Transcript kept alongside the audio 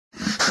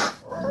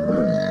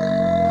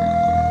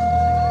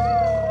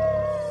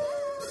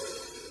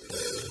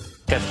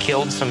I've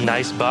killed some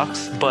nice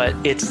bucks, but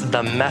it's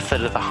the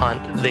method of the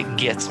hunt that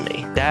gets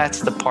me. That's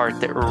the part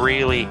that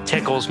really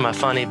tickles my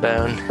funny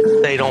bone.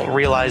 They don't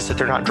realize that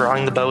they're not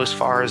drawing the bow as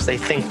far as they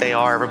think they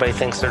are. Everybody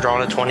thinks they're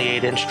drawing a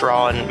 28-inch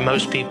draw, and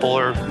most people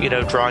are,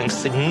 drawing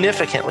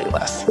significantly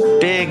less.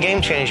 Big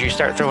game changer. You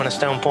start throwing a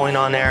stone point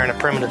on there and a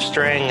primitive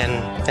string,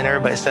 and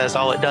everybody says,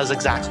 oh, it does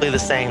exactly the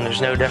same.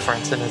 There's no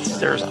difference, and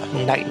there's a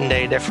night and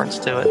day difference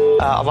to it.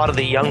 A lot of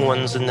the young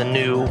ones in the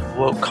new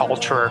woke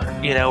culture,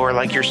 are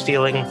like, you're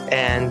stealing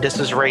and this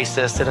is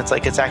racist, and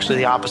it's actually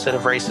the opposite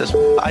of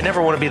racist. I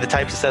never want to be the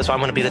type that says, well, I'm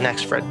going to be the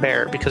next Fred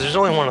Bear, because there's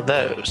only one of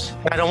those.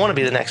 I don't want to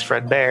be the next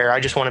Fred Bear. I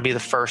just want to be the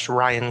first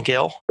Ryan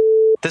Gill.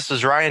 This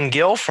is Ryan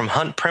Gill from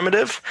Hunt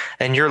Primitive,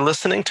 and you're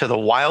listening to The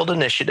Wild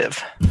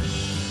Initiative.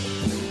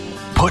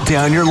 Put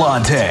down your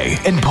latte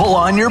and pull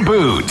on your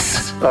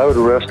boots. I would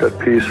rest at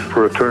peace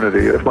for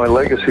eternity if my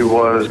legacy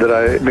was that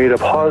I made a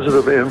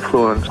positive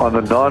influence on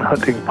the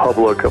non-hunting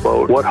public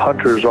about what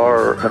hunters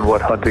are and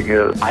what hunting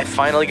is. I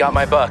finally got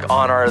my buck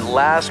on our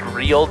last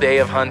real day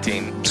of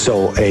hunting.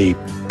 So a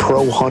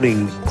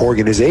pro-hunting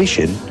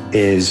organization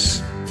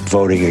is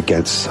voting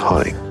against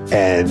hunting.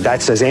 And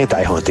that says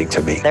anti-hunting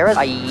to me. There was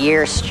a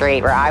year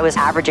straight where I was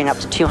averaging up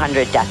to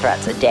 200 death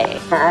threats a day.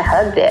 I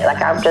hugged it like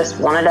I just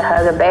wanted to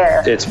hug a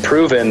bear. It's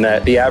proven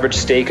that the average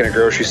steak in a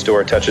grocery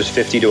store touches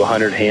 50 to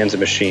 100 hands and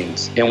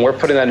machines. And we're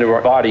putting that into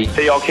our body.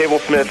 Hey y'all, Cable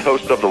Smith,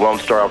 host of the Lone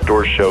Star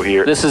Outdoors show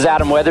here. This is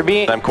Adam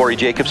Weatherby. I'm Corey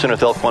Jacobson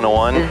with Elk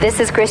 101. This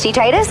is Christy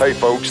Titus. Hey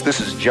folks,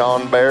 this is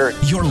John Barrett.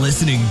 You're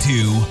listening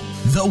to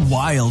The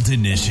Wild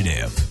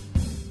Initiative.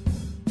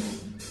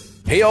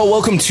 Hey y'all,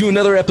 welcome to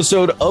another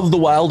episode of The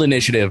Wild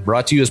Initiative,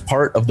 brought to you as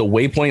part of the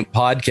Waypoint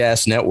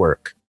Podcast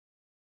Network.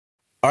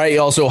 All right,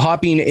 y'all, so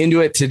hopping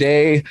into it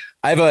today,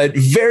 I have a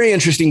very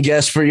interesting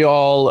guest for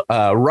y'all,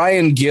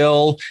 Ryan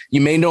Gill. You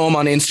may know him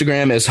on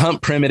Instagram as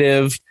Hunt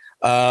Primitive.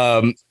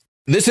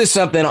 This is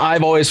something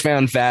I've always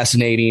found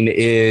fascinating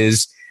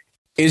is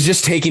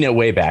just taking it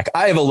way back.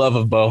 I have a love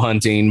of bow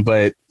hunting,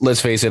 but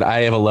let's face it,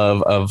 I have a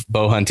love of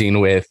bow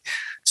hunting with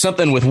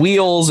something with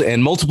wheels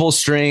and multiple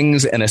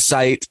strings and a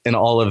sight and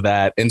all of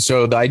that. And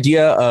so the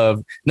idea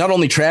of not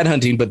only trad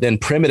hunting, but then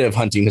primitive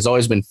hunting has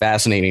always been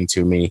fascinating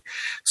to me.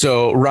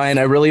 So Ryan,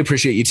 I really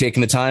appreciate you taking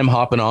the time,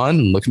 hopping on,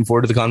 and looking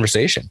forward to the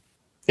conversation.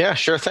 Yeah,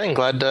 sure thing.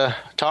 Glad to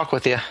talk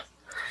with you.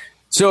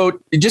 So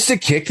just to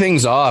kick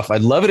things off,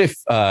 I'd love it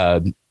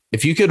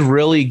if you could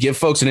really give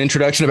folks an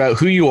introduction about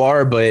who you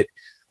are, but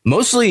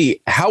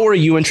mostly how were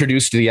you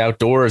introduced to the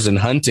outdoors and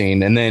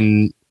hunting? And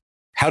then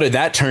how did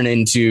that turn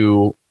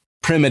into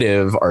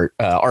primitive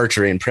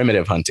archery and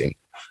primitive hunting?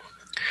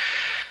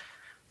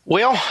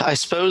 Well, I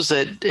suppose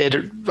that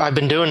I've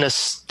been doing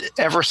this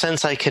ever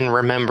since I can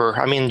remember.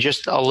 I mean,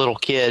 just a little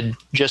kid,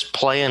 just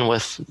playing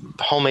with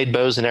homemade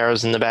bows and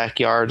arrows in the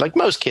backyard, like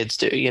most kids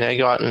do. You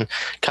go out and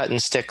cutting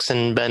sticks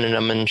and bending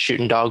them and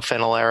shooting dog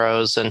fennel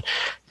arrows, and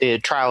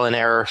trial and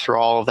error through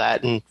all of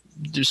that, and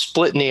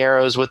splitting the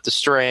arrows with the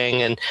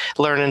string and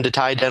learning to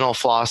tie dental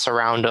floss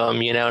around them,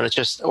 and it's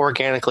just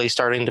organically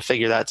starting to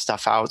figure that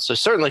stuff out. So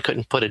certainly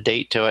couldn't put a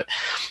date to it.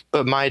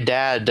 But my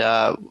dad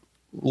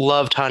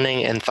loved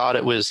hunting and thought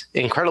it was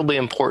incredibly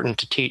important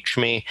to teach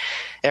me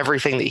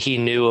everything that he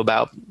knew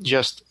about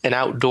just an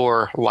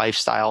outdoor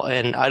lifestyle.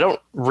 And I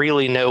don't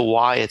really know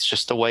why. It's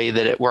just the way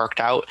that it worked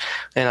out,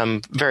 and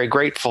I'm very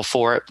grateful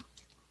for it.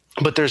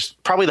 But there's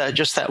probably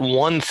that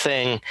one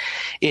thing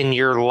in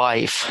your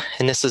life,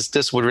 and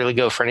this would really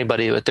go for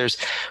anybody, but there's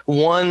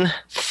one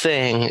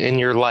thing in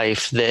your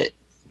life that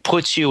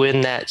puts you in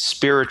that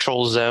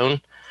spiritual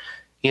zone.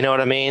 You know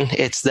what I mean?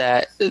 It's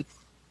that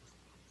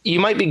you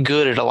might be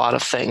good at a lot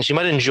of things. You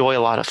might enjoy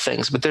a lot of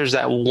things, but there's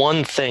that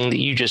one thing that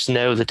you just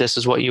know that this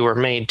is what you were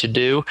made to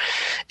do.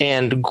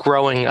 And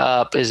growing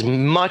up, as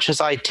much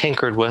as I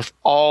tinkered with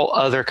all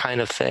other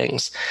kind of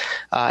things,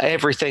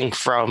 everything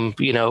from,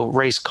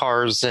 race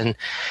cars and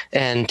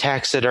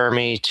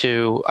taxidermy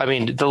to,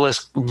 the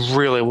list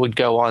really would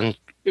go on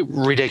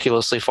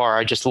ridiculously far.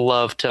 I just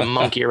love to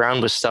monkey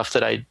around with stuff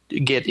that I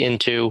get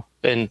into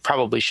and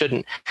probably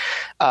shouldn't.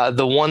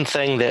 The one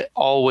thing that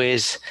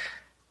always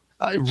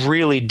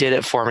really did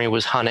it for me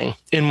was hunting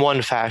in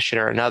one fashion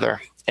or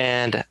another.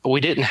 And we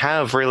didn't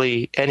have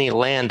really any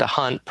land to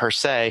hunt per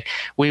se.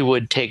 We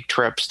would take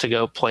trips to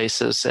go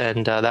places,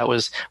 and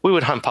we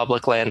would hunt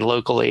public land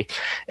locally.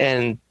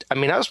 And I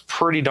was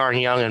pretty darn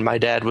young, and my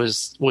dad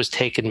was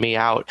taking me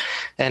out.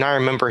 And I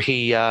remember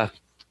he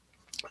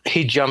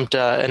jumped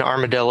an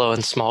armadillo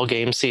in small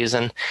game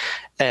season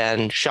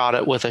and shot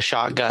it with a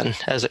shotgun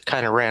as it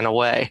kind of ran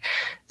away.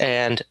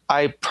 And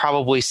I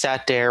probably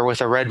sat there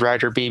with a Red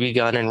Ryder BB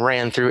gun and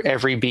ran through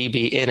every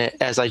BB in it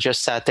as I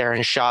just sat there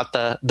and shot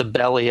the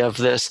belly of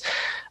this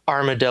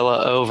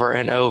armadillo over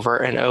and over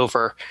and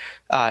over,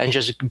 and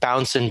just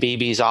bouncing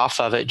BBs off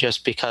of it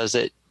just because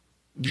it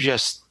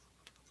just...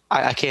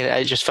 I can't.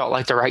 It just felt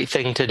like the right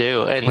thing to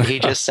do, and he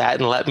just sat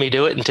and let me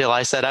do it until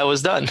I said I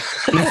was done.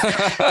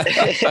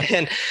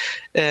 and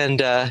then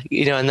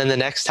the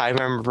next time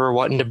I remember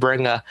wanting to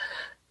bring a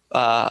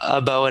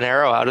bow and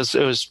arrow out.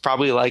 It was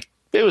probably like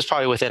it was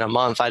probably within a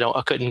month. I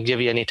couldn't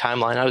give you any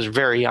timeline. I was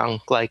very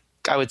young. Like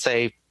I would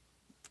say,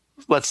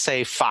 let's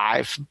say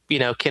 5,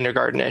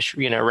 kindergarten-ish,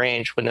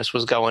 range when this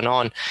was going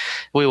on.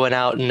 We went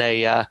out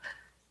and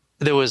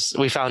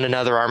we found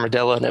another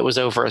armadillo, and it was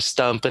over a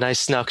stump, and I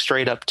snuck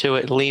straight up to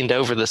it, leaned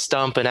over the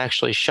stump, and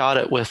actually shot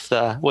it with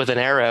an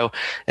arrow.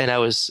 And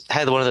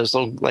had one of those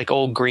little, like,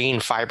 old green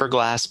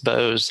fiberglass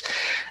bows,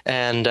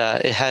 and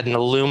it had an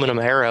aluminum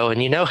arrow.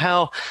 And you know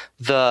how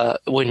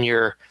when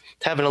you're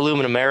have an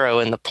aluminum arrow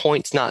and the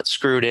point's not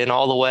screwed in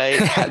all the way,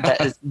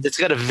 it's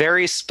got a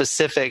very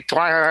specific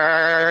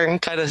kind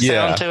of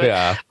sound to it.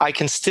 Yeah. I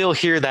can still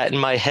hear that in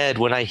my head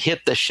when I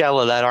hit the shell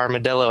of that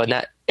armadillo, and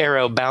that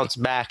arrow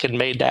bounced back and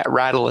made that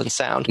rattling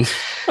sound.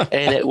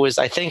 And it was,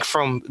 I think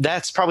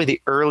that's probably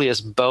the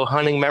earliest bow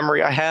hunting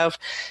memory I have.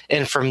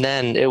 And from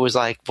then it was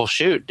like, well,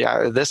 shoot,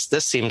 this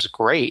seems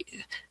great.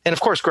 And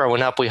of course,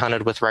 growing up, we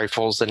hunted with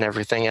rifles and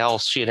everything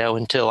else,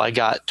 until I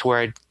got to where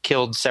I'd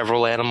killed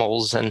several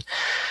animals and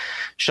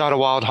shot a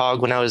wild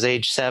hog when I was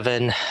age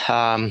 7,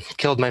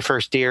 killed my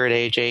first deer at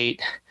age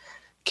 8,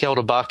 killed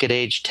a buck at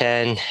age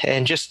 10,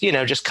 and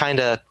just kind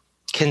of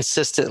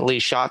consistently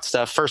shot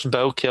stuff. First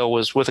bow kill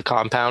was with a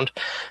compound,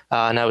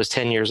 and I was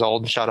 10 years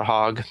old and shot a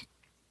hog.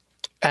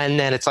 And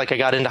then it's like I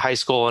got into high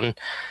school and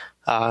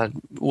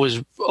was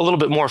a little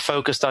bit more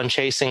focused on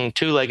chasing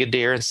 2-legged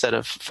deer instead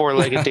of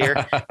 4-legged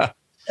deer.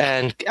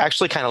 And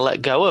actually kind of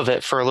let go of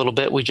it for a little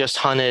bit. We just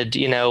hunted,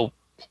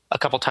 a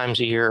couple times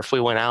a year if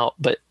we went out.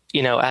 But,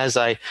 as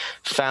I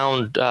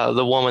found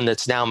the woman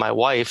that's now my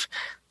wife,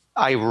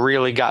 I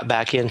really got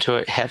back into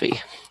it heavy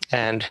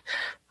and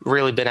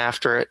really been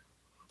after it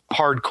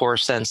hardcore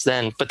since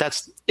then. But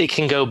it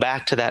can go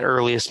back to that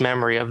earliest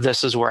memory of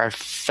this is where I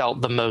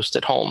felt the most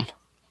at home.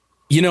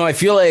 I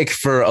feel like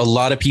for a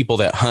lot of people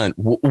that hunt,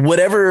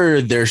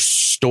 whatever their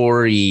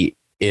story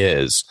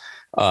is,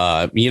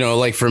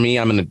 like for me,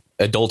 I'm an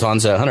adult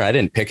onset hunter. I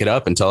didn't pick it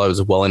up until I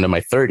was well into my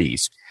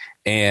 30s.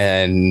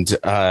 And,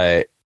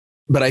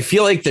 but I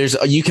feel like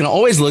you can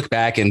always look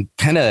back and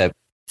kind of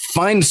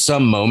find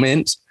some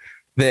moment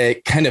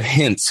that kind of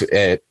hints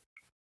at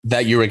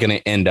that you were going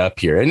to end up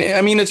here. And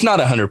I mean, it's not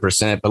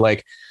 100%, but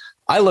like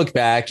I look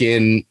back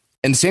and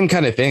same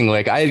kind of thing.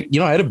 Like I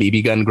had a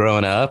BB gun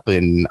growing up,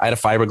 and I had a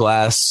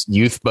fiberglass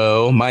youth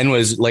bow. Mine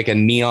was like a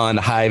neon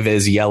high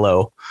vis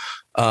yellow.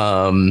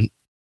 But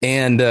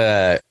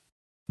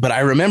I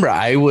remember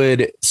I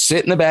would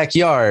sit in the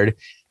backyard,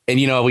 and,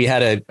 we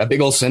had a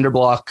big old cinder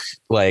block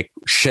like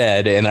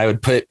shed, and I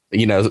would put,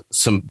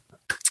 some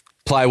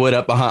plywood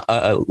up behind,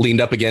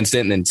 leaned up against it,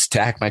 and then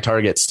stack my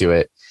targets to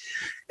it.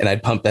 And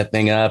I'd pump that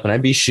thing up and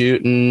I'd be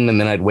shooting. And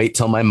then I'd wait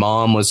till my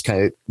mom was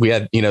my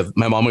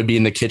mom would be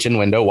in the kitchen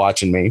window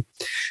watching me.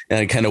 And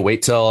I'd kind of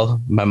wait till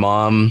my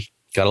mom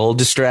got a little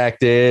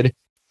distracted.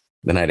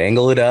 Then I'd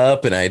angle it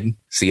up and I'd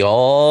see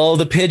all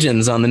the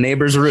pigeons on the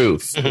neighbor's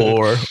roof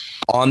or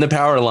on the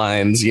power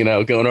lines,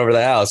 going over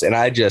the house. And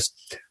I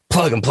just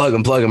plug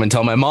them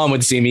until my mom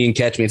would see me and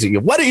catch me and say,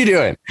 "What are you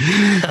doing?"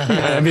 And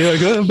I'd be like,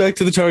 "Oh, back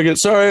to the target.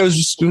 Sorry, I was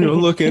just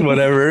looking,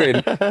 whatever." And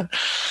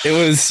it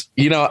was,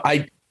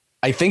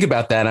 I think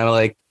about that and I'm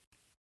like,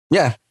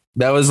 yeah,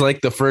 that was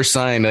like the first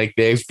sign. Like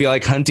they feel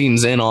like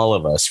hunting's in all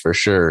of us for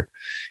sure.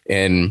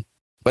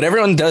 But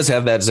everyone does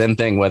have that Zen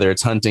thing, whether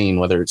it's hunting,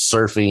 whether it's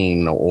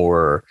surfing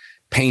or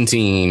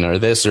painting or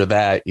this or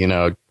that,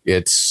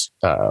 it's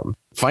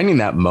finding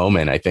that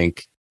moment, I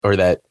think, or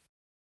that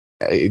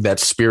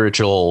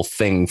spiritual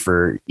thing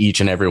for each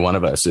and every one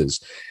of us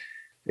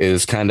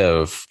is kind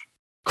of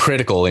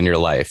critical in your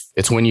life.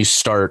 It's when you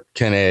start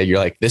you're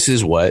like, this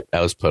is what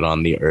I was put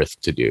on the earth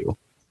to do.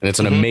 And it's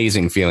an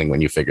amazing feeling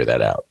when you figure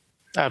that out.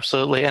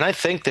 Absolutely. And I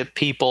think that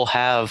people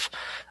have,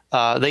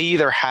 they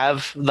either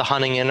have the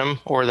hunting in them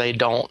or they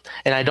don't.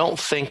 And I don't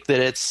think that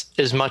it's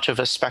as much of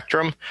a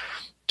spectrum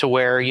to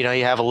where, you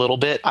have a little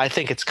bit. I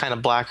think it's kind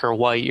of black or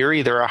white. You're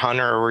either a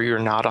hunter or you're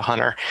not a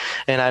hunter.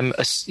 And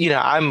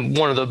I'm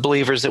one of the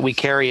believers that we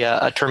carry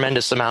a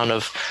tremendous amount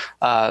of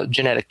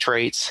genetic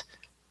traits,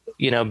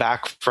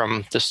 back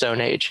from the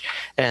Stone Age.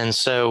 And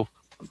so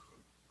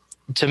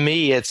to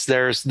me,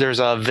 there's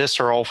a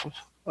visceral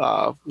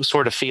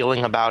sort of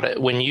feeling about it.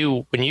 When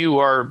you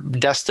are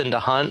destined to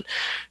hunt,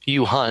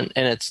 you hunt,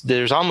 and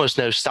there's almost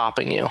no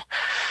stopping you.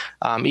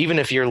 Even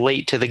if you're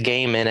late to the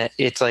game in it,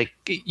 it's like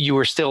you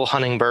were still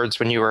hunting birds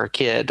when you were a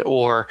kid,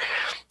 or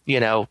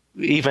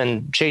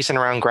even chasing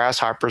around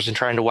grasshoppers and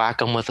trying to whack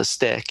them with a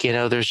stick.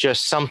 There's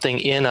just something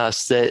in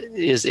us that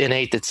is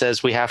innate that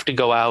says we have to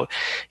go out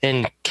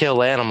and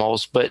kill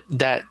animals, but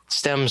that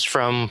stems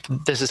from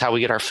this is how we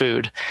get our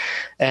food.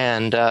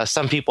 And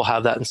some people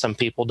have that and some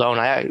people don't.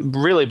 I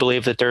really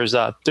believe that there's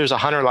a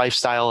hunter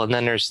lifestyle, and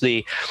then there's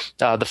the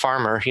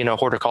farmer,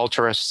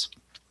 horticulturists,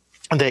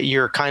 that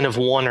you're kind of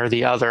one or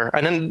the other.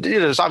 And then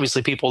there's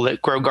obviously people that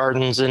grow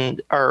gardens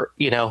and are,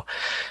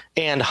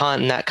 and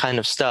hunt and that kind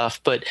of stuff.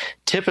 But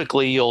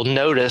typically you'll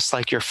notice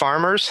like your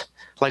farmers,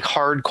 like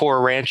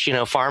hardcore ranch,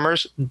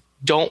 farmers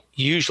don't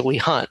usually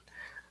hunt,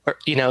 or,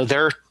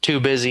 they're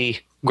too busy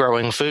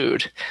growing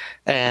food.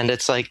 And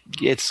it's like,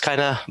 it's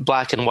kind of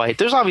black and white.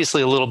 There's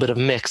obviously a little bit of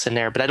mix in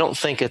there, but I don't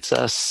think it's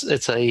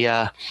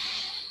a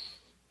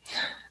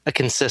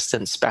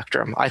consistent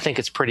spectrum. I think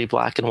it's pretty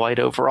black and white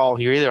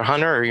overall. You're either a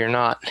hunter or you're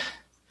not.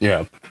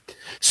 Yeah.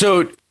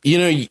 So,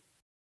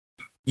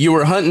 you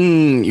were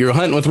hunting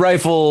with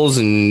rifles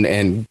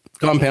and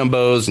compound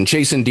bows and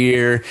chasing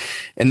deer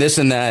and this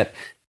and that.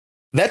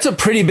 That's a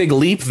pretty big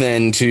leap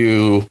then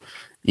to,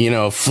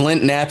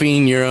 flint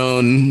napping your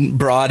own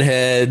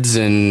broadheads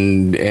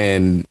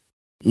and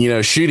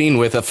shooting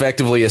with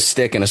effectively a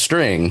stick and a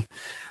string.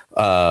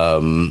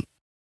 What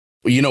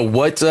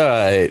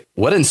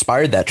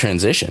inspired that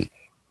transition?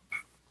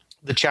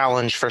 The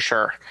challenge, for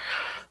sure.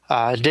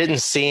 It didn't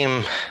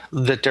seem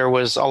that there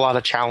was a lot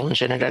of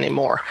challenge in it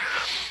anymore.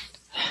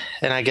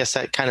 And I guess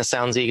that kind of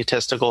sounds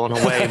egotistical in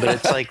a way, but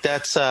it's like,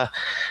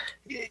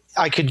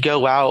 I could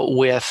go out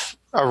with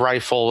a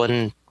rifle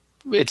and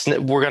we're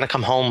going to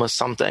come home with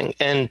something.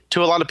 And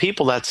to a lot of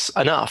people, that's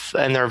enough.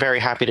 And they're very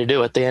happy to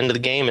do it. The end of the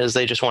game is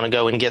they just want to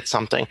go and get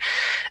something.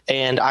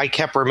 And I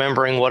kept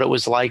remembering what it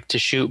was like to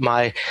shoot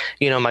my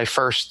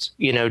first,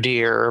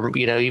 deer, or,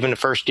 even the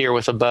first deer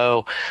with a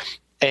bow.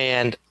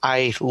 And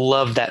I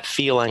love that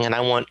feeling and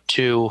I want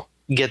to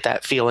get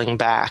that feeling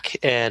back.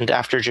 And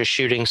after just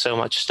shooting so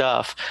much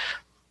stuff,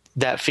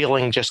 that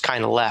feeling just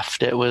kind of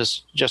left. It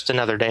was just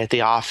another day at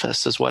the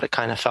office is what it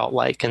kind of felt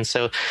like. And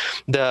so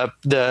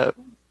the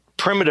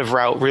primitive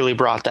route really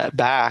brought that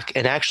back.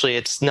 And actually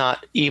it's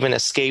not even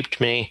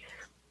escaped me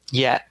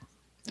yet.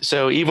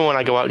 So even when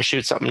I go out and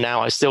shoot something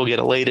now, I still get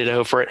elated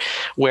over it,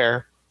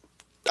 where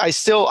I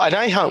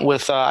hunt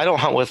with, I don't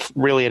hunt with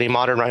really any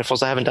modern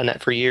rifles. I haven't done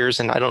that for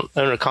years, and I don't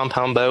own a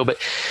compound bow, but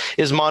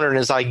as modern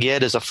as I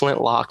get is a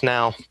flintlock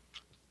now.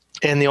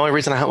 And the only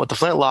reason I hunt with the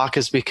flintlock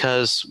is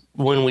because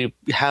when we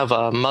have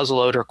a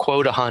muzzleloader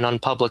quota hunt on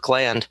public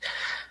land,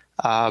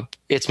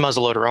 it's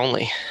muzzleloader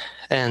only.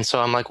 And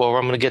so I'm like, well,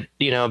 I'm going to get,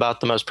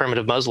 about the most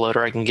primitive muzzleloader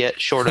I can get,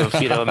 short of,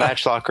 a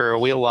matchlock or a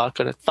wheel lock.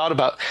 And I thought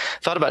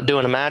about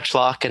doing a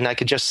matchlock, and I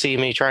could just see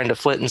me trying to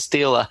flint and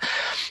steel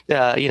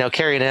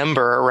carry an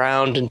ember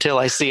around until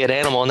I see an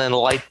animal and then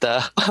light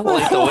the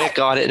wick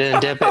on it and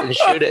dip it and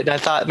shoot it. And I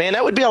thought, man,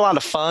 that would be a lot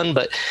of fun,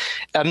 but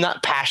I'm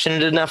not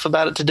passionate enough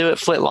about it to do it.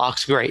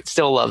 Flintlock's great.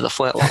 Still love the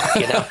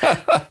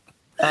flintlock,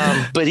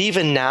 but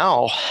even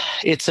now,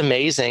 it's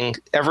amazing.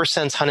 Ever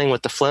since hunting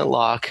with the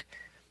flintlock,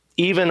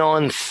 even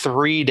on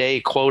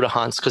 3-day quota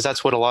hunts, because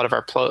that's what a lot of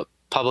our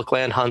public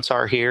land hunts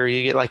are here,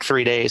 you get like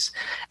 3 days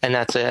and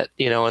that's it,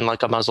 in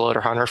like a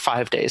muzzleloader hunt, or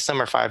 5 days.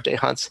 Some are 5-day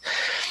hunts.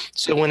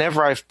 So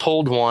whenever I've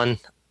pulled one,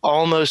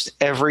 almost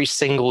every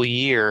single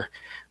year,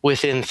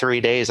 within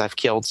 3 days, I've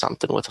killed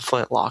something with a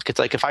flintlock. It's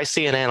like if I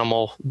see an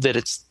animal that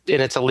it's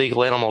a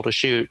legal animal to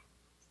shoot,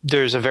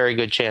 there's a very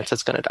good chance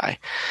it's going to die.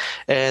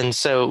 And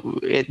so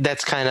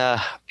that's kind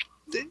of,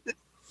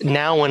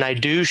 now when I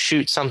do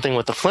shoot something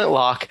with a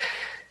flintlock,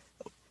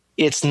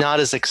 it's not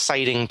as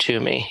exciting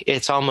to me.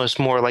 It's almost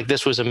more like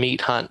this was a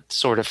meat hunt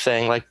sort of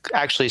thing. Like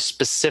actually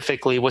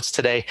specifically, what's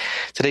today?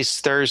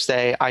 Today's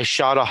Thursday. I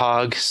shot a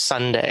hog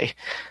Sunday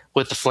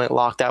with the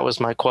flintlock. That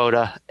was my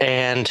quota.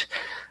 And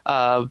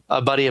a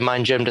buddy of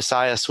mine, Jim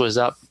DeSias, was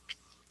up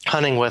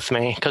hunting with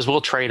me, because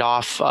we'll trade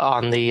off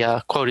on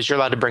the quotas. You're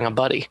allowed to bring a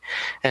buddy.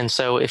 And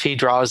so if he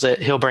draws it,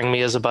 he'll bring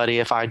me as a buddy.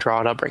 If I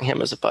draw it, I'll bring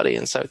him as a buddy.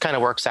 And so it kind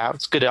of works out.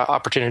 It's a good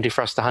opportunity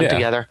for us to hunt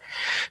together.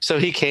 So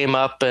he came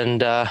up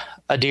and a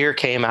deer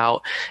came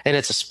out, and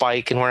it's a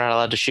spike, and we're not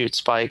allowed to shoot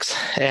spikes.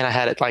 And I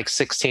had it like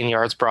 16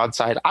 yards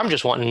broadside. I'm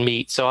just wanting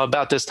meat. So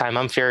about this time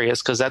I'm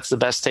furious, because that's the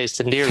best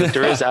tasting deer that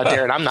there is out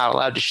there. And I'm not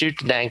allowed to shoot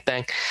the dang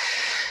thing.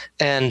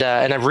 And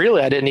I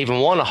didn't even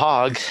want a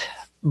hog.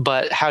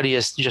 But how do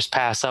you just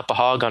pass up a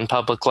hog on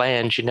public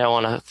land,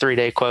 on a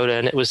 3-day quota?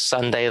 And it was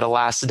Sunday, the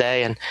last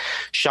day, and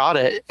shot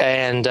it.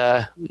 And,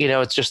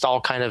 it's just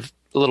all kind of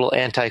a little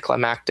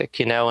anticlimactic,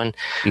 and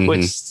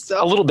it's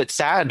a little bit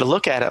sad to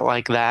look at it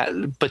like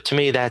that. But to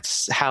me,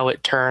 that's how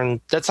it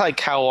turned. That's like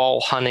how all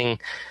hunting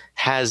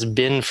has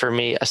been for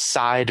me,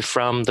 aside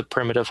from the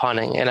primitive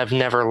hunting. And I've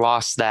never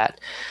lost that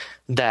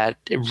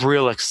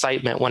real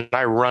excitement when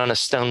I run a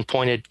stone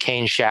pointed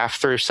cane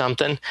shaft through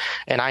something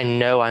and I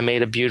know I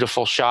made a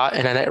beautiful shot,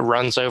 and then it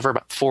runs over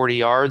about 40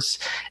 yards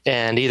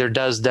and either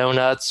does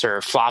donuts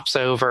or flops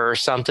over or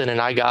something,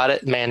 and I got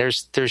it. Man,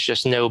 there's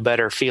just no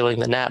better feeling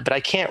than that. But I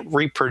can't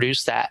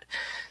reproduce that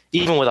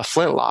even with a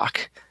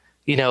flintlock,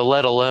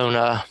 let alone,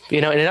 and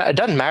it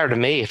doesn't matter to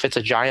me if it's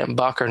a giant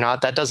buck or not.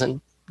 That doesn't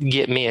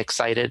get me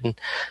excited. And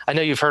I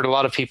know you've heard a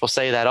lot of people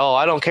say that,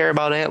 I don't care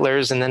about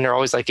antlers. And then they're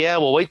always like, yeah,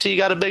 well, wait till you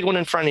got a big one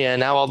in front of you.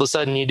 And now all of a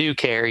sudden you do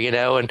care,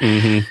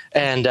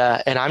 and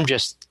I'm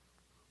just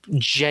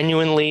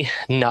genuinely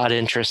not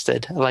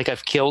interested. Like,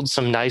 I've killed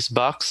some nice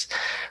bucks,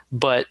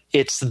 but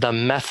it's the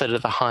method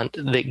of the hunt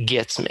that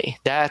gets me.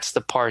 That's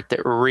the part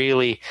that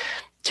really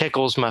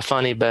tickles my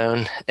funny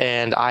bone.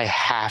 And I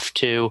have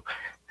to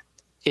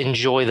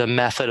enjoy the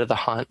method of the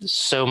hunt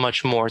so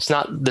much more. It's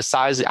not the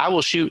size. I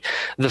will shoot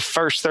the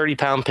first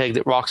 30-pound pig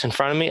that walks in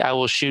front of me. I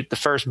will shoot the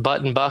first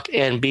button buck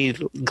and be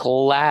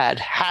glad,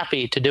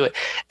 happy to do it.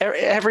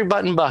 Every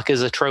button buck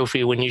is a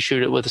trophy when you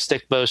shoot it with a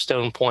stick bow,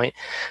 stone point,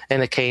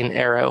 and a cane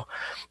arrow.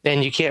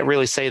 And you can't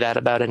really say that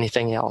about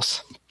anything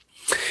else.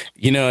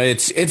 You know,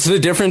 it's the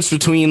difference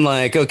between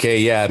like, okay,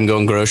 yeah, I'm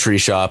going grocery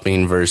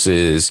shopping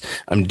versus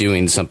I'm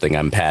doing something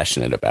I'm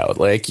passionate about.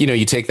 Like, you know,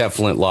 you take that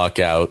flintlock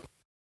out.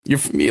 You're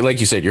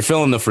like you said, you're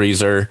filling the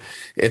freezer.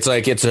 It's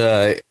like I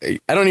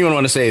don't even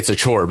want to say it's a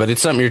chore, but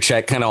it's something you're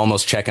kind of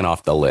almost checking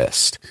off the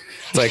list.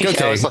 It's like,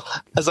 okay. I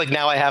was like,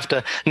 now I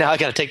got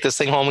to take this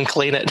thing home and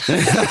clean it.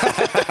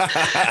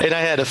 And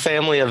I had a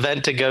family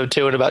event to go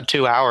to in about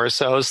 2 hours.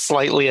 So I was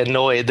slightly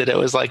annoyed that it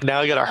was like,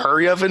 now I got to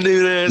hurry up and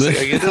do this. I got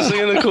to get this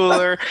thing in the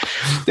cooler.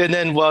 And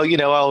then, well, you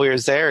know, while we were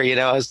there, you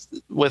know, I was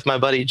with my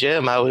buddy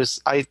Jim.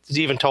 I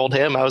even told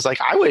him, I was like,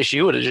 I wish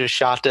you would have just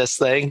shot this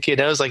thing. You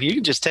know, it's like, you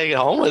could just take it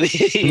home with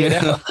you, you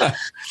know.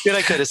 And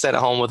I could have sent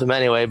it home with him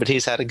anyway, but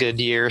he's had a good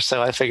year.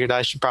 So I figured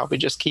I should probably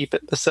just keep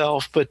it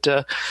myself. But,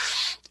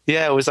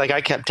 yeah, it was like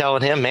I kept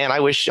telling him, man, I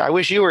wish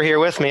you were here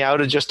with me. I would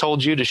have just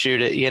told you to shoot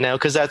it, you know,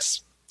 because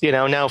that's, you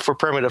know, now for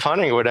primitive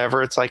hunting or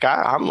whatever, it's like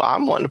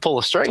I'm wanting to pull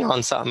a string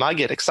on something. I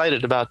get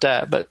excited about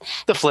that. But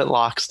the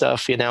flintlock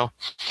stuff, you know,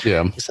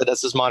 yeah. So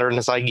that's as modern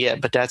as I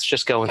get. But that's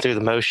just going through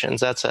the motions.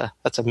 That's a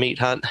meat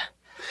hunt.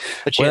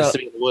 A chance to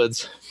be in the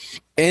woods.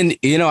 And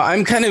you know,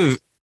 I'm kind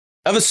of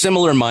a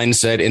similar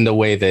mindset in the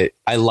way that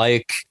I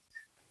like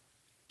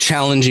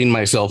challenging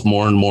myself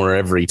more and more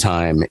every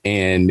time.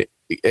 And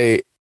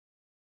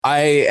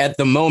I, at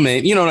the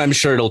moment, you know, and I'm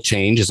sure it'll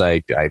change as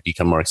I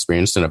become more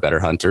experienced and a better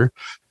hunter.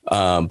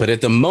 But at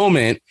the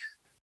moment,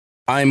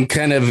 I'm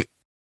kind of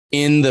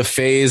in the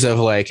phase of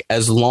like,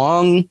 as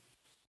long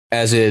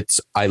as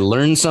I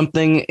learn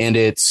something and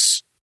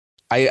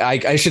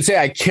I should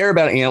say I care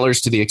about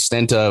antlers to the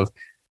extent of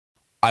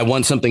I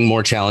want something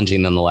more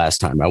challenging than the last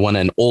time. I want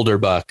an older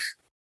buck,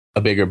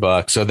 a bigger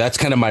buck. So that's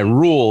kind of my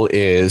rule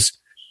is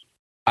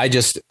I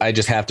just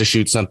have to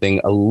shoot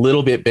something a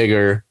little bit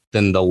bigger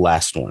than the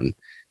last one.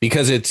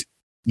 Because it's,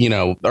 you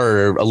know,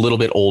 or a little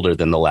bit older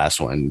than the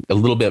last one, a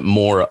little bit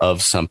more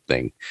of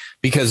something,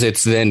 because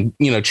it's then,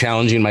 you know,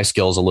 challenging my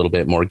skills a little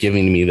bit more,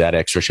 giving me that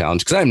extra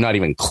challenge. Because I'm not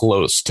even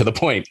close to the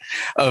point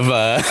of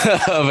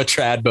of a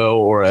trad bow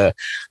or a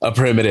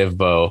primitive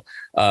bow.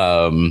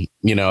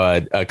 You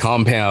know, a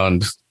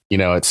compound, you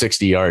know, at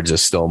 60 yards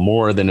is still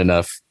more than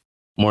enough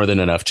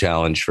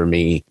challenge for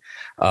me.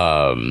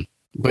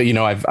 But, you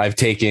know, I've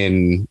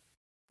taken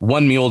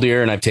one mule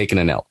deer and I've taken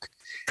an elk.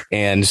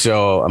 And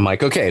so I'm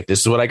like, okay, this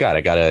is what I got.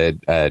 I got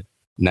a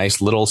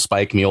nice little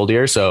spike mule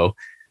deer. So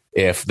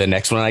if the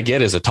next one I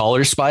get is a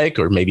taller spike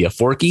or maybe a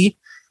forky,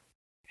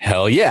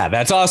 hell yeah,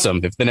 that's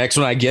awesome. If the next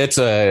one I get's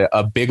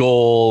a big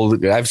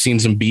old, I've seen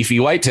some beefy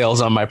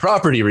whitetails on my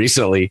property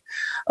recently.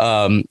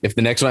 If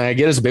the next one I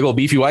get is a big old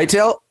beefy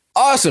whitetail,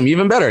 awesome,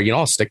 even better. You know,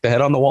 I'll stick the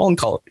head on the wall and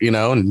call it, you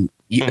know, and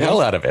eat the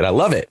hell out of it. I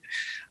love it.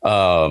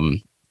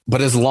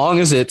 But as long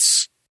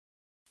as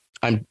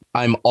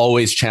I'm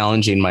always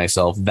challenging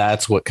myself.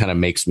 That's what kind of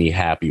makes me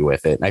happy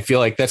with it. And I feel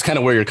like that's kind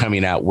of where you're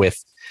coming at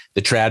with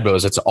the trad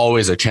bows. It's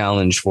always a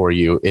challenge for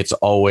you. It's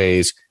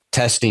always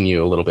testing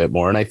you a little bit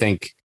more. And I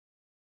think,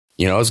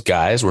 you know, as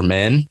guys, we're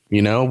men,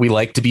 you know, we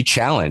like to be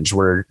challenged.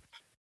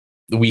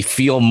 We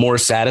feel more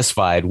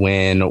satisfied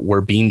when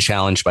we're being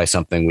challenged by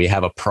something. We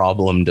have a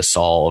problem to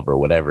solve or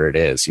whatever it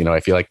is. You know,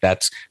 I feel like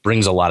that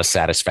brings a lot of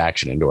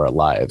satisfaction into our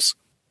lives.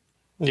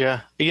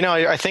 Yeah. You know,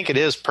 I think it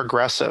is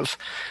progressive.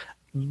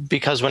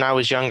 Because when I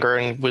was younger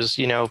and was,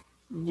 you know,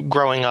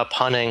 growing up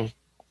hunting,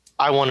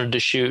 I wanted to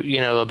shoot, you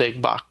know, a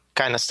big buck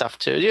kind of stuff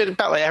too. Yeah,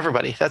 about like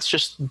everybody. That's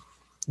just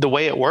the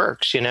way it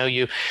works. You know,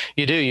 you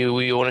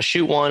want to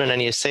shoot one and then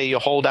you say you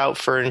hold out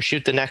for and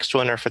shoot the next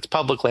one, or if it's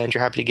public land,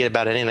 you're happy to get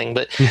about anything.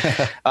 But,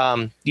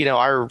 you know,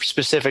 I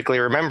specifically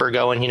remember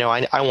going, you know,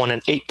 I want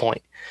an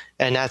 8-point.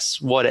 And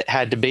that's what it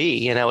had to be,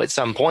 you know, at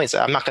some points.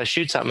 I'm not going to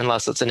shoot something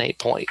unless it's an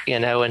 8-point, you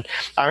know. And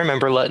I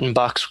remember letting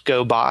bucks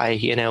go by,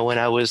 you know, when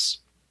I was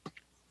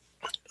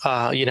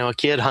you know, a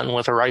kid hunting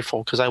with a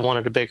rifle because I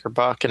wanted a bigger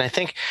buck. And I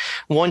think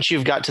once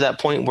you've got to that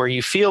point where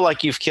you feel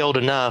like you've killed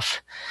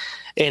enough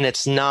and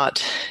it's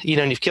not, you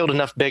know, and you've killed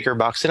enough bigger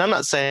bucks, and I'm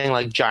not saying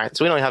like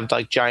giants. We don't have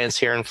like giants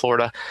here in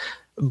Florida,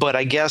 but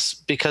I guess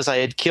because I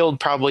had killed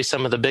probably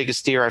some of the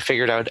biggest deer I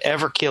figured I would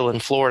ever kill in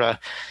Florida,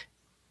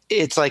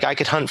 it's like I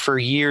could hunt for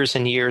years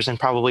and years and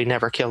probably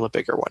never kill a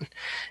bigger one.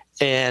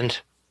 And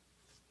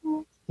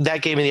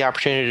that gave me the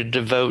opportunity to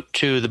devote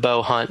to the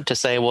bow hunt, to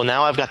say, well,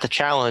 now I've got the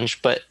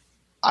challenge, but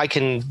I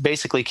can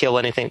basically kill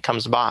anything that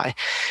comes by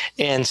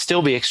and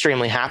still be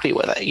extremely happy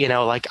with it. You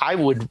know, like I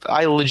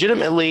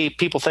legitimately,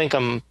 people think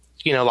I'm,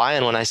 you know,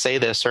 lying when I say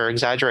this or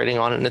exaggerating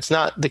on it. And it's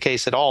not the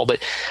case at all,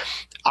 but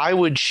I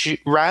would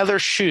rather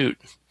shoot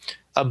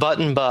a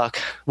button buck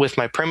with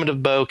my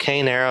primitive bow,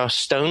 cane arrow,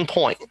 stone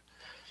point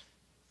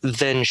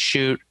than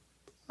shoot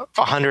a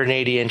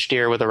 180-inch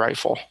deer with a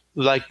rifle.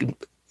 Like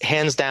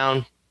hands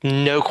down,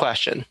 no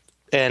question.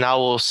 and I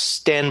will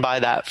stand by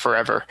that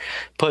forever.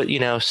 Put,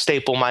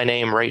 staple my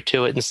name right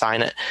to it and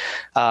sign it.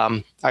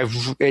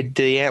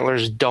 The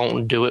antlers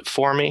don't do it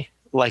for me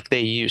like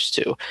they used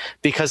to,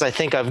 because I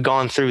think I've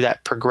gone through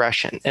that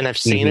progression and I've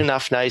seen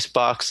enough nice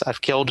bucks.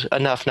 I've killed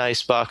enough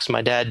nice bucks.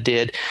 My dad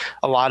did.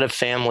 A lot of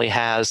family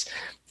has.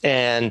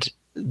 And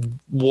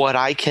what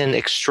I can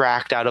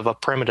extract out of a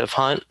primitive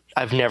hunt,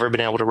 I've never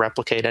been able to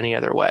replicate any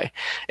other way.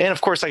 And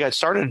of course, I got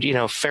started,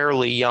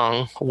 fairly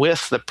young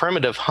with the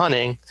primitive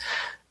hunting,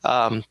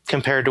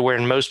 compared to where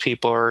most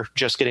people are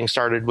just getting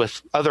started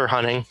with other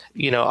hunting.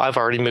 I've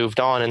already moved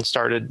on and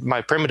started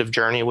my primitive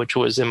journey, which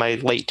was in my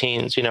late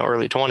teens,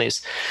 early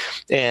 20s,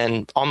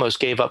 and almost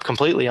gave up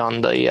completely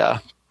on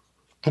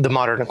the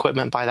modern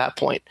equipment by that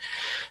point.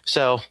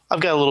 So I've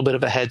got a little bit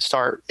of a head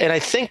start. And I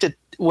think that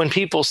when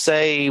people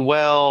say,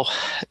 well,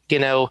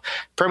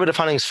 primitive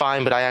hunting's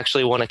fine, but I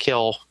actually want to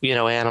kill,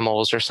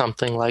 animals or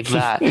something like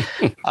that,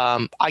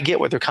 I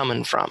get where they're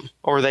coming from,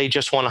 or they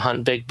just want to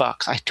hunt big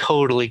bucks. I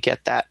totally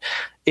get that.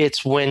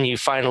 It's when you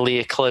finally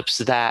eclipse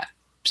that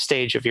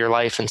stage of your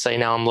life and say,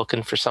 now I'm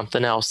looking for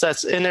something else.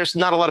 And there's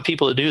not a lot of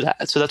people that do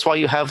that. So that's why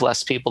you have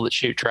less people that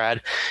shoot trad,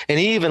 and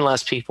even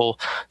less people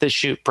that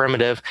shoot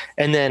primitive.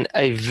 And then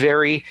a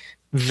very,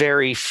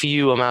 very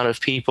few amount of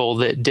people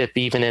that dip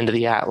even into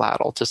the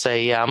atlatl to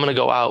say, yeah, I'm going to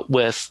go out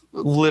with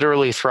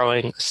literally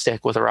throwing a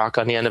stick with a rock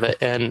on the end of it,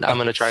 and I'm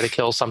going to try to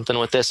kill something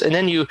with this. And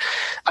then you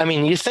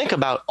think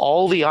about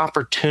all the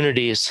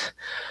opportunities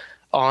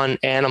on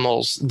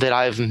animals that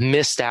I've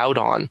missed out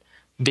on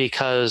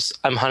because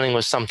I'm hunting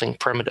with something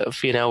primitive,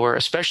 where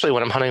especially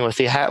when I'm hunting with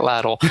the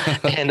atlatl,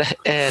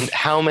 and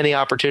how many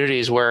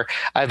opportunities where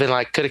I've been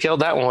like, could have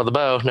killed that one with a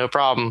bow, no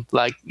problem.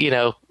 Like, you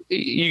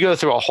go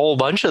through a whole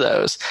bunch of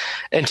those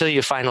until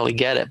you finally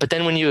get it. But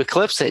then when you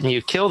eclipse it and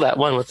you kill that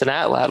one with an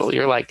atlatl,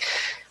 you're like,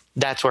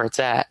 that's where it's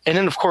at. And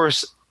then of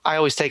course I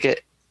always take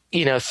it,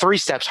 3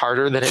 steps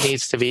harder than it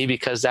needs to be,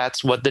 because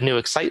that's what the new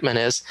excitement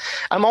is.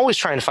 I'm always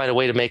trying to find a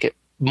way to make it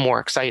more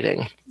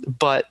exciting,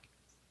 but,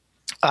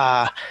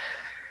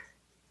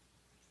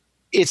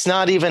 it's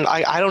not even,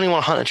 I don't even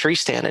want to hunt a tree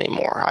stand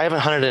anymore. I haven't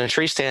hunted in a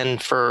tree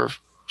stand for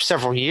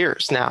several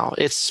years now.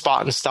 It's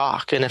spot and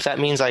stock. And if that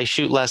means I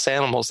shoot less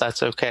animals,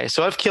 that's okay.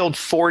 So I've killed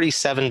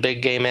 47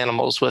 big game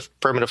animals with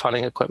primitive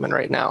hunting equipment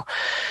right now.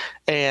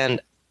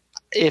 And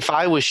if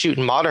I was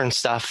shooting modern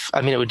stuff,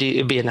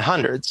 it'd be in the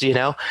hundreds,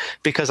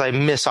 because I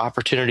miss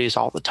opportunities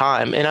all the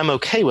time. And I'm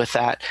okay with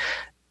that.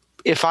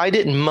 If I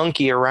didn't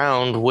monkey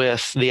around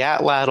with the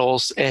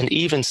atlatls and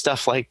even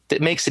stuff like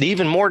that makes it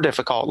even more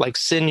difficult, like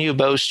sinew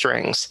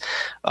bowstrings,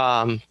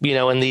 and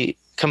the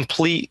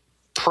complete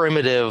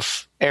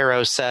primitive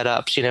arrow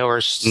setups, or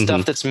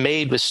stuff that's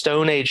made with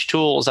Stone Age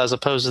tools as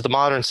opposed to the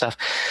modern stuff.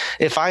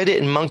 If I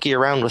didn't monkey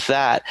around with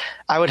that,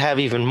 I would have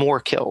even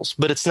more kills.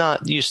 But it's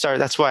not,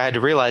 that's why I had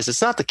to realize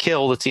it's not the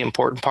kill that's the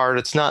important part.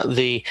 It's not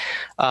the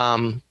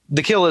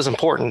kill is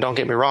important. Don't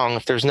get me wrong.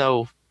 If there's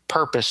no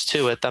purpose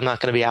to it, I'm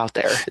not going to be out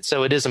there.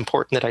 So it is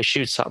important that I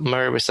shoot something.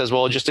 Everybody says,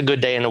 well, just a good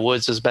day in the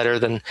woods is better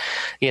than,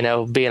 being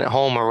at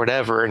home or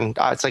whatever. And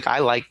it's like,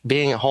 I like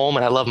being at home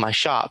and I love my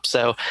shop.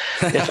 So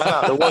if I'm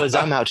out in the woods,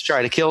 I'm out to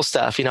try to kill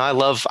stuff. I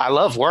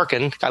love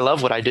working. I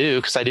love what I do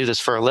because I do this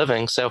for a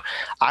living. So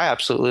I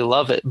absolutely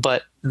love it.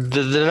 But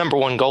the number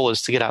one goal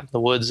is to get out in the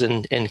woods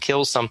and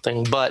kill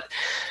something. But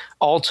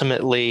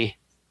ultimately,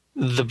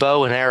 the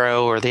bow and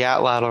arrow or the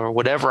atlatl or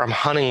whatever I'm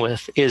hunting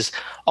with is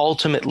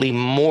ultimately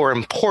more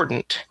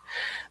important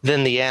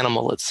than the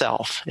animal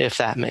itself, if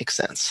that makes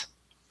sense.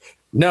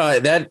 No,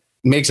 that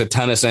makes a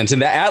ton of sense.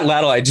 And the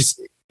atlatl,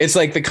 it's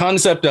like the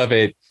concept of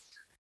it.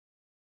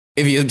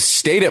 If you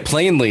state it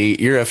plainly,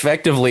 you're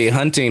effectively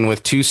hunting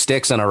with 2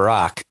 sticks and a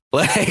rock.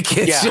 Like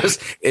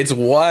it's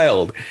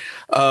wild.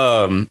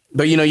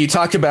 But you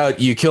talked about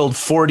you killed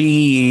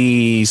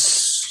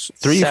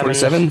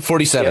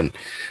 47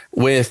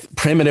 with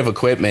primitive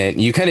equipment.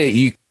 You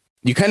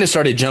kind of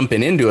started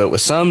jumping into it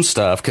with some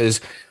stuff, because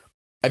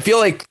I feel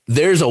like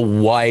there's a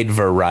wide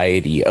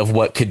variety of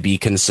what could be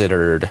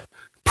considered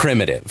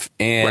primitive.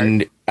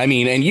 And right.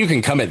 And you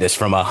can come at this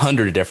from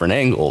 100 different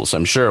angles,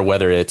 I'm sure,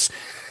 whether it's,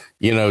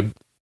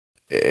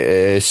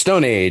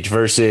 Stone Age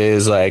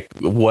versus like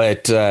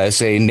what,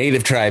 say,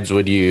 native tribes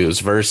would use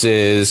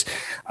versus,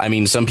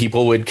 some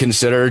people would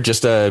consider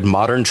just a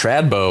modern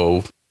trad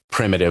bow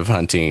primitive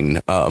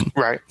hunting.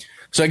 Right.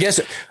 So I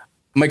guess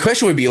my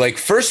question would be, like,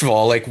 first of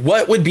all, like,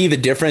 what would be the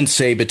difference,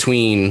 say,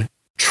 between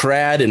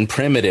trad and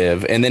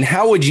primitive? And then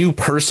how would you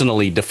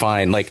personally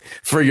define, like,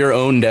 for your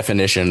own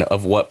definition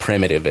of what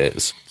primitive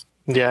is?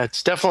 Yeah,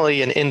 it's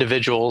definitely an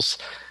individual's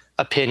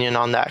opinion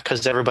on that,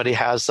 because everybody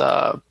has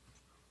a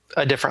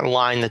different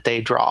line that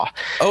they draw.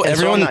 Oh, and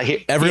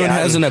everyone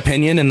has an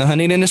opinion in the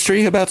hunting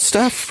industry about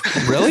stuff?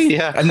 Really?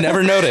 Yeah. I've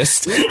never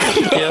noticed.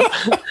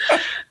 Yeah.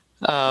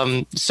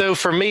 So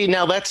for me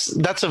now,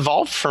 that's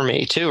evolved for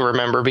me too,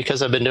 remember,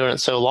 because I've been doing it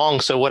so long.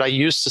 So what I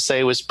used to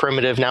say was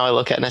primitive, now I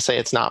look at it and I say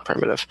it's not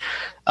primitive.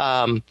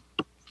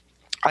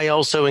 I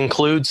also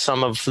include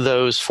some of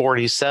those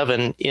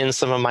 47 in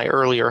some of my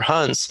earlier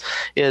hunts.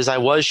 Is I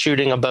was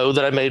shooting a bow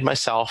that I made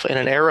myself and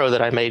an arrow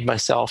that I made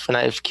myself, and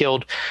I've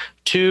killed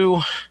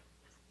two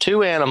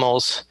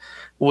animals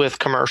with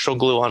commercial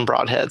glue-on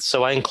broadheads.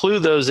 So I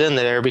include those in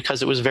there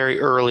because it was very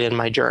early in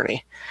my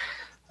journey.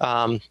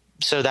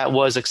 So that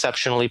was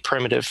exceptionally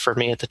primitive for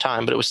me at the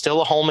time, but it was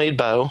still a homemade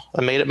bow.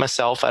 I made it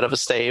myself out of a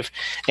stave,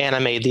 and I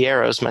made the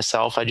arrows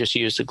myself. I just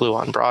used a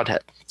glue-on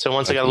broadhead. So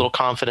once I got a little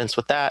confidence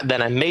with that,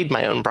 then I made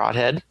my own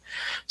broadhead.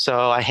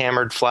 So I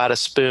hammered flat a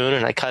spoon,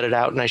 and I cut it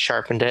out, and I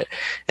sharpened it,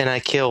 and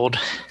I've killed,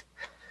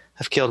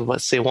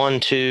 let's see, 1,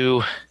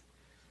 2,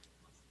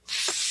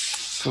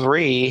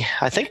 3,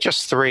 I think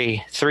just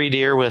three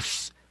deer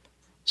with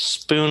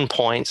spoon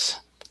points.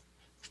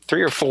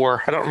 3 or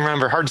 4, I don't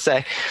remember, hard to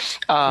say.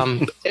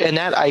 And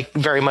that I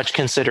very much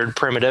considered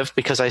primitive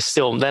because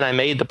then I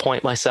made the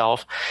point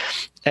myself.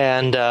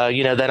 And,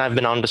 then I've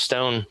been on to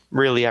stone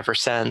really ever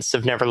since.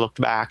 I've never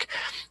looked back.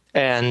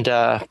 And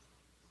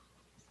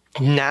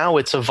now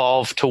it's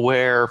evolved to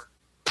where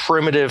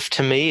primitive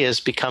to me is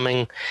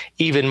becoming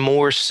even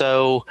more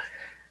so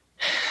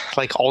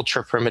like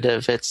ultra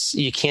primitive.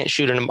 You can't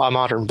shoot a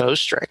modern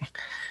bowstring.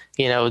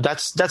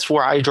 That's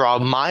where I draw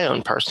my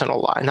own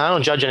personal line. I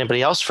don't judge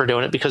anybody else for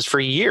doing it because for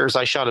years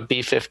I shot a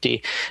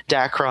B50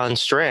 Dacron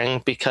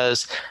string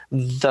because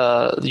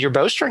your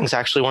bowstring is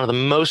actually one of the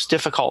most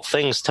difficult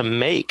things to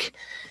make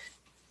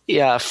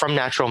from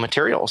natural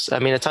materials. I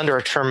mean, it's under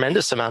a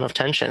tremendous amount of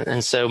tension.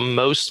 And so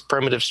most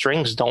primitive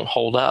strings don't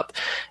hold up,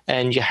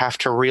 and you have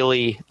to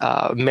really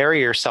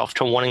marry yourself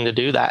to wanting to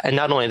do that. And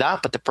not only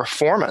that, but the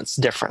performance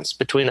difference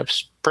between a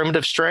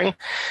primitive string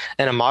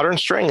and a modern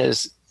string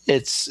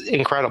it's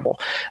incredible.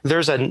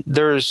 There's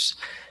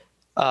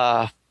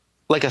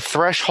like a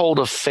threshold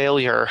of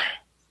failure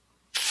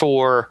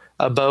for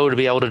a bow to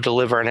be able to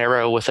deliver an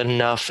arrow with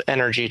enough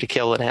energy to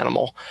kill an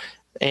animal.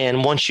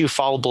 And once you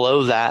fall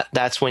below that,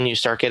 that's when you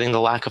start getting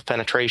the lack of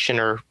penetration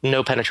or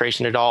no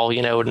penetration at all,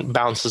 it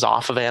bounces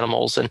off of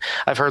animals. And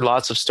I've heard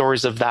lots of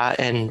stories of that.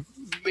 And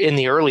in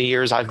the early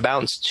years, I've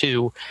bounced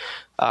 2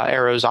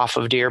 arrows off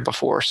of deer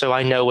before. So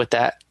I know what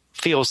that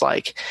feels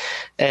like.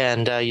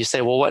 And you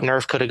say, well, what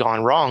nerve could have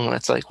gone wrong?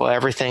 It's like, well,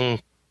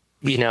 everything.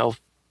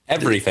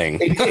 Everything.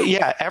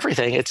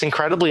 Everything. It's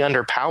incredibly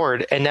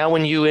underpowered. And now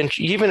when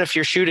even if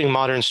you're shooting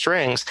modern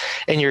strings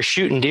and you're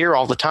shooting deer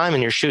all the time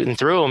and you're shooting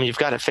through them, you've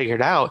got it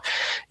figured out.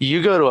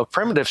 You go to a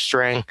primitive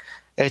string,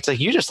 it's like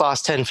you just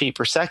lost 10 feet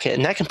per second,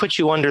 and that can put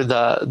you under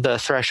the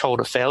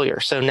threshold of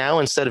failure. So now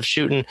instead of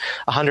shooting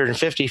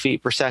 150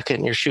 feet per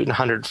second, you're shooting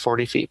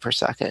 140 feet per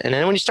second. And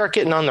then when you start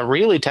getting on the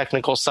really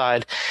technical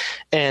side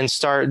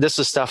this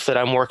is stuff that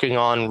I'm working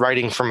on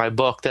writing for my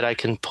book, that I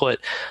can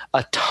put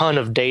a ton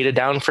of data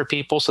down for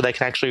people so they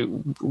can actually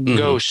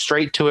go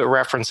straight to it,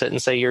 reference it,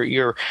 and say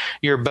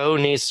your bow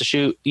needs to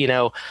shoot,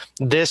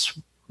 this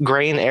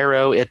grain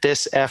arrow at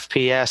this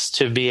FPS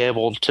to be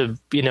able to,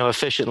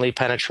 efficiently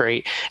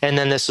penetrate. And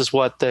then this is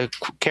what the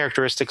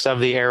characteristics of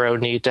the arrow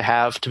need to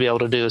have to be able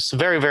to do. It's a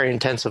very, very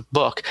intensive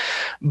book,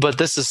 but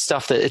this is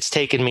stuff that it's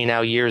taken me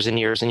now years and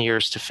years and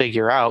years to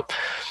figure out.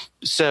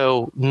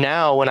 So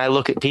now when I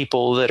look at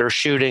people that are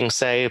shooting,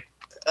 say,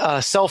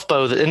 self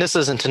bow, and this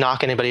isn't to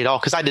knock anybody at all,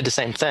 because I did the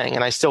same thing,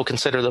 and I still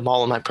consider them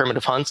all in my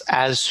primitive hunts,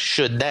 as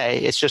should they.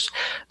 It's just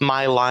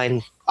my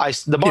line.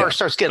 The bar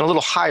starts getting a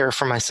little higher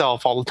for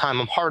myself all the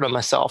time. I'm hard on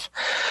myself.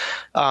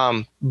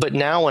 But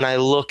now when I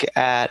look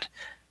at,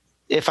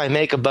 if I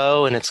make a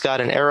bow and it's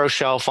got an arrow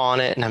shelf on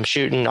it and I'm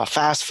shooting a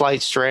fast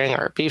flight string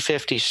or a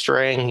B50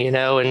 string,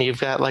 and you've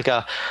got like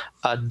a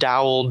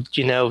doweled,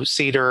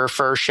 cedar or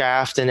fir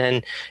shaft, and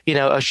then,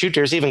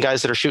 there's even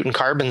guys that are shooting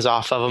carbons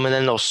off of them, and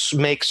then they'll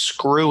make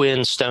screw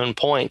in stone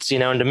points,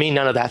 and to me,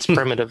 none of that's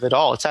primitive at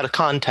all. It's out of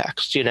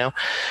context,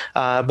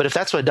 but if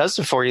that's what does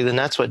it for you, then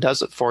that's what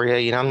does it for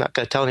you. I'm not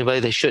going to tell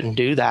anybody they shouldn't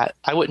do that.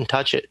 I wouldn't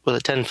touch it with a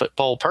 10-foot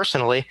pole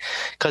personally,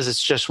 because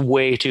it's just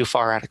way too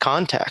far out of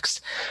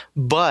context.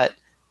 But,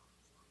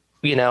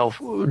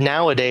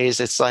 nowadays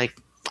it's like,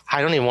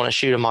 I don't even want to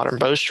shoot a modern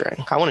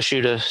bowstring. I want to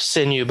shoot a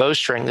sinew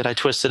bowstring that I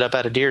twisted up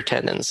out of deer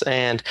tendons,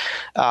 and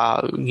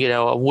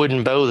a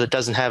wooden bow that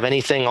doesn't have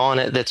anything on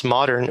it that's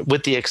modern,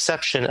 with the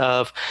exception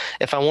of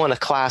if I want to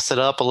class it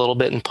up a little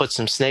bit and put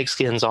some snake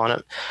skins on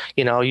it.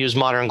 I'll use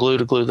modern glue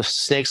to glue the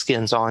snake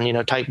skins on,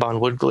 tight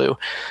bond wood glue,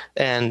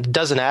 and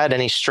doesn't add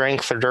any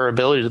strength or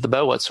durability to the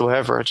bow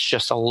whatsoever. It's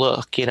just a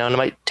look, and I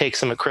might take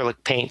some acrylic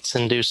paints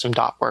and do some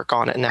dot work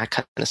on it and that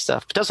kind of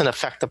stuff. It doesn't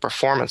affect the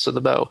performance of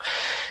the bow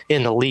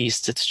in the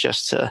least. It's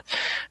just to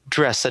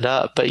dress it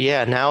up. But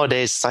yeah,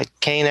 nowadays it's like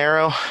cane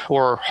arrow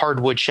or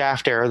hardwood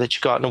shaft arrow that you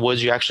go out in the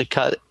woods. You actually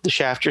cut the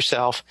shaft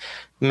yourself,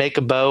 make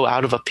a bow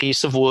out of a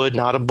piece of wood,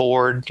 not a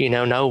board,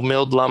 no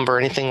milled lumber,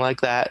 anything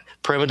like that.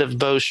 Primitive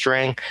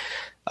bowstring,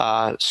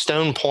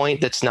 stone point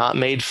that's not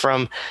made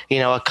from,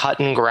 a cut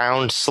and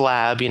ground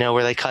slab,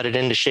 where they cut it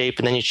into shape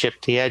and then you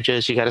chip the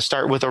edges. You got to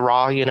start with a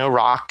raw,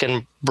 rock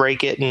and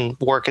break it and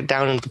work it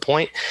down into the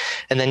point.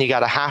 And then you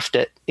got to haft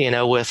it,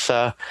 with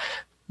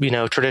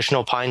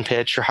traditional pine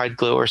pitch or hide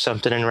glue or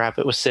something and wrap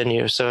it with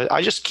sinew. So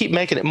I just keep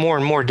making it more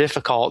and more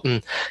difficult,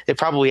 and it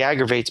probably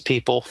aggravates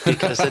people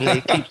because then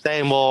they keep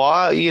saying, well,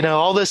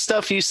 all this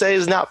stuff you say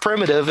is not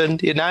primitive,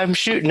 and I'm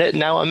shooting it, and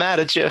now I'm mad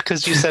at you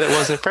because you said it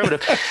wasn't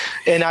primitive.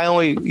 And I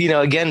only,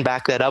 again,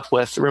 back that up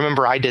with,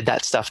 remember, I did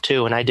that stuff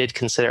too, and I did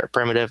consider it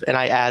primitive, and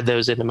I add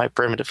those into my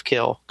primitive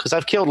kill because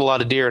I've killed a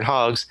lot of deer and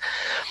hogs,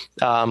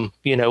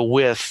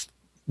 with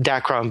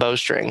Dacron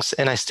bowstrings,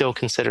 and I still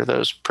consider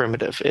those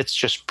primitive. It's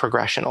just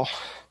progressional.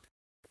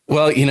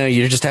 Well,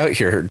 you're just out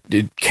here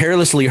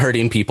carelessly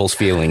hurting people's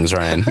feelings,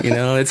 Ryan.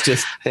 It's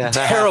just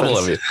terrible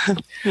of you.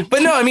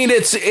 But no, I mean,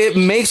 it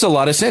makes a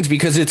lot of sense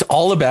because it's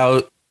all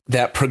about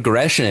that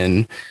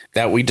progression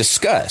that we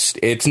discussed.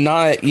 It's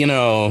not,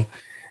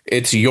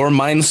 it's your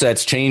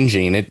mindset's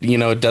changing.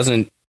 It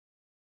doesn't,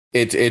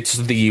 it's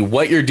the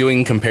what you're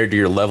doing compared to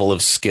your level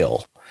of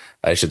skill,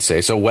 I should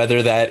say. So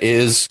whether that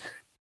is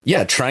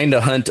trying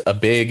to hunt a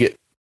big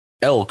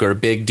elk or a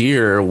big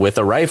deer with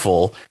a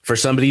rifle, for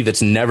somebody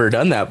that's never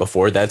done that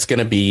before, that's going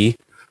to be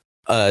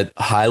a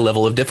high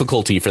level of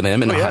difficulty for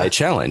them and a high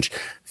challenge.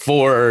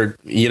 For,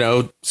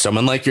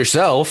 someone like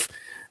yourself,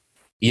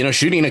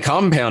 shooting a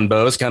compound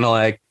bow is kind of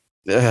like,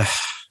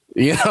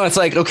 it's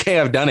like,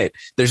 okay, I've done it.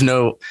 There's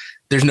no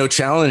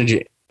challenge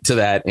to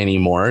that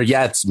anymore.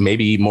 Yeah, it's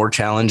maybe more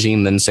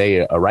challenging than,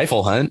 say, a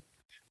rifle hunt,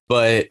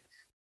 but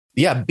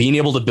being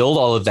able to build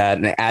all of that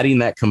and adding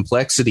that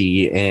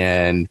complexity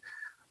and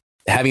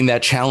having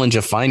that challenge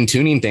of fine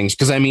tuning things.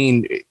 Because I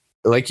mean,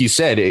 like you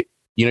said,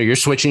 you're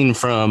switching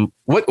from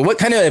what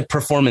kind of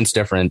performance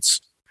difference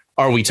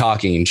are we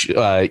talking?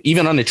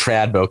 Even on a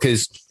trad bow,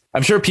 because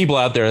I'm sure people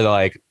out there are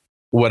like,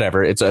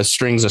 whatever, it's a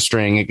string's a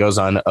string. It goes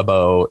on a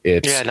bow.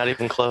 It's not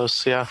even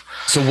close. Yeah.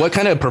 So what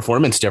kind of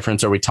performance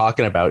difference are we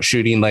talking about?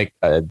 Shooting like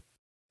a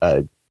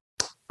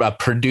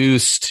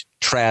produced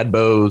trad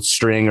bow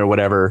string or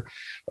whatever,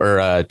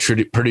 or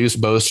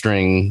produced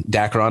bowstring,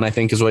 Dacron, I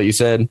think is what you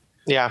said.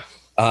 Yeah.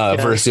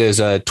 Versus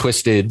a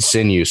twisted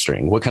sinew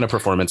string. What kind of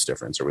performance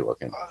difference are we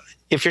looking at?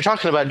 If you're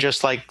talking about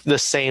just like the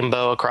same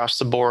bow across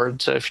the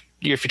board, so if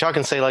you're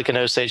talking, say, like an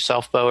Osage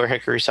self bow or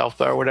hickory self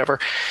bow or whatever,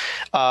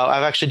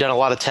 I've actually done a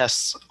lot of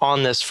tests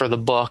on this for the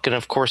book, and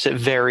of course it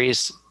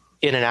varies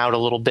in and out a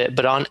little bit,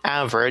 but on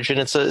average, and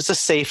it's a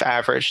safe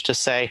average to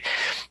say,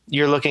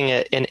 you're looking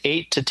at an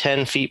 8 to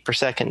 10 feet per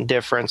second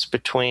difference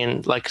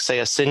between, like, say,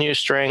 a sinew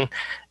string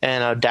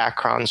and a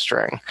Dacron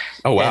string.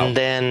 Oh, wow. And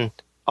then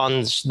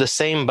on the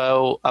same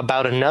bow,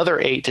 about another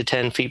 8 to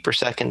 10 feet per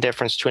second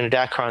difference between a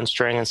Dacron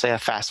string and, say, a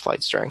fast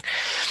flight string.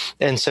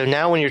 And so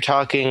now when you're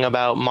talking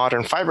about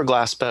modern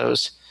fiberglass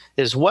bows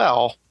as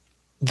well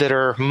that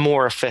are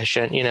more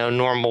efficient,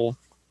 normal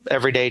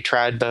everyday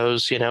trad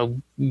bows,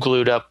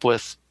 glued up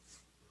with,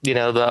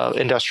 the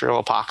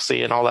industrial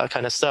epoxy and all that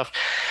kind of stuff.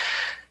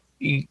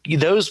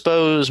 Those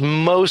bows,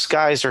 most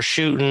guys are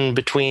shooting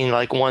between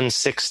like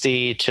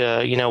 160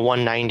 to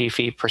 190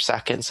 feet per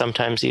second,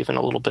 sometimes even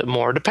a little bit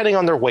more, depending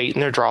on their weight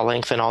and their draw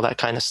length and all that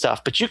kind of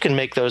stuff. But you can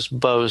make those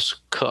bows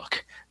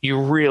cook. You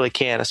really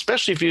can,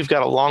 especially if you've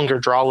got a longer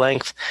draw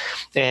length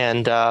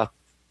and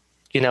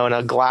in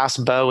a glass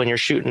bow and you're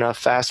shooting a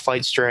fast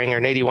flight string or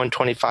an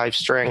 8125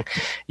 string.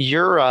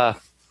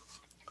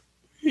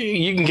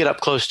 You can get up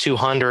close to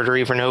 200 or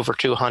even over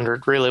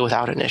 200 really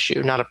without an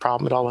issue. Not a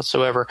problem at all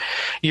whatsoever.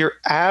 Your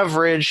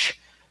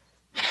average,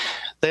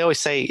 they always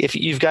say, if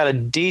you've got a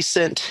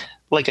decent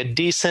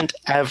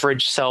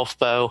average self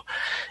bow,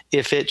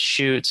 if it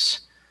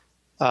shoots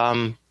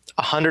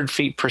 100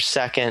 feet per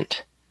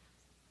second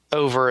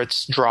over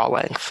its draw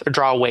length, or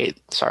draw weight.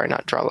 Sorry,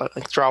 not draw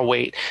length, draw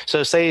weight.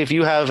 So say if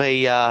you have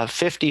a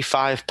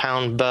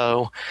 55-pound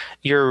bow,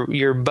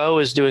 your bow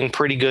is doing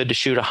pretty good to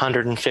shoot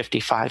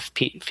 155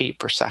 feet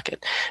per second.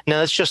 Now,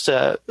 that's just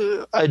a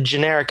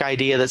generic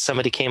idea that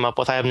somebody came up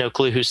with. I have no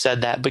clue who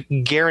said that, but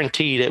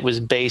guaranteed it was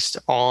based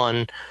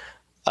on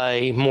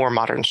a more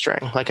modern string,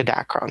 like a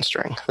Dacron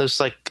string. Those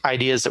like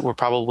ideas that were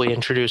probably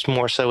introduced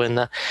more so in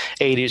the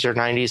 80s or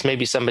 90s.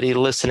 Maybe somebody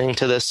listening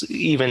to this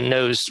even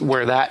knows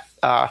where that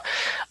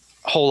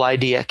whole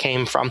idea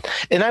came from.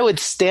 And I would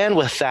stand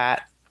with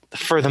that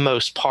for the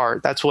most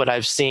part. That's what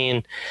I've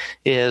seen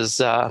is,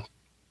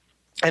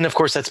 and of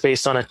course that's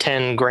based on a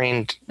 10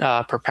 grain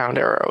per pound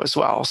arrow as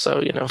well. So,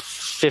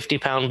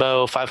 50-pound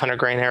bow, 500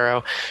 grain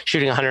arrow,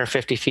 shooting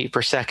 150 feet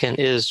per second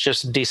is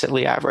just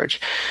decently average.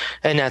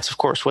 And that's, of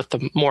course, with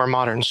the more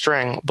modern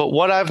string. But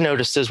what I've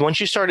noticed is once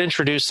you start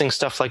introducing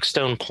stuff like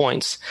stone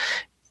points,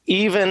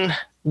 even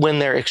when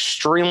they're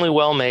extremely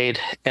well made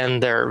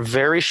and they're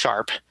very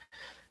sharp,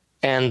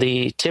 and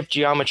the tip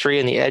geometry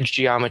and the edge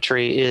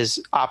geometry is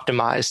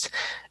optimized,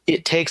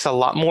 it takes a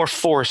lot more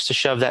force to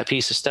shove that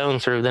piece of stone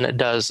through than it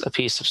does a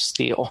piece of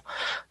steel,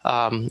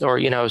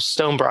 or,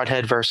 stone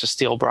broadhead versus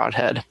steel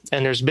broadhead.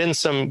 And there's been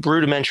some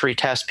rudimentary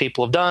tests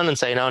people have done and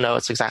say, no,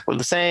 it's exactly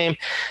the same.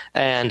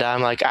 And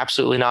I'm like,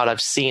 absolutely not. I've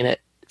seen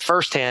it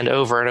firsthand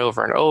over and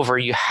over and over,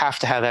 you have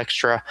to have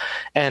extra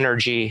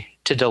energy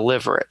to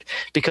deliver it,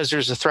 because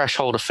there's a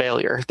threshold of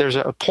failure. There's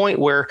a point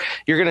where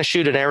you're going to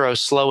shoot an arrow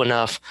slow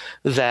enough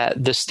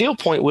that the steel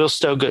point will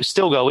still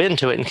go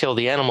into it and kill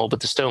the animal,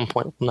 but the stone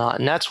point will not.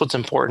 And that's what's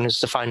important,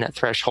 is to find that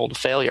threshold of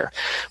failure.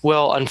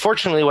 Well,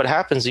 unfortunately, what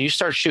happens is you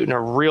start shooting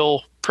a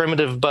real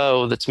primitive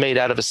bow that's made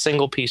out of a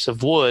single piece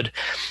of wood,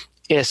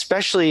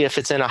 especially if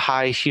it's in a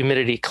high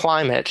humidity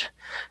climate,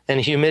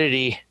 and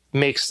humidity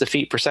makes the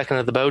feet per second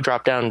of the bow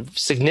drop down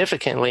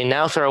significantly.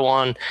 Now throw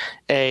on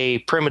a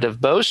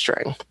primitive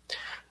bowstring.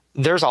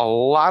 There's a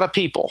lot of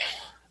people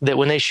that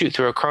when they shoot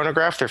through a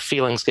chronograph, their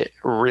feelings get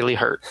really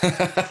hurt.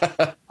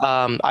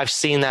 I've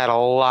seen that a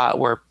lot,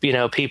 where,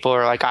 people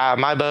are like,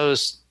 my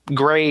bow's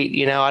great.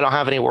 I don't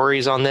have any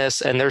worries on this.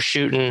 And they're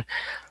shooting,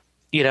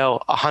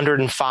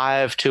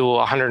 105 to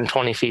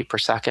 120 feet per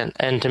second.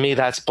 And to me,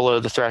 that's below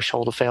the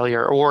threshold of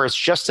failure, or it's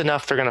just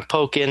enough. They're going to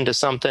poke into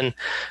something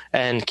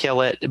and kill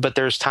it, but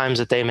there's times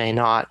that they may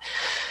not.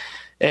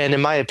 And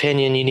in my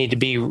opinion, you need to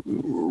be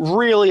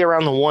really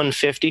around the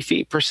 150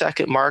 feet per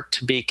second mark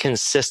to be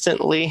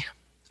consistently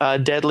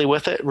deadly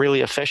with it,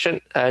 really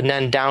efficient. And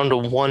then down to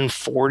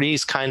 140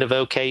 is kind of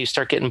okay. You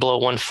start getting below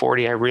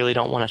 140, I really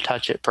don't want to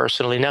touch it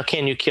personally. Now,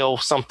 can you kill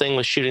something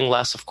with shooting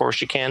less? Of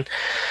course you can.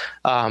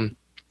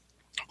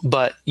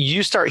 But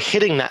you start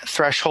hitting that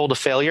threshold of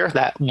failure,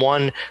 that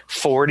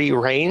 140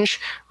 range,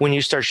 when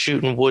you start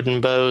shooting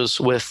wooden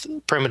bows with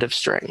primitive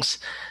strings.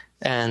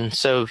 And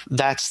so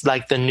that's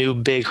like the new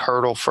big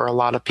hurdle for a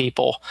lot of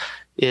people,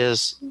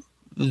 is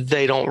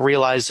they don't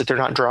realize that they're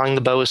not drawing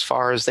the bow as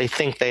far as they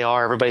think they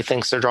are. Everybody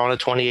thinks they're drawing a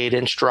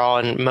 28-inch draw,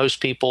 and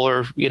most people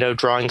are,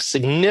 drawing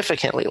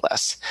significantly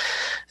less.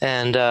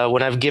 And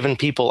when I've given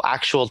people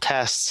actual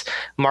tests,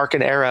 mark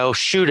an arrow,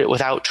 shoot it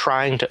without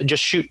trying to,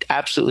 just shoot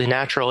absolutely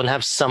natural and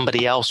have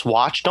somebody else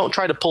watch. Don't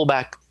try to pull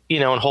back,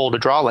 and hold a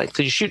draw length,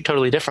 because you shoot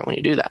totally different when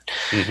you do that.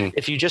 Mm-hmm.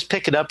 If you just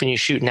pick it up and you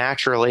shoot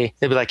naturally,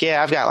 they'd be like,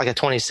 yeah, I've got like a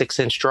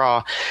 26-inch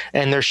draw,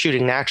 and they're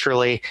shooting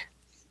naturally.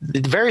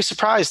 Very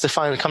surprised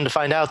to come to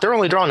find out they're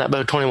only drawing that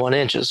bow 21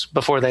 inches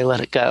before they let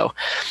it go.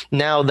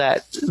 Now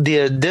that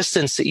the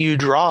distance that you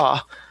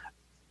draw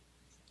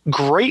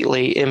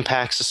greatly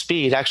impacts the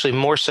speed, actually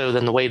more so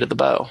than the weight of the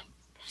bow.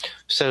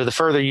 So the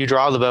further you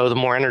draw the bow, the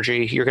more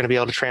energy you're going to be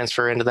able to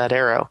transfer into that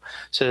arrow.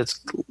 So it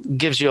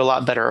gives you a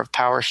lot better of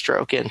power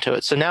stroke into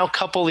it. So now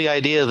couple the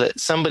idea that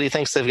somebody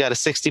thinks they've got a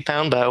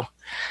 60-pound bow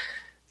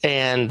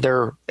and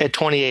they're at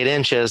 28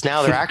 inches.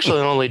 Now they're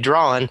actually only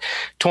drawing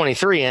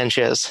 23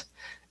 inches.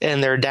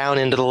 And they're down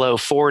into the low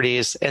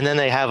 40s. And then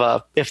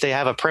if they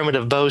have a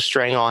primitive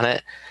bowstring on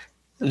it,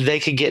 they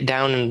could get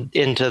down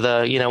into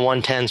the,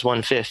 110s,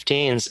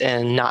 115s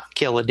and not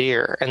kill a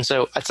deer. And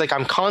so it's like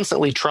I'm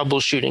constantly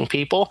troubleshooting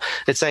people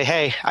that say,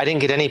 hey, I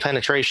didn't get any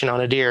penetration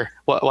on a deer.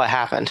 What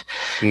happened?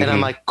 Mm-hmm. And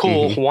I'm like,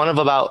 cool. Mm-hmm. One of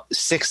about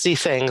 60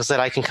 things that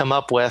I can come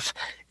up with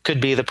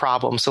could be the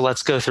problem. So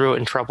let's go through it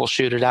and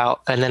troubleshoot it out.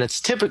 And then it's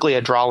typically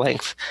a draw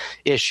length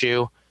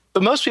issue.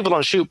 But most people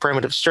don't shoot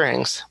primitive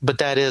strings, but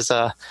that is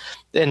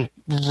and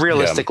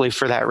realistically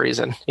for that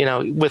reason,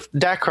 with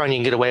Dacron, you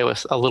can get away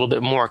with a little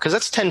bit more, because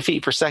that's 10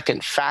 feet per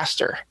second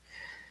faster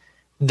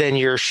than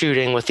you're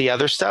shooting with the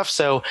other stuff.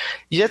 So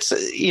it's,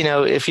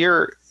 if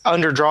you're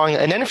underdrawing,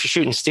 and then if you're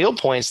shooting steel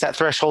points, that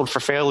threshold for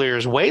failure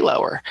is way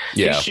lower.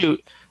 Yeah. You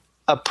shoot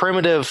a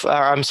primitive,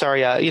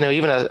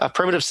 even a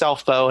primitive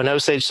self bow, an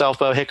Osage self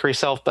bow, hickory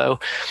self bow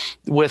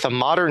with a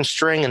modern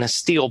string and a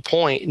steel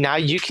point. Now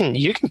you can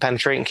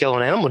penetrate and kill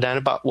an animal down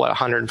about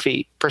 100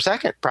 feet per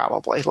second,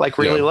 probably, like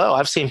really low.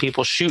 I've seen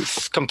people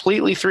shoot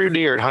completely through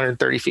deer at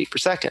 130 feet per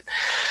second.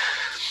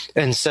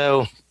 And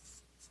so,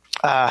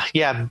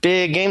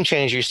 big game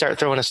changer. You start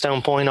throwing a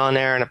stone point on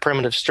there and a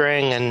primitive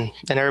string, and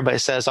everybody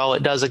says, oh,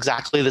 it does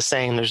exactly the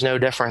same. There's no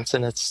difference.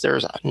 And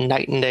there's a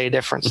night and day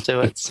difference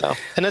to it. So,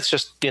 and it's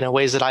just,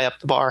 ways that I up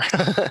the bar.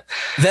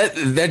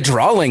 That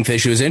draw length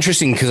issue is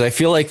interesting, because I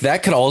feel like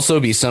that could also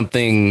be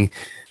something,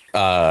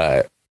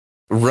 run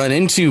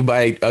into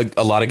by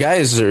a lot of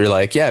guys that are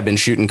like, yeah, I've been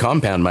shooting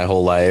compound my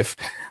whole life.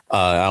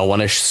 I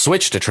want to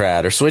switch to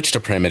trad or switch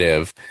to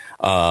primitive.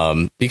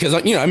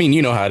 Because,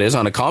 you know how it is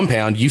on a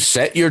compound. You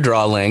set your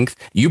draw length,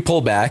 you pull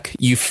back,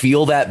 you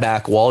feel that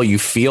back wall, you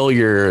feel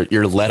your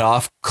let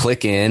off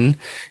click in,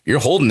 you're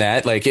holding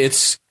that. Like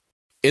it's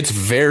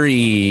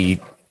very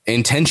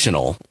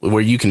intentional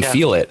where you can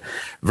feel it,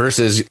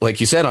 versus like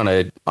you said on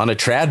a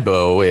trad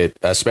bow,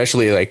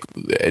 especially like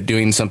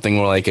doing something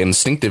more like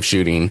instinctive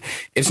shooting.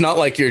 It's not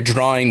like you're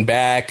drawing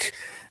back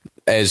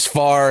as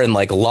far and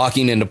like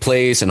locking into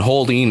place and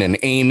holding and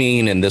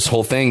aiming and this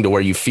whole thing to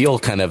where you feel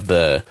kind of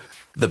the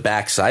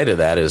backside of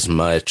that as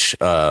much.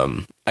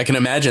 I can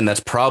imagine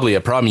that's probably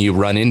a problem you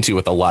run into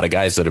with a lot of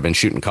guys that have been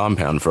shooting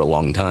compound for a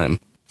long time.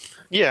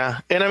 Yeah.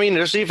 And I mean,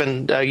 there's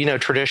even,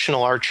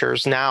 traditional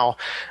archers now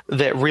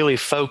that really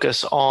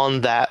focus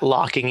on that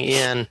locking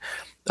in,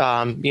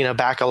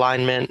 back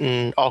alignment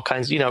and all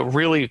kinds,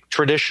 really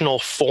traditional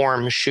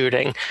form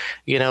shooting,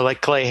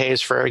 like Clay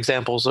Hayes, for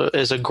example,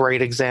 is a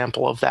great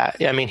example of that.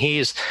 I mean,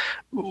 he's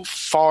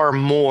far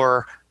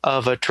more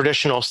of a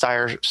traditional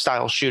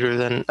style shooter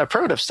than a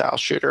primitive style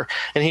shooter,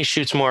 and he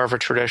shoots more of a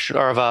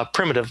traditional or of a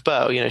primitive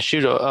bow.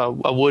 Shoot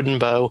a wooden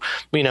bow,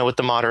 with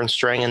the modern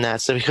string and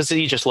that. So because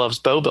he just loves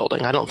bow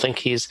building, I don't think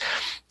he's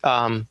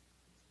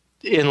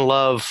in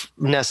love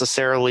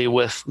necessarily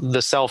with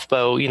the self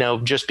bow,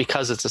 just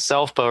because it's a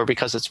self bow or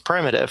because it's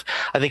primitive.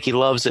 I think he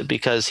loves it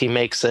because he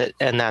makes it,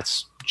 and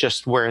that's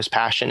just where his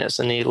passion is,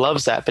 and he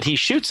loves that. But he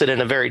shoots it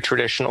in a very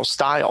traditional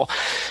style,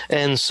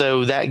 and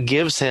so that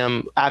gives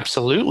him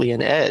absolutely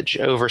an edge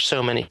over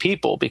so many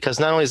people, because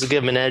not only does it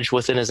give him an edge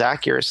within his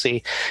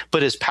accuracy,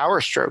 but his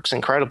power stroke's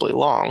incredibly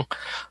long.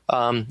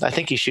 I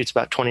think he shoots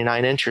about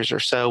 29 inches or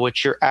so,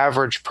 which your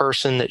average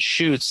person that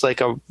shoots like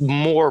a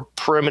more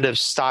primitive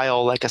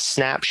style, like a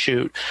snap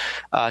shoot,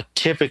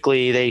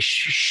 typically they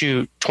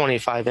shoot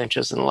 25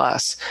 inches and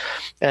less.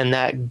 And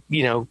that,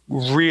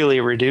 really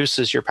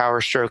reduces your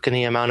power stroke and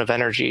the amount of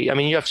energy. I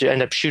mean, you have to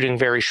end up shooting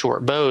very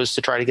short bows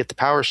to try to get the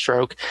power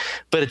stroke.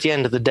 But at the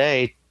end of the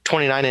day,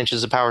 29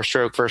 inches of power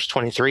stroke versus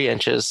 23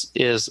 inches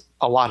is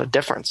a lot of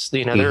difference.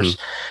 There's,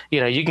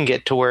 you can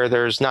get to where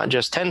there's not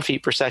just 10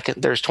 feet per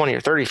second, there's 20 or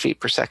 30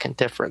 feet per second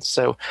difference.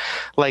 So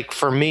like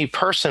for me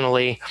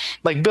personally,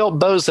 like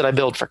bows that I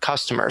build for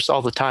customers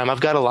all the time,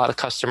 I've got a lot of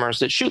customers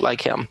that shoot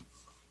like him.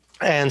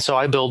 And so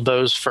I build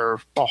bows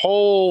for a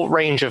whole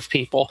range of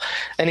people,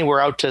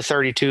 anywhere out to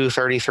 32,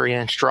 33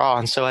 inch draw.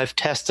 And so I've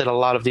tested a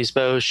lot of these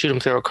bows, shoot them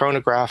through a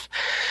chronograph.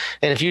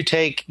 And if you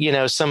take,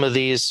 some of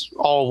these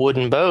all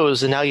wooden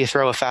bows and now you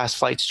throw a fast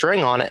flight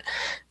string on it,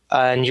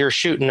 and you're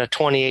shooting a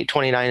 28,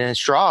 29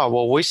 inch draw,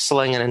 well, we're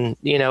slinging,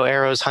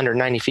 arrows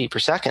 190 feet per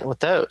second with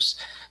those.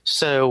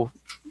 So,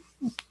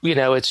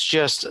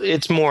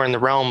 it's more in the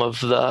realm of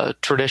the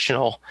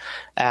traditional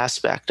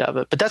aspect of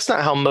it. But that's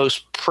not how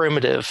most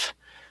primitive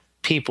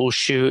people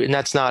shoot, and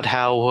that's not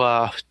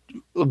how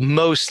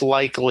most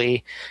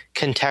likely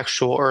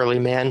contextual early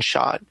man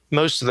shot.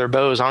 Most of their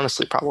bows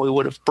honestly probably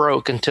would have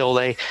broke until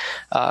they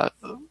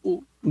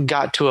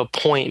got to a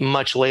point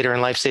much later in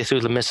life, say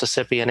through the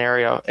Mississippian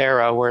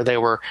era where they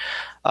were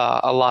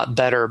a lot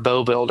better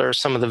bow builders.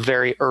 Some of the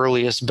very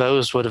earliest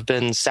bows would have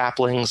been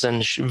saplings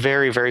and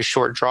very, very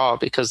short draw,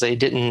 because they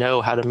didn't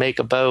know how to make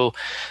a bow.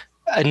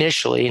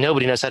 Initially,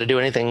 nobody knows how to do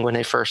anything when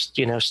they first,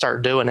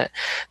 start doing it.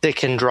 They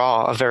can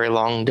draw a very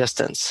long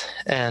distance.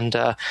 And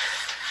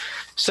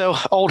so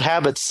old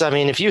habits, I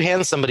mean, if you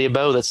hand somebody a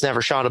bow that's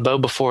never shot a bow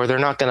before, they're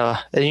not going to,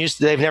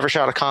 they've never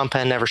shot a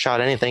compen, never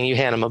shot anything. You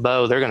hand them a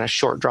bow, they're going to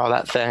short draw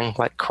that thing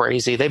like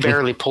crazy. They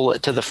barely pull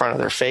it to the front of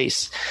their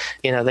face.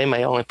 They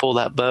may only pull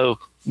that bow,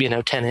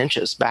 10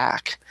 inches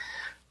back.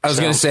 I was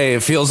going to say,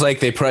 it feels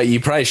like you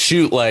probably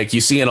shoot like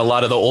you see in a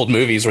lot of the old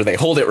movies where they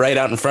hold it right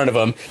out in front of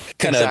them,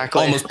 kind of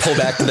almost pull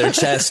back to their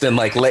chest and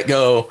like let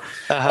go.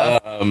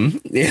 Yep.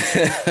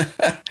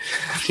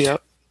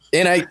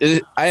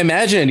 And I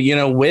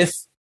imagine,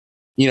 with,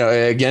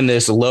 again,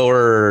 this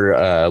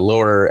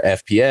lower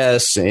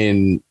FPS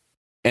and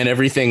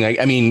everything.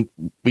 I mean,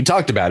 we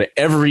talked about it.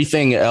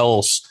 Everything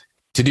else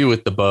to do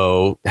with the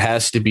bow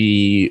has to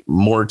be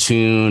more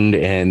tuned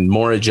and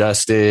more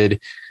adjusted.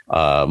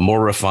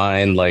 More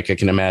refined. Like I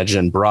can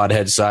imagine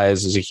broadhead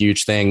size is a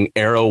huge thing.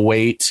 Arrow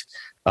weight.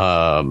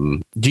 I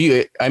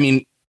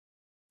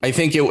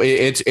think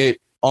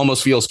it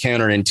almost feels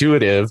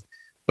counterintuitive,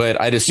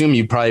 but I'd assume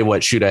you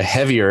probably shoot a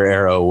heavier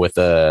arrow with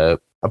a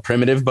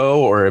primitive bow,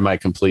 or am I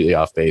completely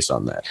off base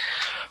on that?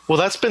 Well,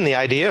 that's been the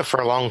idea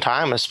for a long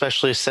time,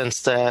 especially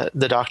since the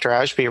Dr.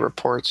 Ashby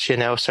reports, so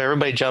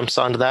everybody jumps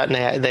onto that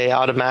and they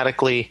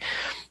automatically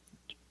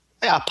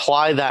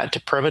apply that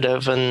to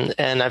primitive.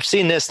 And I've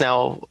seen this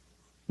now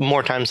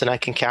more times than I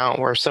can count,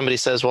 where somebody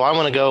says, well, I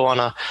want to go on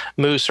a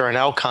moose or an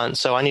elk hunt,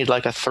 so I need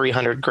like a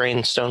 300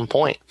 grain stone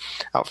point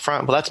out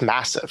front. Well, that's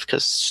massive,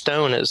 because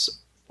stone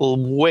is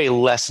way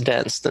less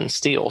dense than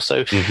steel.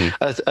 So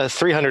a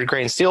 300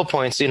 grain steel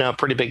point's, a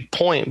pretty big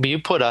point, but you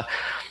put a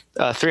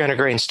 300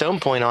 grain stone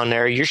point on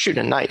there, you're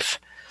shooting a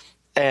knife.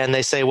 And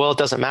they say, well, it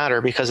doesn't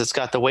matter because it's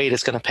got the weight,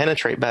 it's going to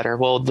penetrate better.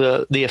 Well,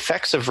 the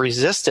effects of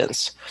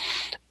resistance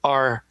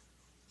are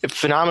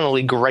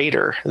phenomenally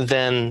greater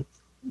than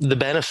the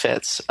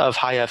benefits of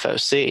high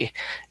FOC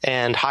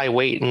and high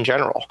weight in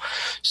general.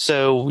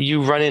 So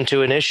you run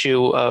into an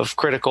issue of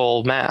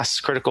critical mass,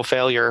 critical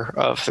failure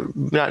of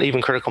not even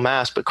critical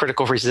mass, but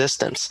critical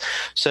resistance.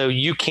 So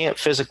you can't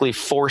physically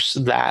force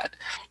that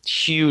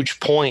huge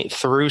point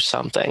through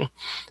something.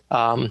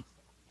 And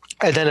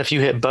then if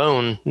you hit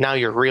bone, now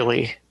you're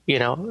really,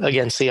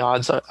 against the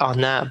odds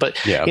on that. But,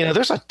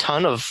 there's a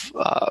ton of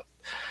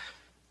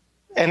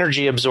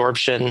energy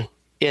absorption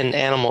in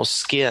animals'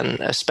 skin,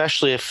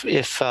 especially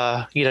if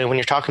when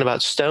you're talking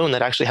about stone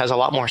that actually has a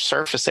lot more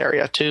surface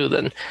area too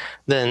than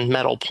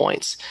metal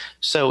points.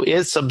 So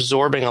it's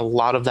absorbing a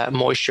lot of that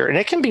moisture, and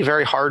it can be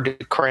very hard to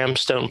cram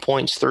stone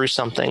points through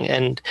something.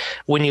 And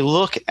when you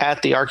look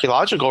at the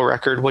archaeological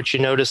record, what you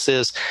notice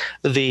is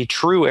the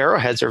true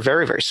arrowheads are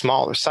very, very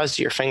small. They're the size of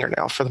your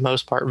fingernail for the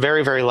most part,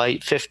 very, very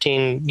light,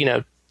 15,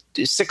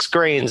 6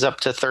 grains up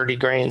to 30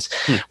 grains.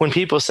 When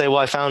people say, well,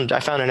 I found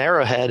an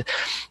arrowhead,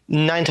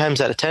 9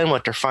 times out of 10,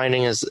 what they're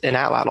finding is an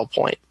atlatl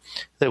point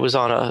that was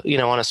on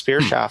a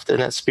spear shaft.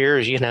 And that spear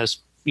is,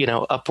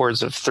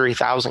 upwards of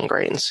 3,000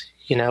 grains,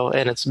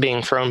 and it's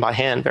being thrown by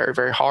hand very,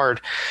 very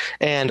hard.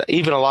 And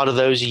even a lot of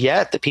those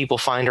yet that people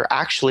find are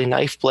actually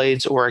knife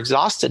blades or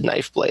exhausted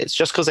knife blades.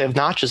 Just because they have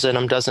notches in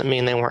them doesn't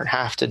mean they weren't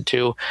hafted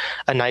to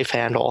a knife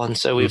handle. And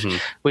so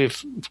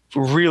we've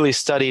really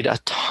studied a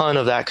ton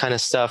of that kind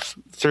of stuff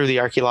through the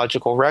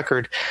archaeological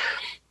record.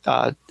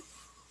 And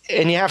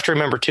you have to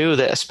remember, too,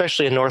 that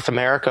especially in North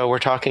America, we're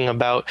talking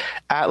about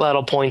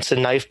atlatl points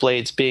and knife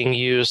blades being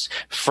used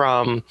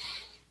from,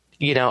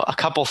 a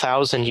couple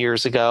thousand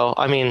years ago.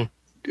 I mean,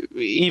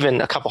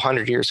 even a couple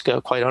hundred years ago,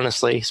 quite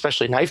honestly,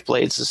 especially knife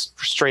blades, is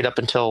straight up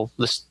until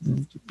this,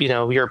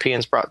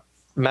 Europeans brought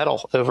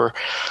metal over,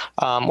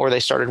 or they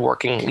started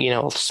working,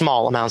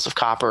 small amounts of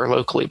copper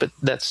locally, but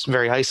that's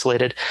very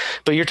isolated.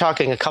 But you're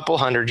talking a couple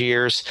hundred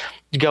years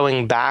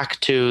going back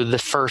to the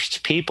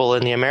first people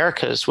in the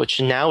Americas,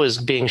 which now is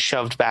being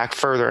shoved back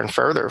further and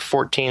further,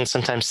 14,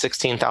 sometimes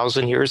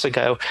 16,000 years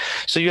ago.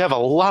 So you have a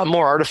lot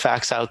more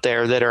artifacts out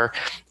there that are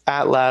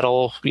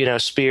atlatl,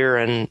 spear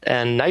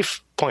and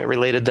knife point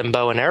related than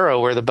bow and arrow,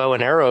 where the bow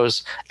and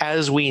arrows,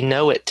 as we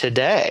know it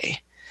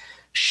today,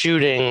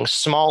 shooting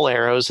small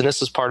arrows, and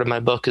this is part of my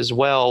book as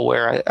well,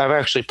 where I'm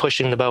actually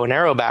pushing the bow and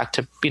arrow back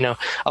to,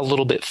 a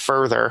little bit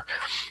further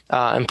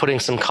and putting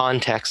some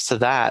context to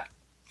that.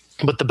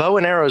 But the bow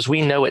and arrows,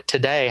 we know it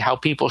today, how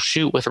people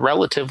shoot with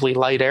relatively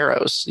light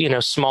arrows,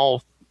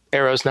 small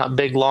arrows, not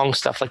big, long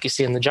stuff like you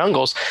see in the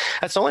jungles.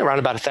 That's only around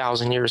about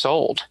 1,000 years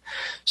old.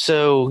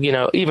 So,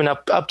 even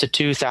up to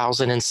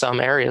 2,000 in some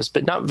areas,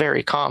 but not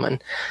very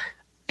common.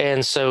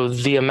 And so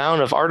the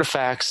amount of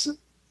artifacts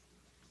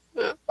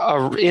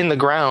are in the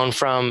ground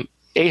from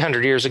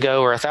 800 years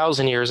ago or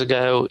 1,000 years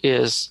ago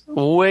is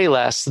way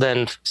less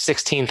than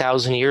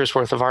 16,000 years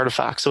worth of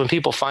artifacts. So when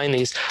people find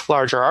these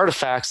larger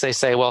artifacts, they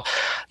say, well,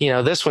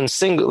 this one's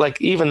single,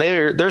 like even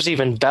there's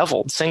even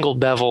single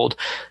beveled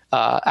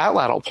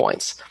atlatl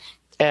points.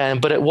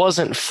 But it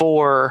wasn't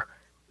for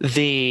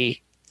the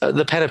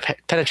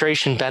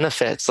penetration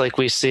benefits like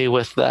we see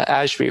with the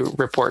Ashby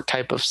report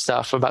type of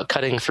stuff about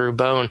cutting through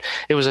bone.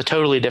 It was a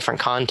totally different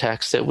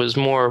context. It was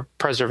more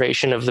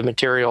preservation of the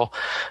material,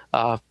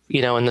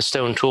 and the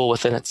stone tool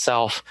within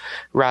itself,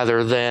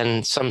 rather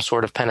than some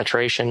sort of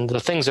penetration. The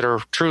things that are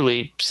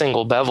truly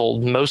single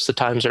beveled, most of the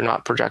times are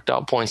not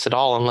projectile points at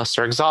all, unless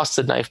they're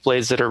exhausted knife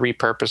blades that are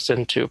repurposed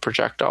into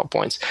projectile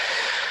points.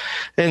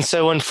 And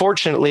so,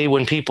 unfortunately,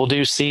 when people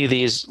do see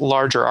these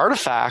larger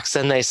artifacts,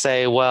 then they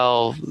say,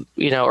 well,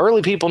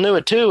 early people knew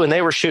it too, and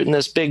they were shooting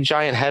this big,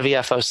 giant, heavy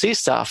FOC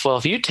stuff. Well,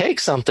 if you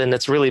take something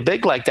that's really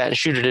big like that and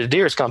shoot it at a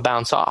deer, it's going to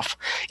bounce off.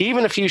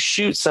 Even if you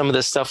shoot some of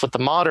this stuff with the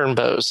modern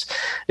bows,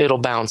 it'll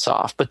bounce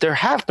off. But there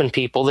have been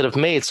people that have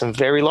made some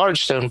very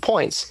large stone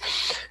points,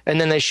 and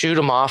then they shoot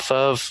them off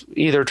of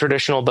either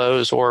traditional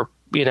bows or,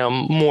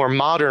 more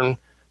modern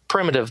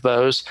primitive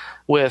bows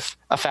with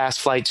a fast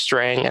flight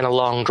string and a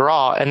long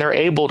draw, and they're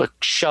able to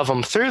shove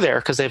them through there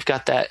because they've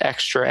got that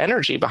extra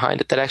energy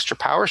behind it, that extra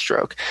power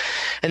stroke.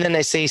 And then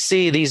they say,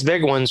 see, these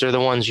big ones are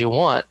the ones you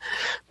want,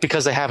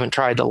 because they haven't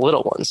tried the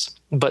little ones.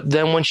 But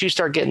then once you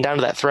start getting down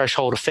to that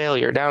threshold of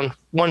failure, down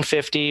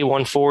 150,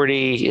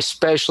 140,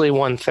 especially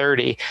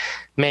 130,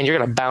 man, you're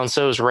going to bounce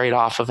those right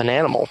off of an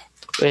animal.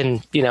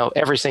 And,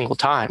 every single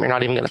time, you're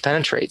not even going to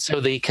penetrate. So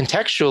the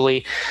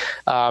contextually,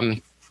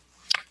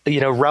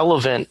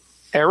 relevant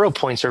arrow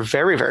points are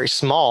very, very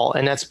small,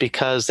 and that's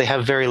because they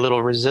have very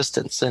little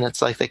resistance, and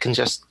it's like they can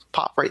just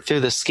pop right through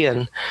the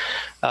skin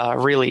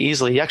really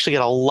easily. You actually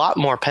get a lot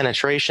more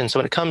penetration. So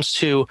when it comes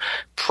to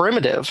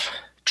primitive,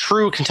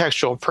 true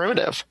contextual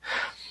primitive,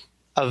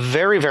 a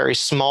very, very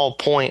small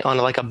point on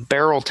like a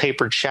barrel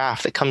tapered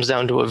shaft that comes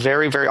down to a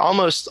very, very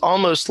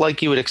almost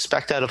like you would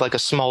expect out of like a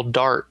small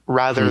dart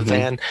rather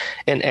than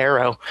an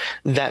arrow,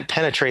 that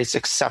penetrates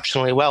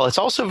exceptionally well. It's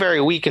also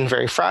very weak and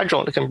very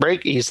fragile, and it can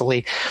break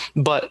easily.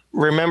 But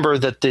remember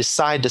that the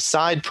side to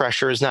side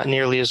pressure is not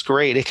nearly as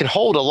great. It can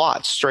hold a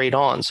lot straight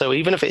on. So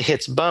even if it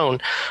hits bone,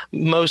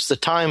 most of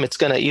the time it's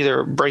going to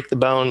either break the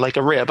bone, like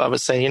a rib, I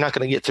would say. You're not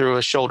going to get through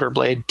a shoulder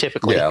blade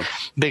typically. Yeah.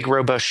 Big,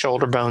 robust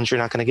shoulder bones you're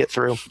not going to get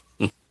through.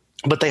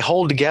 But they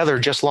hold together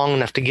just long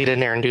enough to get in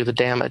there and do the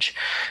damage.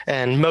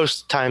 And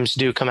most times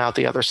do come out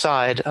the other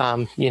side,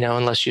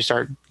 unless you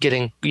start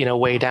getting,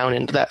 way down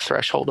into that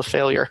threshold of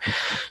failure.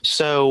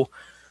 So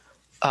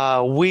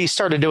we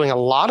started doing a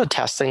lot of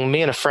testing.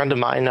 Me and a friend of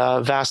mine,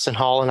 Vaston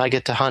Hall, and I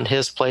get to hunt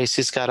his place.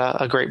 He's got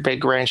a great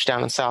big ranch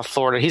down in South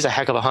Florida. He's a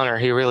heck of a hunter.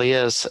 He really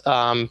is.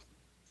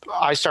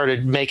 I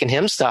started making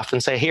him stuff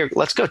and say, here,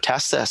 let's go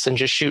test this, and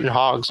just shooting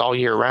hogs all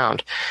year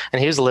round.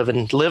 And he was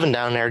living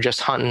down there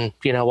just hunting,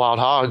 wild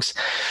hogs.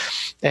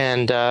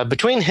 And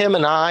between him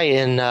and I,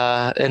 and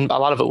a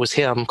lot of it was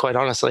him, quite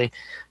honestly,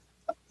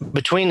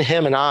 between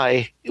him and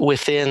I,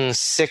 within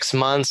 6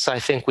 months, I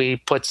think we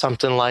put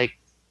something like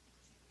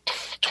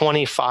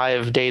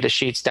 25 data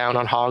sheets down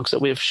on hogs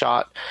that we've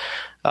shot.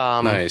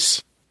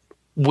 Nice.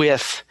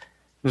 With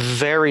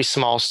very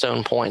small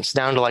stone points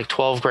down to like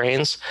 12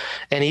 grains,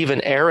 and even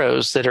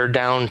arrows that are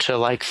down to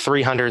like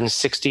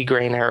 360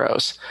 grain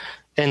arrows,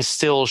 and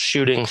still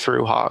shooting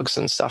through hogs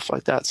and stuff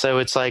like that. So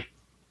it's like,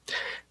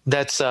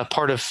 that's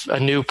part of a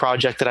new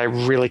project that I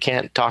really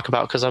can't talk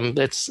about because I'm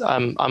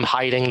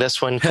hiding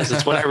this one, because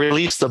it's when I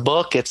release the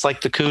book, it's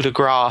like the coup de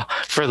grace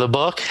for the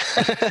book.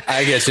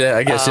 I guess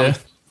you.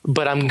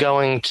 But I'm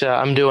doing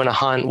a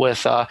hunt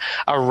with a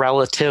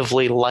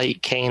relatively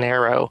light cane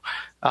arrow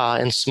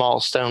and small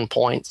stone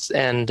points,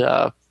 and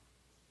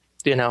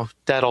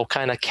that'll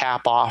kind of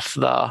cap off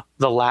the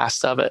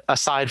last of it,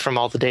 aside from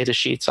all the data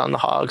sheets on the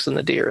hogs and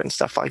the deer and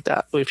stuff like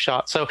that we've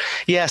shot. So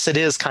yes, it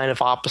is kind of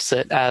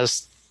opposite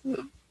as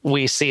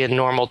we see in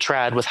normal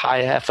trad with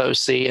high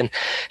FOC and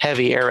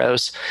heavy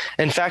arrows.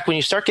 In fact, when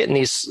you start getting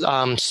these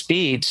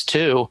speeds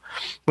too,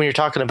 when you're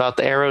talking about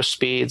the arrow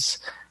speeds,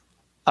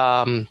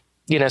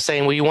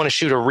 saying, well, you want to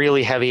shoot a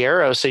really heavy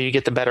arrow so you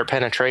get the better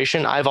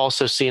penetration. I've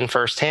also seen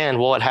firsthand,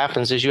 well, what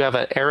happens is you have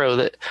an arrow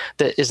that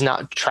is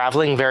not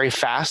traveling very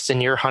fast,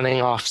 and you're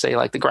hunting off, say,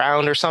 like the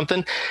ground or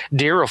something,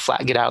 deer will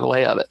flat get out of the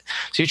way of it.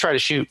 So you try to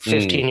shoot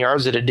 15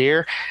 yards at a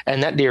deer,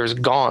 and that deer is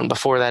gone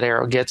before that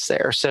arrow gets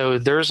there. So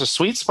there's a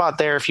sweet spot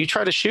there. If you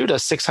try to shoot a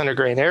 600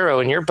 grain arrow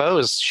and your bow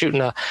is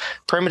shooting a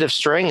primitive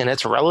string and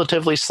it's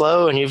relatively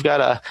slow, and you've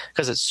got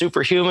because it's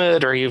super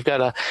humid, or you've got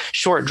a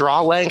short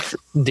draw length,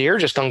 deer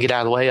just don't get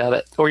out of the way of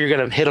it, or you're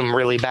going to hit them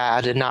really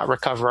bad and not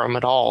recover them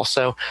at all.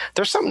 So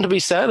there's something to be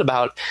said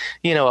about,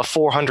 a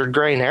 400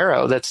 grain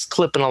arrow that's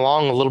clipping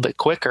along a little bit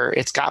quicker.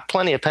 It's got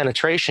plenty of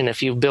penetration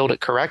if you build it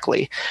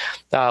correctly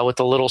with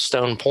the little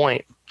stone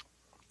point.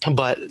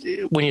 But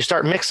when you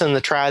start mixing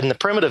the trad and the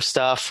primitive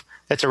stuff,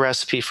 it's a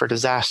recipe for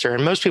disaster.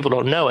 And most people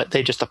don't know it.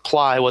 They just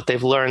apply what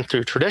they've learned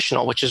through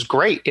traditional, which is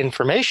great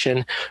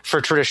information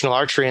for traditional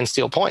archery and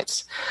steel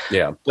points.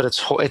 Yeah. But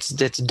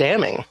it's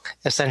damning,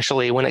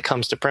 essentially, when it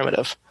comes to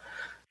primitive.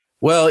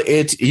 Well,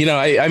 it's,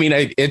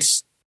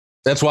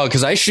 that's wild,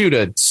 because I shoot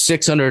a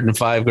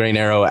 605 grain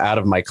arrow out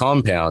of my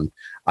compound.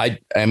 I'm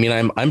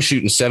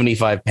shooting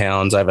 75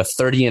 pounds. I have a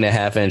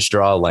 30.5 inch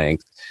draw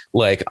length.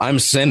 Like, I'm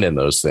sending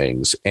those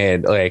things,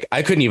 and like,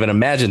 I couldn't even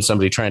imagine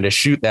somebody trying to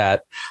shoot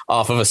that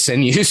off of a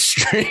sinew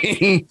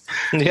string,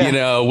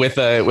 with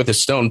a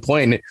stone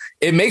point.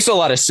 It makes a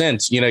lot of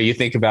sense. You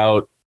think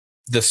about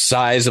the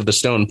size of the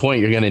stone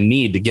point you're going to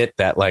need to get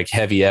that like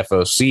heavy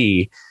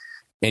FOC.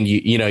 And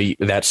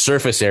that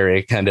surface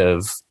area kind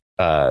of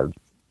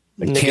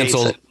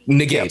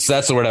negates.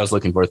 That's the word I was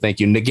looking for.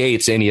 Thank you.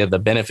 Negates any of the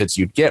benefits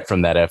you'd get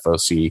from that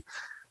FOC.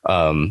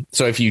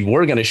 So if you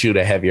were going to shoot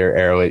a heavier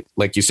arrow,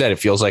 like you said, it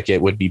feels like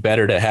it would be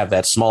better to have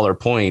that smaller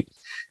point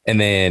and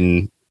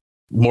then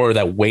more of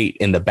that weight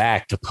in the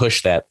back to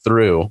push that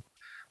through.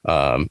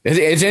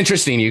 It's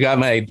interesting. You got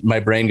my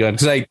brain going,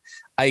 because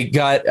I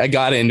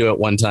got into it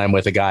one time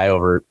with a guy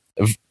over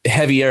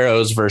heavy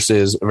arrows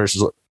versus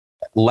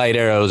light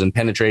arrows, and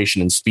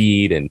penetration and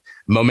speed and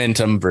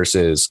momentum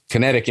versus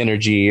kinetic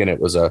energy. And it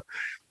was a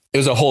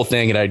whole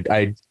thing.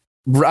 And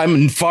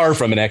I'm far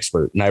from an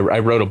expert, and I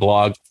wrote a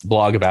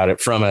blog about it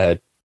from a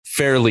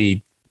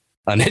fairly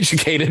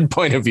uneducated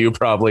point of view,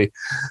 probably,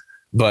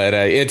 but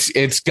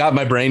it's got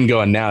my brain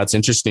going now. It's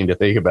interesting to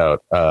think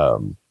about.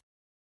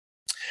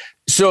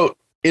 So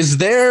is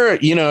there,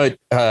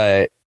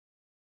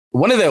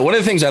 one of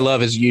the things I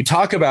love is you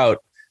talk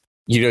about,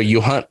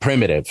 you hunt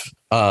primitive,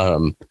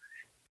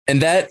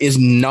 and that is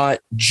not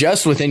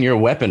just within your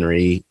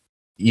weaponry.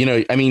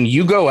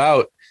 You go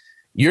out,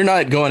 you're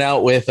not going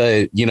out with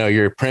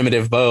your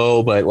primitive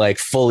bow, but like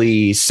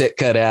fully sit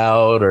cut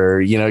out, or,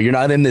 you're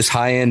not in this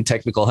high end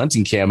technical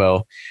hunting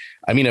camo.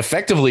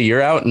 Effectively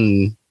you're out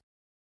in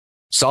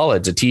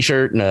solids, a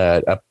t-shirt and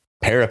a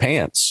pair of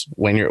pants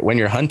when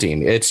you're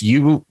hunting. It's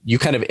you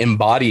kind of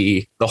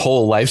embody the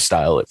whole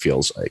lifestyle, it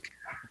feels like.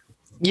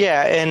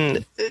 Yeah,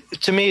 and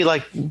to me,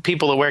 like,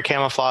 people that wear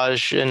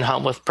camouflage and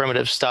hunt with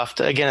primitive stuff,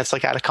 again, it's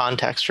like out of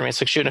context for me.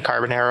 It's like shooting a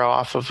carbon arrow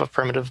off of a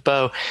primitive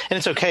bow, and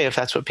it's okay if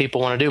that's what people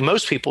want to do.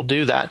 Most people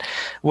do that.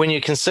 When you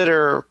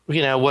consider,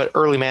 what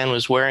early man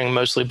was wearing,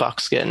 mostly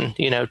buckskin,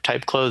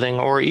 type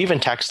clothing, or even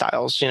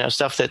textiles,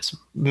 stuff that's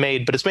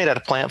made, but it's made out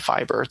of plant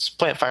fiber. It's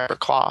plant fiber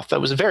cloth. That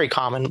was very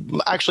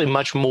common, actually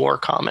much more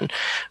common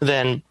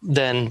than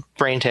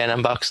brain tan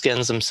and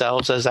buckskins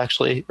themselves as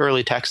actually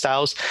early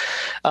textiles.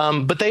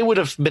 But they would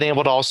have been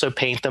able to also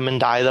paint them and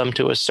dye them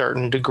to a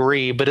certain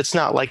degree, but it's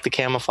not like the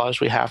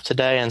camouflage we have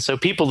today. And so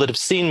people that have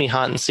seen me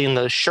hunt and seen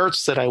the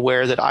shirts that I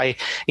wear, that I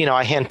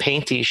hand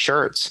paint these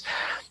shirts,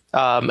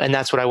 and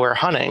that's what I wear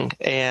hunting.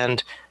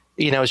 And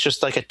it's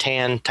just like a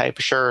tan type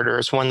of shirt, or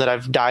it's one that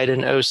I've dyed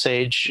in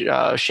Osage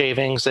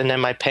shavings, and then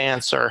my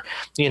pants are,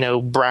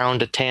 brown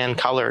to tan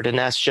colored, and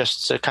that's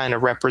just to kind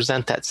of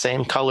represent that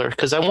same color,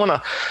 because I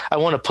want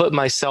to put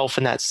myself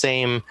in that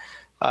same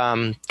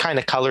kind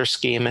of color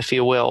scheme, if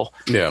you will.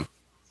 Yeah.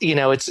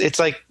 It's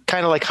like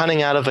kind of like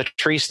hunting out of a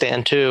tree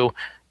stand too.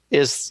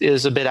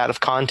 is a bit out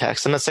of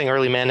context. I'm not saying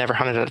early man never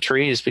hunted out of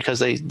trees, because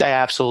they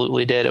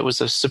absolutely did. It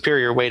was a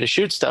superior way to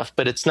shoot stuff,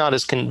 but it's not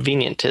as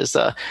convenient as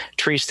a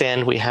tree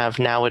stand we have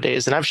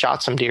nowadays. And I've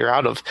shot some deer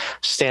out of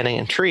standing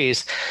in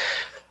trees.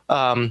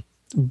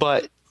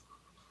 But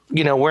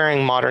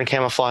wearing modern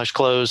camouflage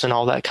clothes and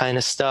all that kind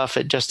of stuff,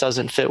 it just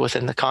doesn't fit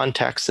within the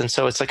context. And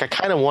so it's like, I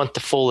kind of want the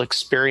full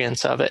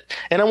experience of it.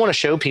 And I want to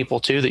show people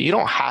too, that you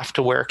don't have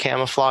to wear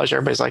camouflage.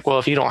 Everybody's like, well,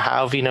 if you don't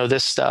have,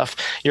 this stuff,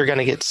 you're going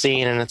to get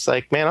seen. And it's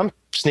like, man, I'm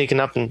sneaking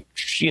up and,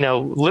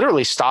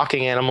 literally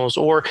stalking animals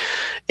or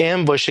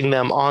ambushing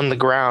them on the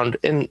ground.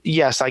 And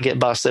yes, I get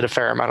busted a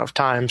fair amount of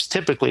times,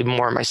 typically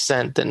more my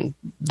scent than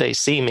they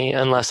see me,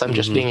 unless I'm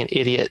just being an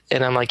idiot.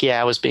 And I'm like,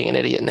 yeah, I was being an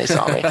idiot and they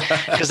saw me,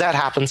 because that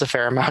happens a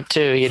fair amount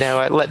too.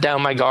 I let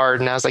down my guard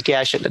and I was like, yeah,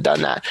 I shouldn't have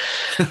done that.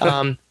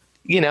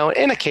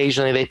 And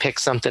occasionally they pick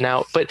something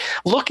out, but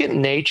look at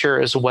nature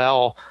as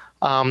well.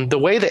 The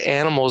way the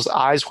animals'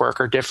 eyes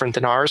work are different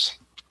than ours.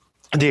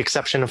 The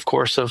exception, of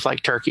course, of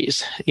like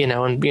turkeys,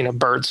 and,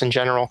 birds in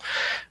general.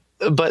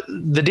 But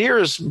the deer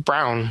is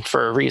brown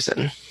for a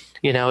reason.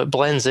 It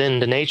blends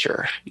into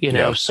nature,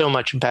 so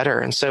much better.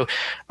 And so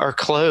our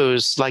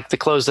clothes, like the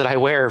clothes that I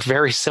wear, are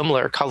very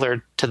similar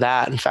colored to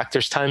that. In fact,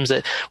 there's times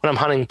that when I'm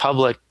hunting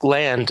public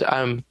land,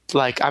 I'm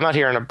out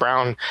here in a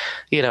brown,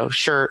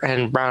 shirt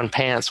and brown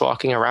pants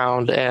walking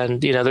around.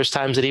 And, there's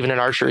times that even in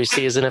archery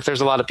season, if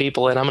there's a lot of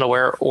people in, I'm going to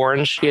wear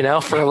orange, for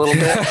a little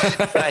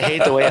bit. I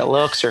hate the way it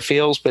looks or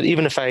feels. But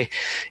even if I,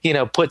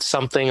 put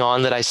something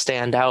on that I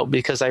stand out,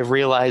 because I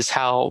realize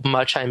how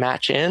much I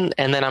match in.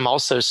 And then I'm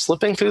also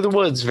slipping through the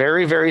woods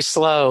very, very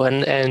slow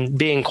and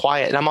being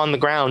quiet. And I'm on the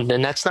ground.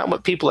 And that's not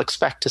what people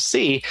expect to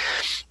see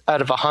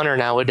out of a hunter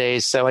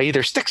nowadays. So I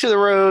either stick to the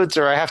roads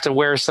or I have to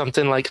wear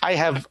something. Like, I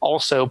have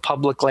also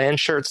public land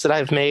shirts that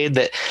I've made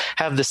that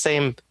have the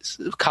same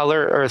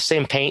color or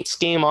same paint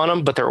scheme on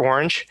them, but they're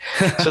orange.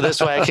 So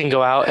this way I can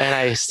go out and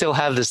I still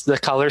have the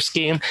color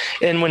scheme.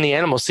 And when the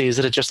animal sees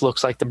it, it just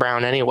looks like the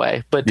brown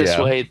anyway. But this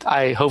way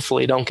I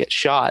hopefully don't get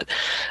shot.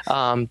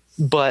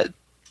 But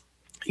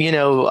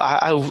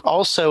I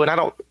also,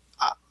 and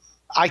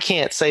I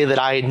can't say that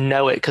I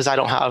know it, because I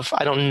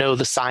don't know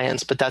the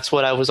science, but that's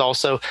what I was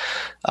also,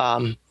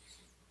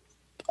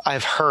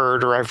 I've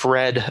heard or I've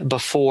read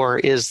before,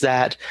 is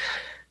that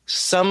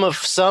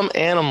some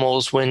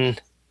animals, when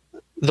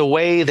the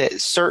way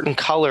that certain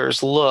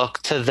colors look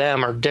to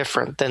them are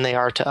different than they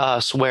are to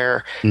us,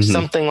 where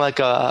something like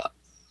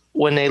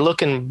when they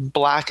look in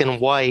black and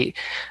white,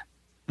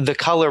 the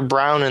color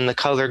brown and the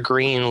color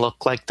green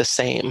look like the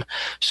same.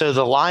 So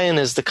the lion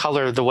is the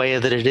color the way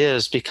that it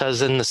is,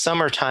 because in the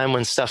summertime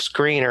when stuff's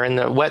green, or in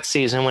the wet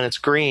season when it's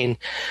green,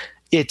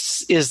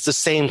 is the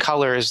same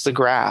color as the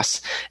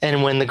grass.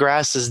 And when the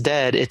grass is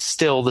dead, it's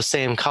still the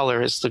same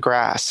color as the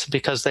grass,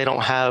 because they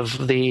don't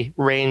have the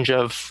range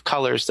of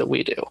colors that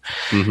we do.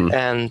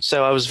 And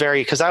so I was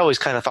because I always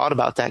kind of thought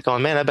about that,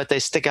 going, man, I bet they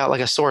stick out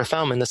like a sore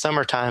thumb in the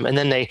summertime. And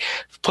then they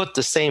put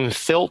the same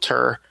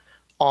filter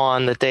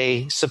on that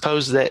they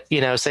suppose that,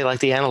 say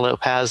like the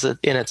antelope has it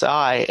in its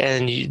eye,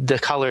 and the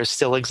color is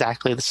still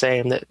exactly the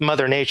same. That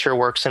Mother Nature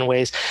works in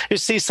ways. You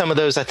see some of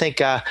those, I think,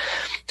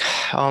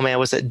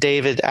 was it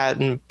David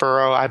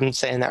Attenborough? I'm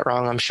saying that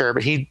wrong, I'm sure,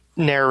 but he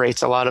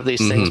narrates a lot of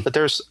these things. But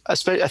there's, I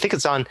think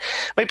it's on,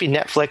 might be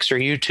Netflix or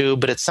YouTube,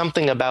 but it's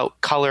something about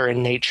color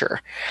in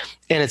nature.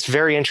 And it's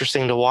very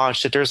interesting to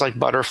watch that there's like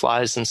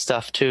butterflies and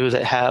stuff too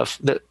that have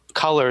the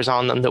colors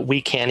on them that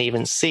we can't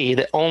even see,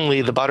 that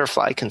only the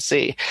butterfly can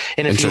see.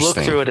 And if you look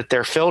through it at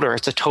their filter,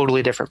 it's a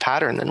totally different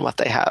pattern than what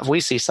they have. We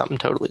see something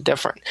totally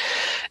different.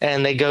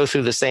 And they go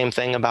through the same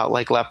thing about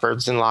like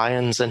leopards and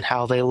lions and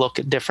how they look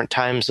at different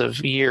times of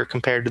year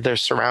compared to their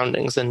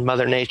surroundings. And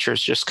Mother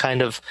Nature's just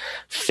kind of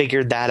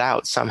figured that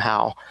out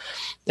somehow.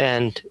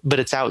 But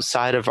it's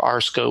outside of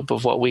our scope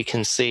of what we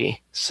can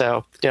see.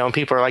 So, when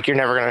people are like, you're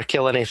never going to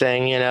kill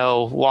anything,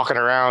 walking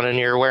around and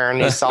you're wearing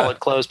these solid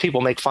clothes,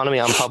 people make fun of me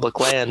on public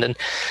land.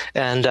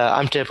 And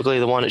I'm typically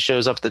the one that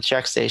shows up at the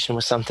check station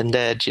with something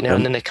dead,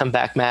 and then they come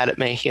back mad at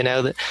me,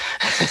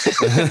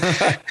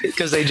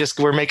 because they just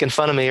were making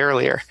fun of me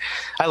earlier.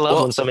 I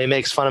love when somebody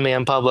makes fun of me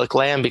on public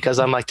land, because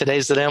I'm like,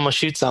 today's the day I'm going to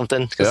shoot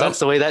something, because that's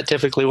the way that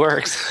typically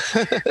works.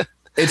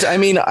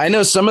 I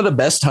know some of the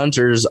best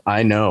hunters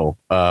I know,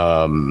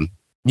 and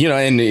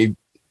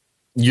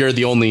you're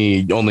the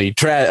only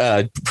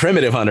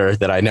primitive hunter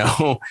that I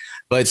know,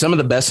 but some of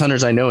the best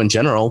hunters I know in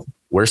general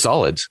wear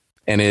solids.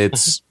 And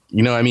it's,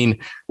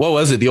 what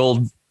was it? The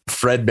old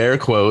Fred Bear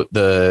quote,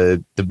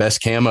 the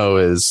best camo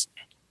is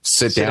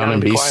sit down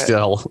and be quiet.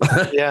 Still.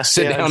 Yeah.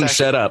 Sit down exactly. And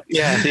shut up.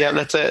 Yeah.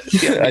 That's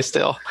it. Yeah, be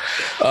still.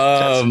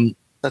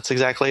 That's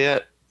exactly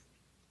it.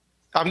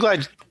 I'm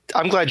glad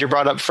you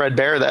brought up Fred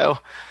Bear though.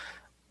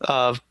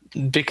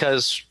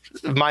 Because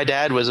my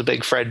dad was a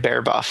big Fred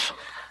Bear buff.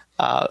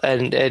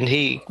 And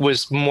he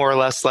was more or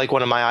less like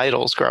one of my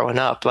idols growing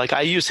up. Like,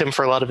 I use him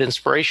for a lot of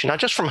inspiration, not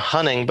just from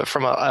hunting, but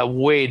from a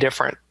way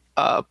different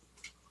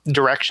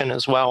direction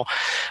as well.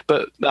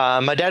 But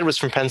my dad was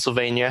from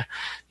Pennsylvania,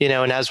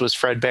 and as was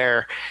Fred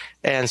Bear.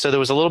 And so there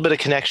was a little bit of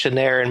connection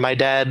there, and my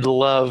dad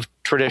loved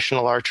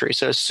traditional archery.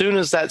 So as soon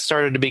as that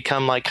started to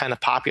become like kind of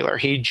popular,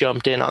 he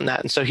jumped in on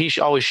that. And so he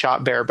always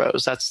shot bear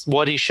bows. That's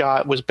what he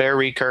shot, was bear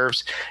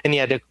recurves. And he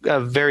had a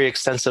very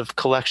extensive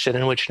collection,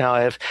 in which now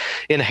I have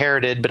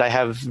inherited, but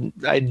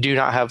I do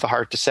not have the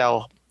heart to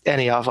sell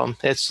any of them.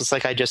 It's just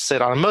like I just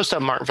sit on them. Most of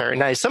them aren't very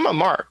nice. Some of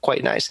them are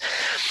quite nice,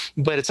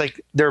 but it's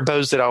like they're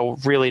bows that I'll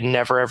really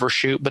never ever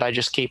shoot, but I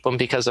just keep them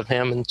because of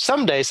him. And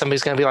someday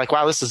somebody's going to be like,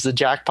 wow, this is the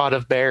jackpot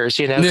of bears,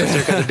 because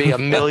they're going to be a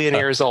million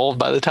years old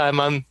by the time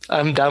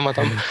I'm done with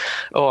them,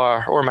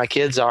 or my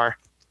kids are.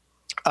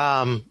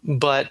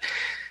 But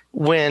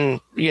when,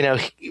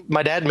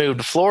 my dad moved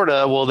to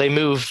Florida, well, they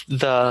moved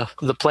the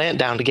plant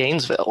down to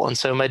Gainesville. And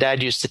so my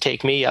dad used to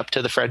take me up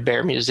to the Fred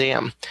Bear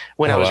Museum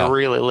when I was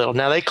really little.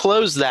 Now, they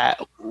closed that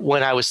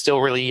when I was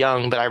still really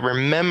young, but I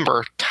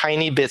remember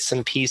tiny bits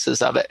and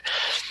pieces of it.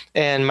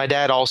 And my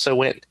dad also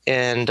went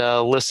and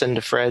listened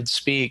to Fred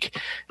speak,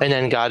 and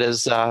then got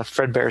his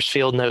Fred Bear's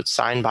field notes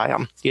signed by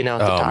him, at the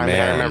time. Man.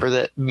 And I remember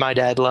that my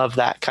dad loved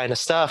that kind of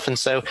stuff. And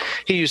so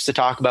he used to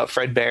talk about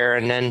Fred Bear.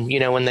 And then,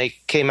 when they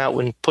came out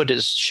and put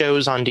his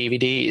shows on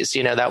DVDs,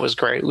 that was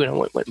great.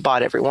 Went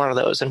bought every one of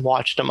those and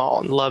watched them all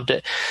and loved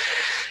it.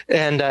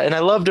 And I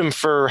loved him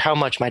for how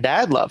much my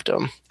dad loved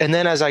him. And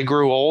then as I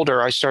grew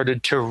older, I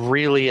started to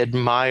really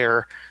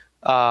admire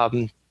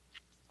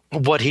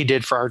what he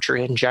did for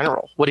archery in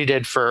general, what he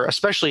did for,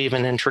 especially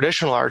even in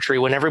traditional archery,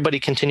 when everybody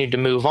continued to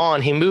move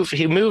on, he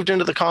moved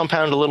into the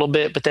compound a little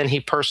bit, but then he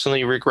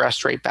personally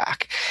regressed right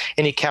back,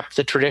 and he kept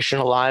the tradition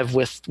alive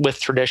with the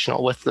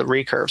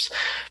recurves.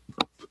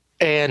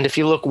 And if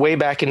you look way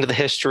back into the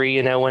history,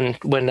 when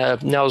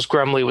Nels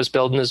Grumley was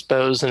building his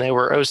bows and they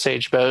were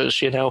Osage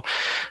bows,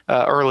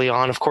 early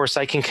on, of course,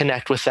 I can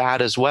connect with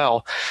that as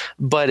well.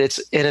 But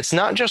it's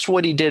not just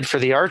what he did for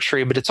the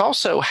archery, but it's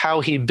also how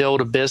he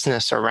built a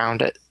business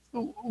around it,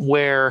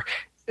 where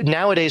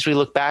nowadays we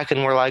look back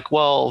and we're like,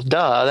 well,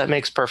 duh, that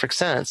makes perfect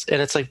sense.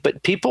 And it's like,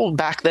 but people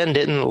back then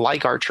didn't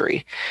like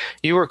archery.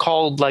 You were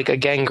called like a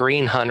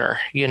gangrene hunter,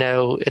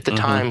 at the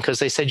time, because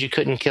they said you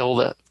couldn't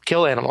kill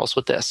animals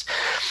with this.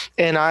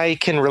 And I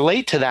can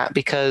relate to that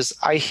because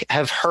I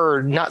have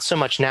heard, not so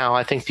much now,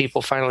 I think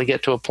people finally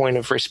get to a point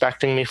of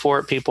respecting me for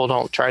it. People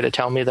don't try to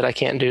tell me that I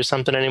can't do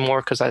something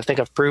anymore, because I think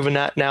I've proven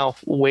that now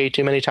way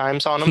too many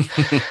times on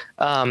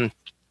them.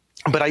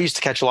 But I used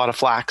to catch a lot of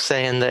flack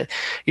saying that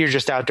you're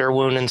just out there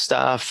wounding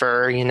stuff,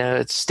 or,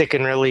 it's stick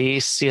and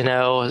release,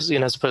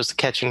 as opposed to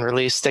catch and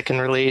release, stick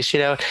and release,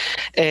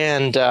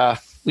 and,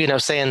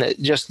 saying that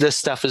just this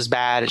stuff is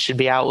bad, it should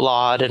be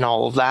outlawed and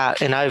all of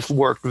that. And I've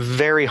worked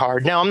very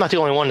hard. Now, I'm not the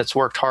only one that's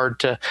worked hard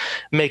to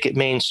make it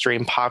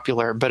mainstream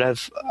popular, but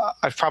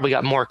I've probably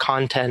got more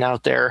content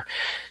out there,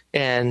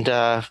 and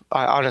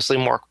honestly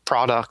more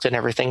product and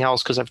everything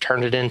else, because I've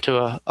turned it into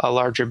a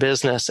larger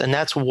business. And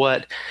that's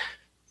what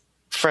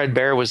Fred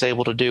Bear was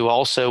able to do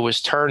also,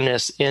 was turn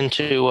this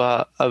into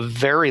a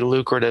very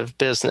lucrative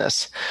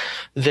business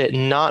that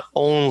not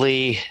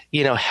only,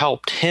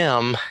 helped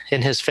him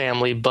and his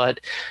family, but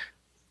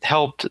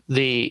helped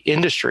the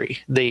industry,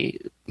 the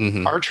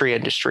archery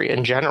industry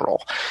in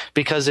general.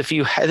 Because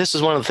this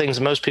is one of the things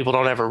most people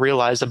don't ever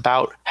realize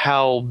about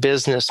how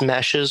business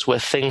meshes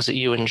with things that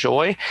you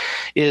enjoy,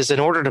 is in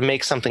order to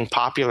make something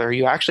popular,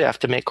 you actually have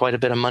to make quite a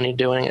bit of money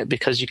doing it,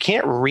 because you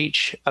can't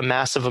reach a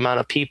massive amount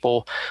of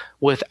people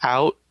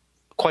without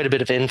quite a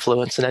bit of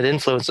influence. And that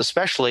influence,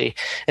 especially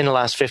in the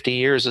last 50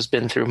 years, has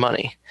been through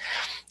money.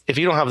 If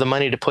you don't have the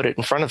money to put it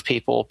in front of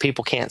people,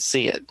 people can't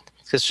see it.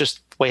 It's just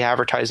the way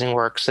advertising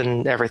works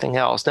and everything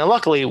else. Now,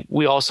 luckily,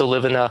 we also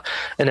live in a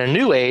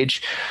new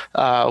age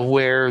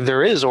where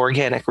there is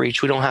organic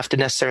reach. We don't have to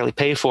necessarily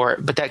pay for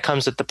it, but that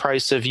comes at the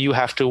price of you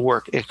have to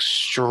work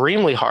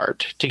extremely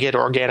hard to get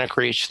organic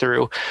reach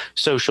through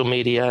social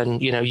media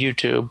and,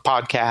 YouTube,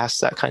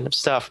 podcasts, that kind of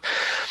stuff.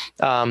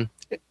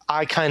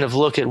 I kind of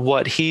look at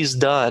what he's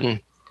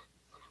done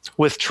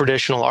with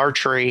traditional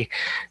archery,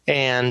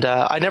 and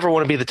I never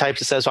want to be the type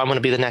that says, I'm going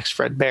to be the next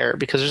Fred Bear,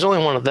 because there's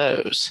only one of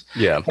those.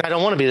 Yeah. I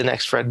don't want to be the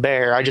next Fred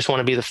Bear. I just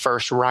want to be the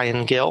first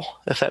Ryan Gill,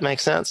 if that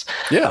makes sense.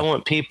 Yeah. I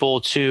want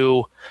people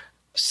to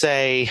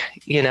say,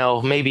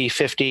 maybe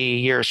 50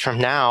 years from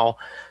now,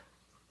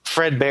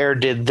 Fred Bear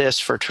did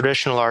this for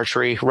traditional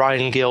archery,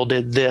 Ryan Gill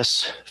did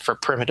this for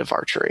primitive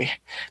archery,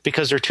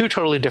 because they're two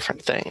totally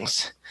different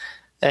things.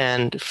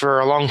 And for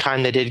a long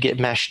time, they did get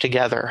meshed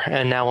together.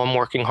 And now I'm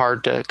working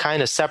hard to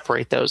kind of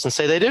separate those and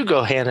say they do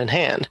go hand in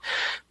hand.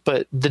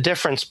 But the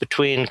difference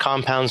between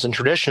compounds and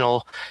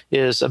traditional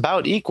is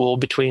about equal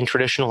between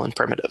traditional and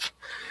primitive.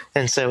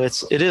 And so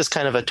it is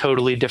kind of a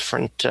totally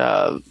different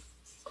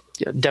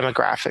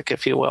demographic,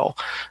 if you will.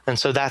 And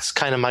so that's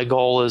kind of my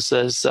goal is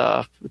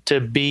to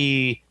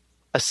be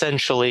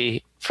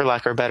essentially, for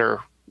lack of a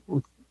better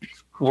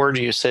word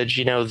usage,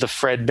 the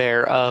Fred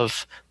Bear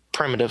of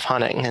primitive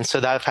hunting. And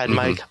so that I've had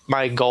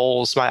my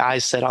goals, my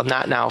eyes set on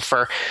that now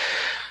for,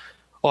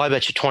 I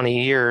bet you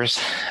 20 years.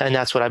 And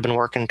that's what I've been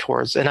working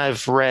towards. And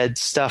I've read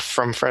stuff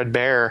from Fred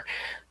Bear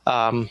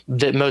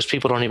that most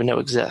people don't even know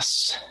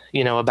exists,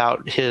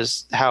 about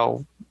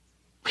how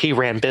he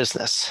ran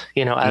business,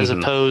 as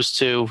opposed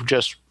to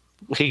just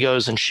he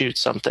goes and shoots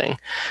something,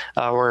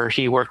 or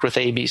he worked with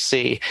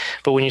ABC.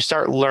 But when you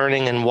start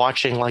learning and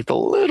watching like the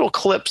little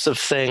clips of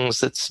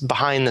things that's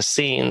behind the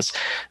scenes,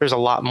 there's a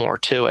lot more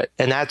to it.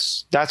 And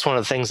that's one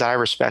of the things that I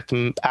respect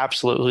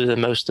absolutely the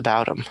most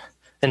about him.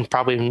 And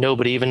probably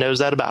nobody even knows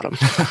that about him.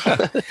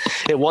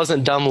 It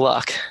wasn't dumb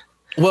luck.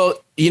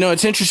 Well,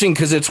 it's interesting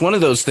because it's one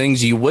of those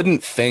things you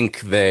wouldn't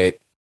think that,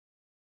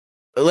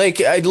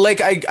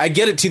 I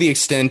get it to the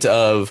extent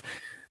of,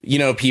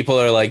 people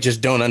are like,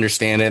 just don't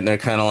understand it. And they're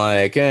kind of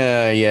like,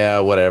 yeah,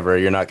 whatever.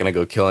 You're not going to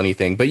go kill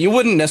anything. But you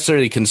wouldn't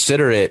necessarily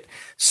consider it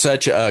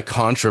such a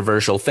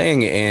controversial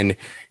thing. And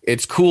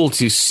it's cool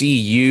to see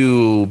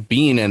you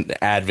being an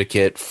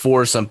advocate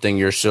for something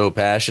you're so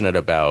passionate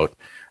about,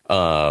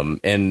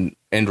 and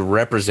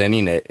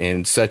representing it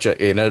in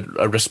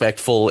a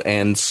respectful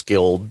and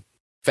skilled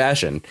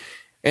fashion.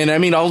 And I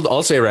mean,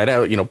 I'll say right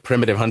out,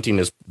 primitive hunting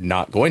is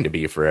not going to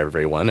be for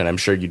everyone. And I'm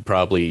sure you'd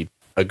probably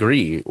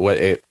agree.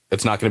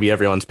 It's not going to be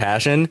everyone's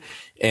passion.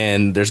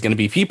 And there's going to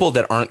be people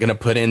that aren't going to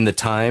put in the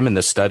time and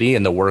the study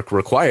and the work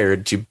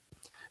required to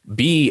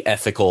be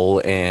ethical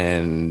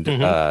and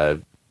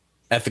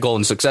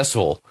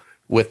successful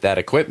with that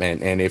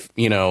equipment. And if,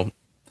 you got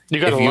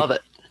to love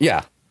it.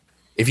 Yeah.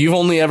 If you've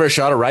only ever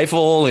shot a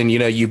rifle and,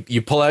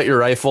 you pull out your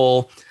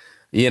rifle,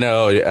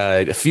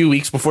 a few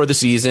weeks before the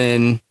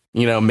season,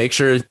 make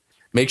sure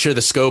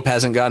the scope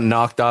hasn't gotten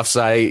knocked off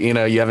site.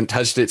 You haven't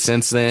touched it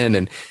since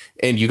then.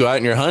 And you go out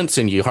in your hunts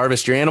and you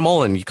harvest your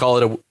animal and you call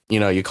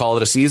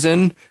it a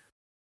season.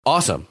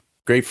 Awesome.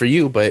 Great for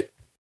you. But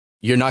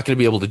you're not going to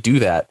be able to do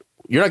that.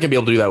 You're not going to be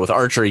able to do that with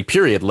archery,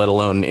 period, let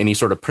alone any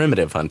sort of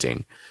primitive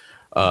hunting.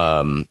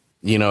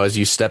 As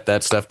you step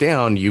that stuff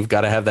down, you've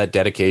got to have that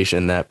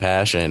dedication, that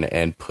passion,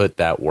 and put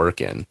that work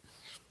in.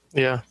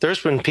 Yeah,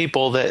 there's been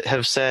people that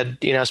have said,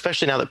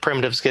 especially now that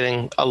primitive's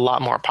getting a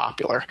lot more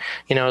popular,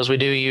 as we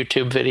do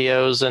YouTube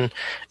videos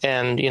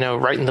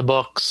and writing the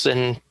books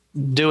and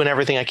doing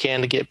everything I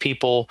can to get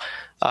people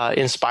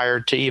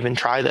inspired to even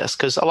try this.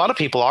 Because a lot of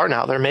people are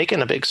now, they're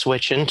making a big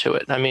switch into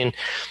it. I mean,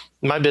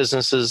 my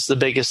business is the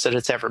biggest that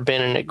it's ever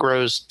been, and it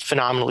grows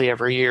phenomenally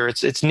every year.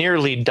 It's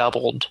nearly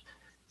doubled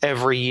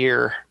every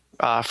year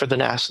for the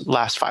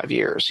last 5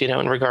 years,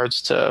 in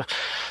regards to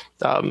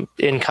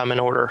income and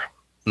order.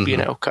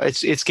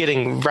 It's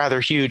getting rather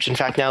huge. In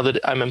fact, now that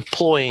I'm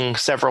employing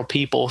several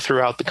people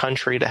throughout the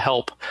country to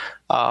help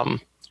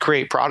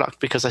create product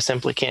because I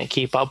simply can't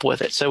keep up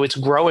with it. So it's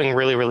growing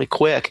really, really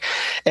quick.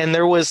 And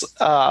there was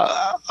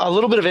a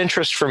little bit of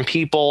interest from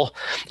people.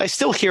 I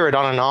still hear it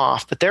on and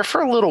off, but there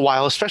for a little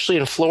while, especially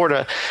in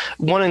Florida,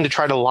 wanting to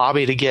try to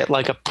lobby to get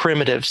like a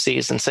primitive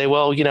season. Say,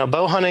 well,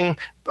 bow hunting,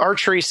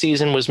 archery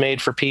season was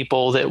made for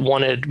people that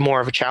wanted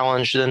more of a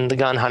challenge than the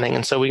gun hunting.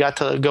 And so we got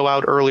to go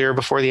out earlier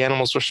before the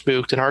animals were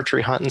spooked and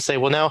archery hunt and say,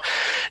 well,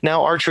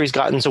 now archery's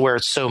gotten to where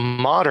it's so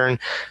modern.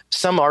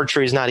 Some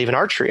archery is not even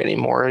archery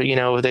anymore.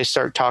 They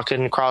start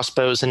talking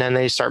crossbows and then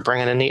they start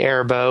bringing in the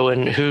air bow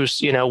and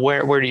who's,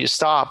 where do you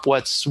stop?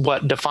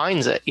 What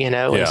defines it,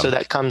 And so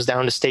that comes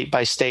down to state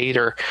by state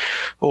or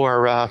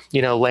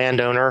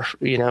landowner,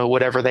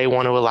 whatever they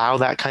want to allow,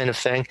 that kind of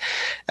thing.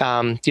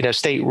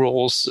 State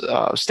rules,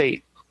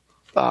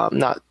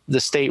 not the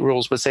state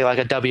rules, but say like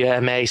a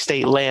WMA,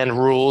 state land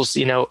rules,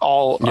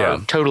 all are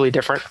totally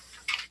different.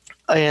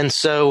 And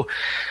so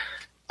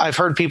I've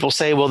heard people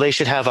say, well, they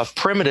should have a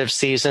primitive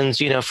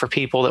seasons, for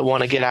people that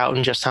want to get out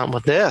and just hunt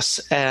with this.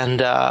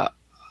 And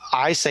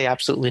I say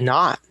absolutely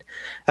not.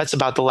 That's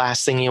about the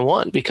last thing you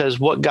want, because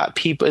what got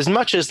people, as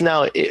much as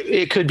now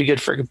it could be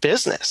good for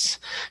business,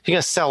 you're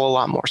going to sell a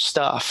lot more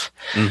stuff.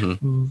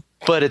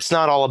 But it's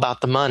not all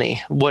about the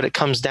money. What it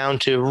comes down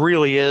to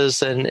really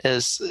is, and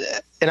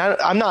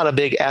I'm not a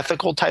big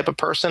ethical type of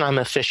person. I'm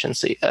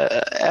efficiency.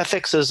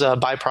 Ethics is a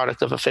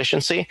byproduct of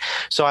efficiency.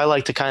 So I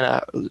like to kind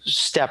of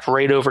step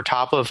right over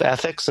top of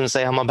ethics and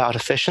say I'm about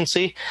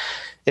efficiency.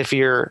 If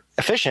you're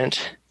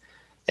efficient,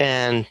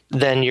 and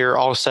then you're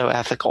also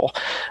ethical.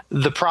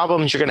 The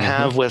problems you're going to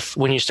have with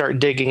when you start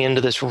digging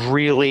into this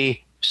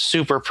really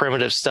super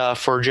primitive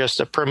stuff, or just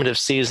a primitive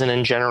season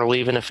in general,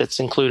 even if it's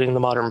including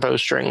the modern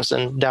bowstrings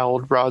and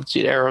doweled rods,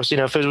 arrows,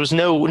 if there was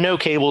no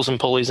cables and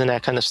pulleys and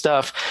that kind of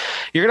stuff,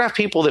 you're gonna have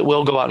people that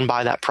will go out and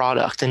buy that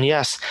product. And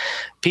yes,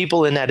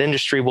 people in that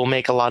industry will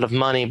make a lot of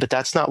money, but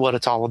that's not what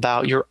it's all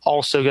about. You're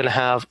also going to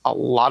have a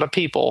lot of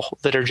people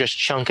that are just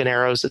chunking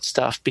arrows at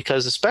stuff,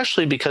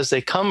 especially because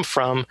they come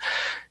from,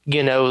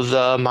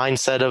 the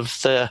mindset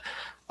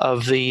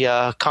of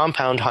the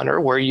compound hunter,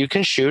 where you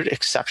can shoot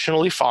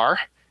exceptionally far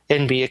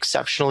and be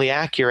exceptionally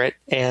accurate.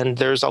 And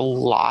there's a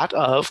lot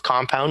of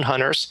compound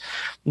hunters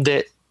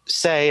that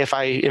say, if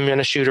I am going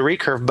to shoot a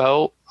recurve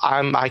bow,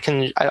 I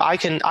can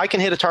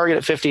hit a target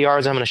at 50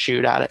 yards. I'm going to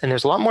shoot at it. And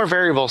there's a lot more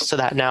variables to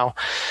that now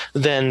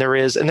than there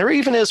is. And there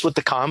even is with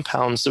the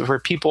compounds, where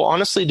people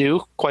honestly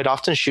do quite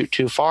often shoot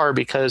too far,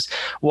 because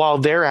while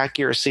their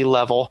accuracy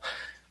level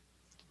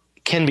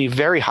can be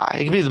very high,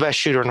 it can be the best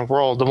shooter in the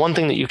world, the one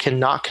thing that you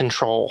cannot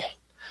control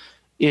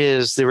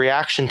is the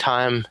reaction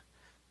time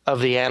of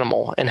the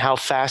animal and how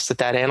fast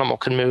that animal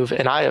can move.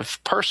 And I have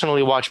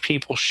personally watched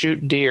people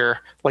shoot deer,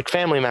 like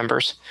family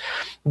members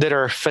that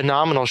are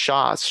phenomenal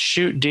shots,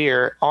 shoot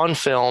deer on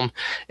film.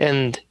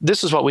 And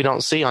this is what we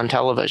don't see on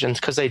television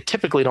because they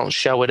typically don't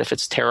show it if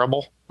it's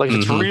terrible. Like if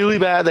it's really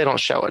bad, they don't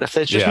show it. If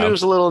it just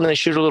moves a little and they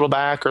shoot a little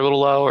back or a little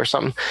low or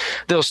something,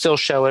 they'll still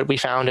show it. We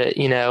found it,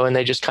 and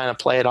they just kind of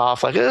play it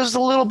off like it was a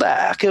little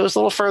back. It was a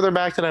little further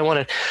back than I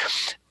wanted.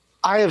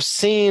 I have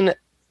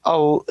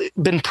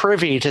been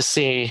privy to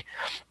see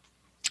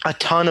a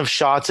ton of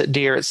shots at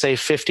deer at say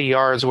 50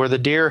 yards where the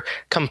deer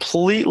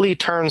completely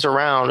turns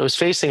around. It was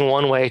facing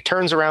one way,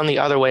 turns around the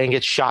other way and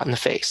gets shot in the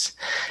face.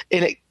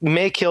 And it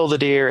may kill the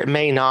deer, it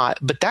may not,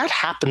 but that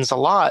happens a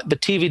lot, but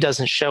TV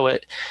doesn't show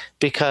it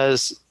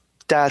because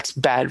that's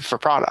bad for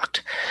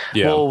product.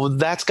 Yeah. Well,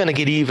 that's going to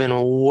get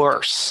even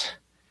worse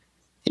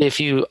if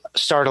you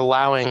start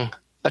allowing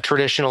a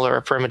traditional or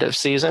a primitive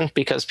season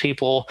because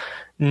people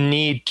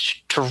need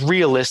to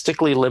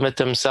realistically limit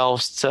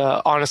themselves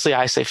to, honestly,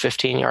 I say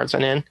 15 yards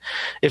and in.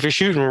 If you're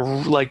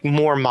shooting like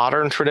more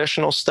modern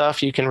traditional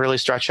stuff, you can really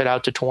stretch it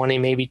out to 20,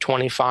 maybe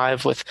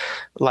 25 with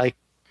like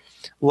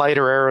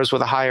lighter arrows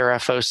with a higher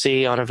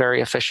FOC on a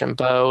very efficient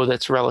bow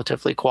that's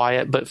relatively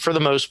quiet. But for the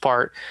most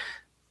part,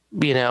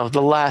 the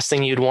last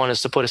thing you'd want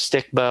is to put a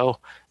stick bow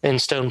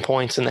and stone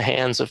points in the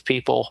hands of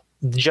people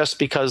just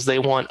because they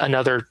want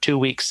another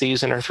 2-week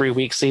season or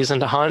 3-week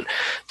season to hunt,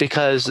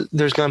 because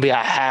there's going to be a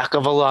heck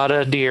of a lot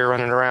of deer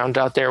running around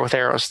out there with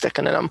arrows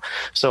sticking in them.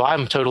 So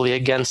I'm totally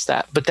against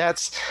that. But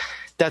that's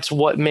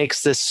what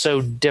makes this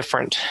so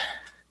different,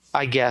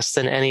 I guess,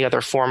 than any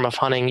other form of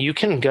hunting. You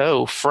can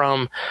go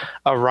from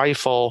a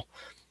rifle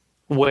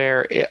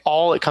where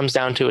all it comes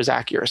down to is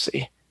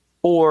accuracy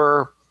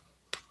or,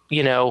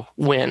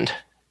 wind.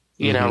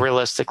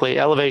 Realistically,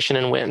 elevation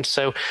and wind.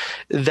 So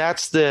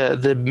that's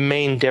the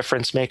main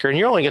difference maker. And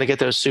you're only going to get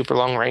those super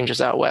long ranges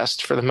out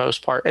west for the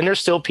most part. And there's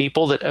still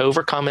people that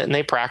overcome it and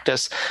they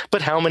practice.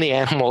 But how many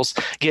animals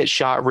get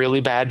shot really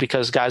bad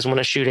because guys want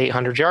to shoot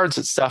 800 yards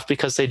at stuff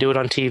because they do it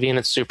on TV and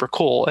it's super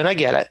cool. And I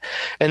get it.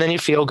 And then you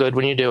feel good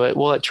when you do it.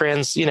 Well,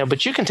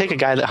 but you can take a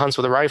guy that hunts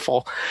with a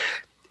rifle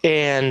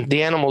and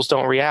the animals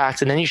don't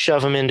react. And then you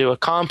shove them into a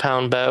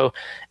compound bow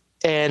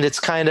and it's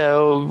kind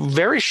of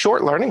very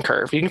short learning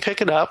curve. You can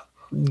pick it up,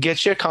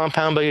 get you a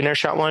compound bow, you never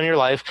shot one in your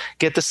life,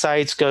 get the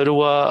sights, go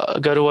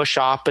to a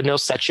shop and they'll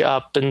set you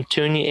up and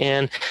tune you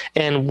in.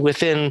 And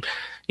within,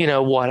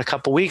 a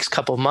couple weeks,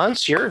 couple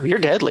months, you're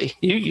deadly.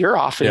 You're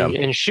off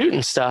and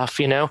shooting stuff,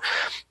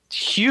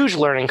 Huge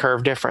learning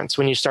curve difference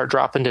when you start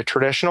dropping to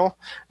traditional,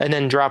 and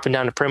then dropping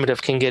down to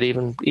primitive can get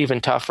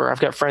even tougher. I've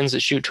got friends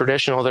that shoot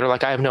traditional that are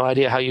like, I have no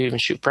idea how you even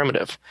shoot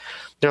primitive.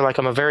 They're like,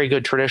 I'm a very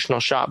good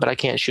traditional shot, but I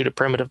can't shoot a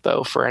primitive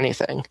bow for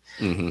anything.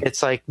 Mm-hmm.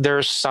 It's like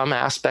there's some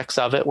aspects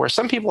of it where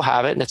some people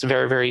have it and it's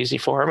very, very easy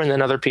for them. And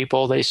then other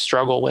people, they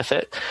struggle with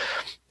it.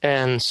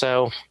 And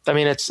so,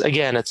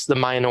 it's the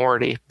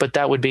minority, but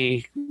that would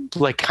be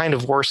like kind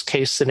of worst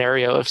case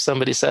scenario if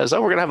somebody says,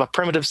 oh, we're going to have a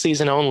primitive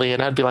season only.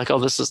 And I'd be like, oh,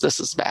 this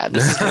is bad.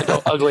 This is going to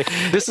go ugly.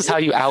 This is how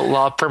you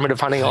outlaw primitive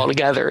hunting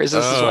altogether. Is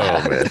what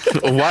happens.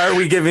 Why are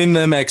we giving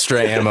them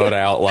extra ammo to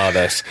outlaw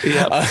this?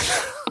 Yep.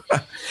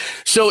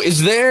 So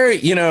is there,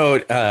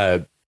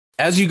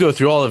 as you go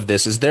through all of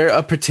this, is there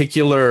a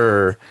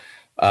particular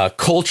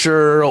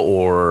culture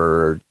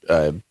or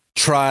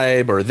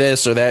tribe or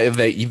this or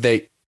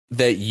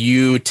that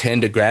you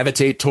tend to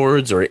gravitate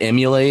towards or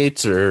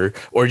emulate, or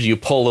do you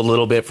pull a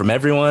little bit from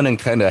everyone and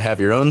kind of have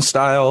your own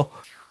style?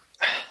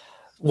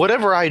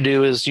 Whatever I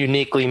do is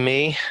uniquely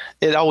me.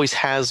 It always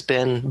has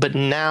been, but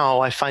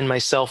now I find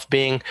myself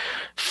being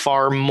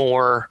far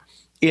more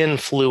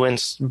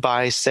influenced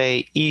by,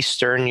 say,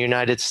 Eastern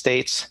United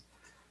States.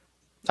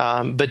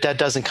 But that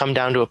doesn't come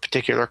down to a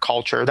particular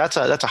culture. That's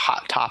a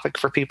hot topic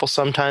for people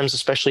sometimes,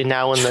 especially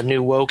now in the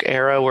new woke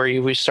era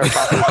where we start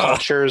talking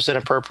cultures and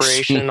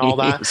appropriation and all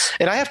that.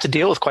 And I have to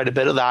deal with quite a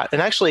bit of that.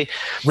 And actually,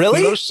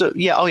 really, most of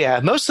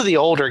the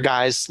older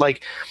guys,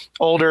 like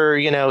older,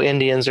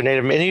 Indians or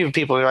Native, and even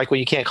people are like, well,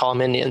 you can't call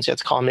them Indians. You have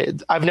to call them.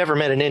 I've never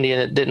met an Indian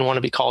that didn't want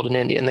to be called an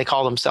Indian. They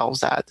call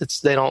themselves that.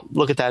 They don't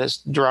look at that as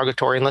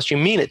derogatory unless you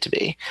mean it to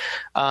be.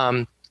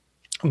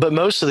 But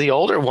most of the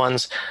older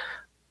ones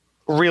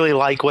really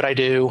like what I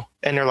do,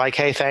 and they're like,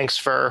 hey, thanks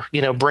for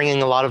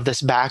bringing a lot of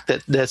this back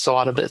that's a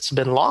lot of it's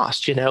been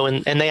lost,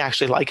 and they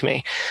actually like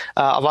me.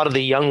 A lot of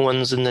the young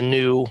ones in the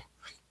new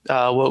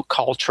woke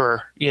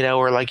culture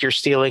are like, you're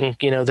stealing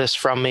this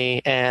from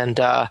me, and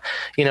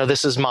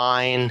this is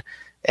mine,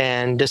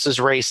 and this is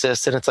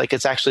racist. And it's like,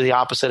 it's actually the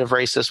opposite of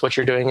racist. What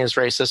you're doing is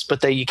racist,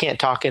 but you can't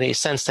talk any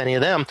sense to any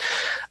of them.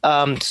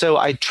 So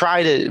I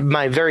try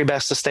my very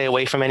best to stay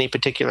away from any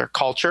particular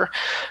culture.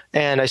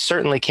 And I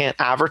certainly can't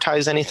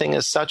advertise anything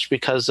as such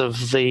because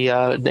of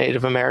the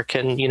Native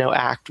American,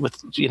 act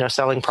with,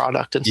 selling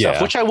product and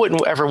stuff, which I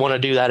wouldn't ever want to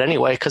do that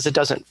anyway, because it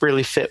doesn't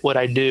really fit what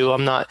I do.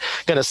 I'm not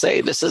going to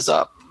say this is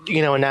a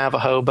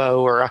Navajo bow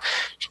or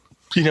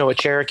a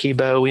Cherokee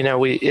bow,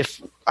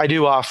 if I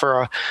do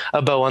offer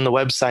a bow on the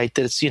website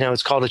that's,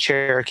 it's called a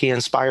Cherokee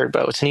inspired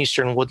bow. It's an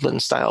Eastern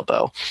woodland style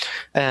bow.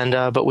 And,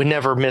 but we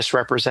never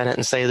misrepresent it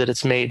and say that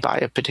it's made by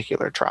a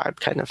particular tribe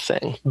kind of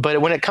thing.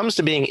 But when it comes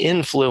to being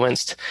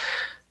influenced,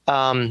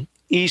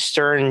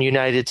 Eastern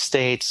United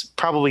States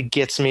probably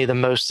gets me the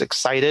most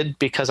excited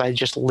because I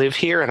just live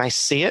here and I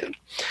see it.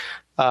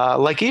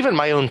 Like even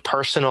my own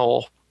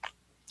personal,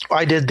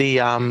 I did the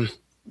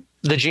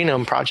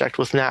Genome Project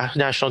with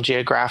National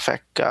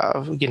Geographic,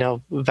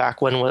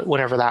 back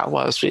whenever that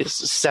was,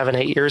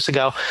 7-8 years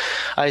ago.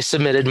 I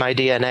submitted my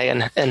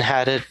DNA and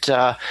had it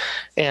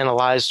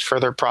analyzed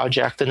for their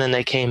project, and then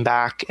they came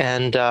back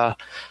and the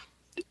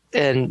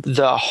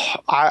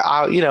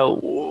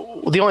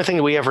only thing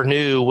that we ever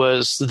knew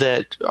was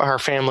that our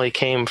family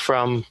came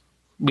from,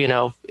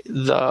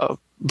 the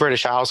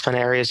British Isles kind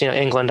of areas,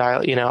 England,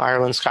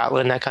 Ireland,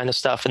 Scotland, that kind of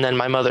stuff. And then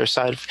my mother's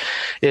side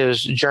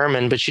is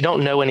German, but you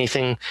don't know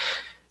anything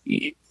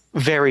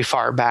very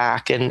far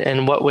back.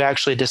 And what we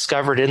actually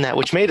discovered in that,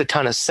 which made a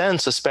ton of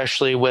sense,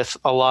 especially with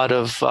a lot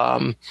of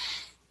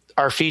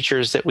our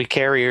features that we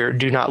carry or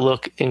do not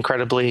look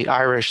incredibly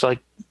Irish. Like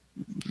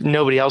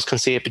nobody else can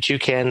see it, but you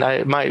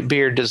can. My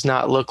beard does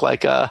not look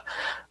like a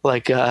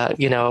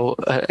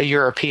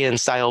European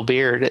style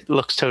beard. It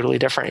looks totally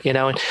different,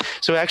 And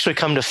so we actually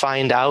come to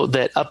find out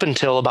that up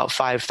until about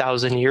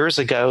 5,000 years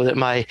ago, that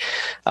my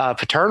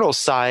paternal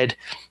side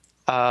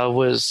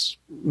was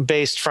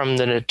based from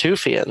the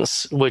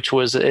Natufians, which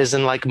is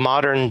in like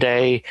modern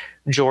day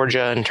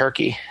Georgia and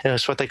Turkey. It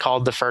was what they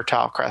called the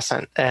Fertile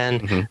Crescent.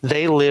 And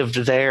they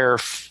lived there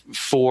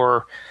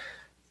for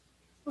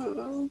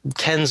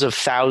tens of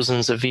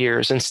thousands of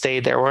years and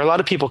stayed there, where a lot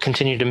of people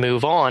continue to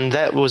move on.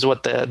 That was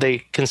what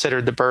they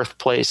considered the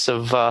birthplace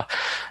of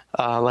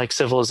like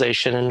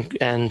civilization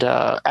and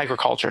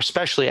agriculture,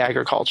 especially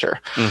agriculture.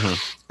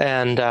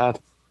 And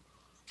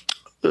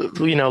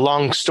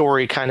long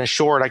story kind of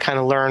short, I kind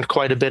of learned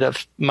quite a bit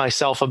of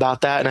myself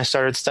about that, and I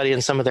started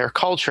studying some of their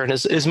culture. And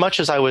as much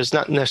as I was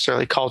not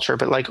necessarily culture,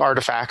 but like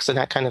artifacts and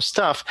that kind of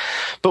stuff.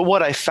 But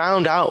what I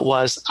found out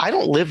was I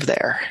don't live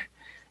there.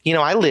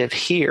 I live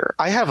here.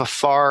 I have a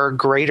far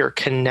greater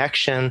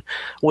connection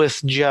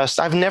with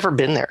I've never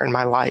been there in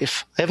my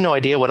life. I have no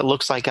idea what it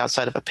looks like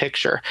outside of a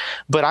picture,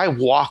 but I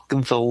walk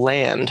the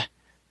land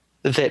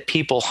that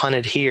people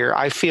hunted here.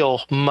 I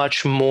feel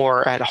much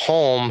more at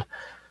home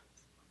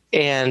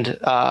and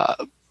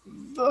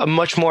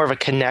much more of a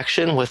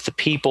connection with the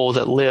people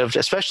that lived,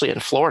 especially in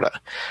Florida,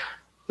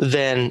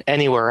 than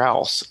anywhere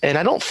else. And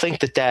I don't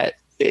think that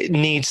it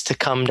needs to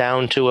come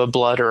down to a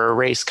blood or a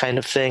race kind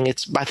of thing.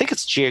 I think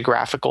it's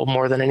geographical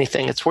more than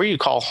anything. It's where you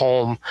call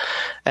home.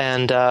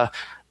 And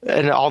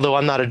although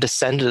I'm not a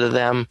descendant of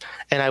them,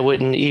 and I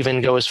wouldn't even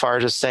go as far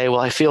as to say,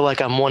 well, I feel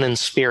like I'm one in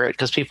spirit,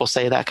 because people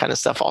say that kind of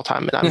stuff all the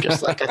time. And I'm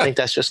just like, I think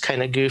that's just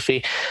kind of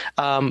goofy.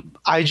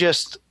 I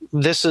just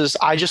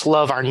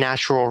love our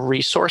natural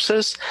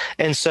resources.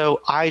 And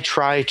so I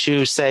try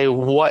to say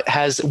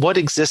what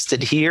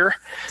existed here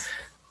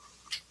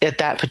at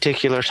that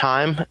particular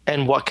time,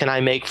 and what can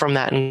I make from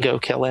that and go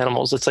kill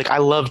animals. It's like, I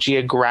love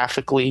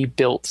geographically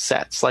built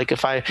sets. Like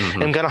if I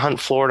am going to hunt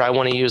Florida, I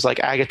want to use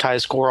like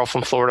agatized squirrel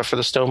from Florida for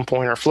the stone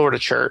point or Florida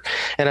chert.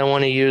 And I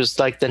want to use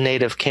like the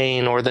native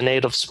cane or the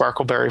native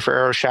sparkleberry for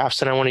arrow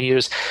shafts. And I want to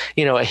use,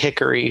 a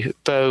hickory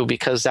bow,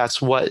 because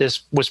that's what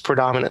was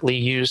predominantly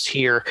used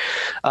here.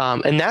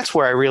 And that's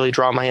where I really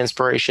draw my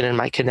inspiration and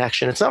my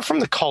connection. It's not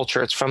from the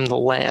culture, it's from the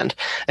land.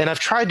 And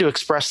I've tried to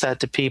express that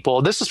to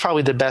people. This is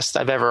probably the best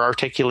I've ever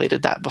articulated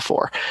that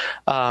before.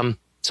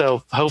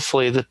 So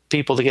hopefully the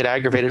people that get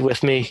aggravated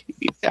with me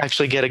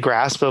actually get a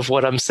grasp of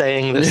what I'm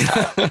saying this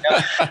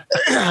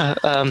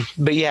time.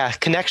 But yeah,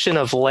 connection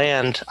of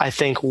land, I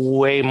think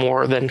way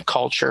more than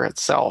culture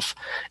itself.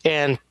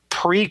 And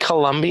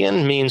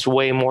pre-Columbian means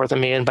way more than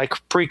me. And by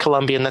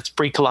pre-Columbian, that's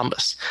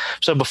pre-Columbus.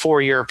 So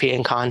before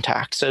European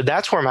contact. So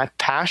that's where my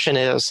passion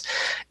is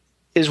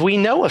we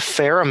know a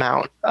fair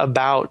amount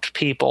about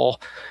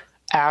people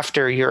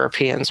after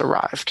Europeans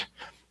arrived.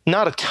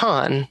 Not a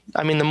ton.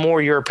 I mean, the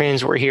more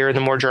Europeans were here,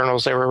 the more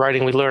journals they were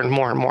writing, we learned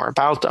more and more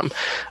about them.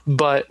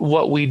 But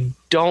what we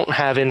don't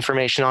have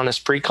information on is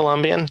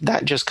pre-Columbian.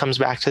 That just comes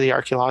back to the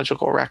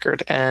archaeological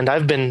record. And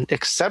I've been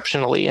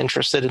exceptionally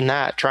interested in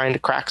that, trying to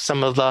crack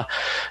some of the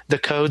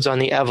codes on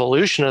the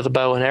evolution of the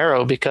bow and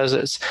arrow, because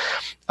it's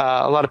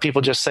a lot of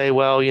people just say,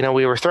 well,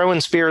 we were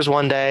throwing spears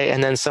one day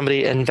and then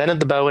somebody invented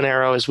the bow and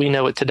arrow as we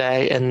know it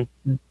today, and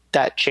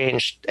that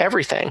changed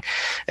everything.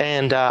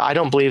 And I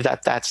don't believe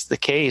that that's the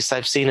case.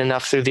 I've seen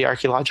enough through the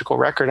archaeological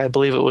record. I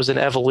believe it was an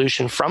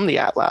evolution from the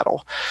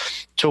atlatl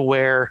to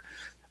where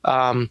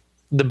the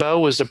bow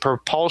was a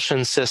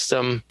propulsion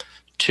system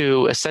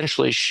to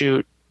essentially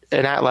shoot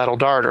an atlatl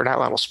dart or an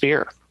atlatl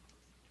spear.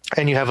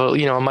 And you have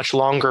a much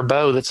longer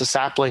bow that's a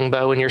sapling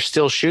bow, and you're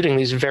still shooting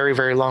these very,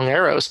 very long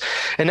arrows.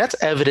 And that's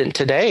evident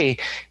today,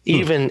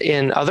 even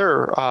in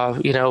other,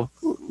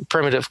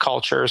 primitive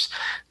cultures,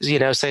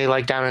 say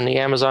like down in the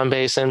Amazon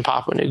basin,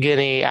 Papua New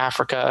Guinea,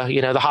 Africa,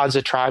 the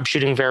Hadza tribe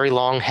shooting very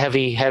long,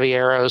 heavy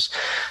arrows,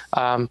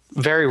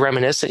 very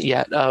reminiscent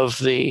yet of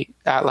the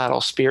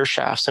atlatl spear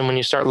shafts. And when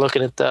you start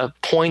looking at the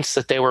points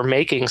that they were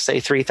making, say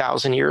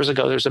 3,000 years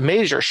ago, there's a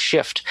major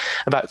shift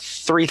about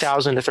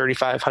 3,000 to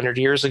 3,500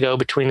 years ago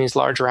between these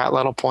larger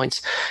atlatl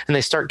points. And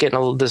they start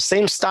getting the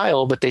same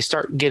style, but they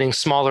start getting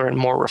smaller and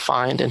more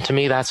refined. And to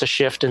me, that's a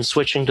shift in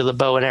switching to the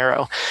bow and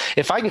arrow.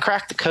 If I can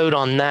crack the code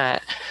on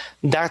that,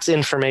 that's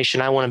information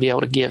I want to be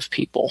able to give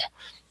people,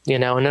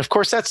 and of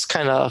course that's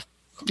kind of,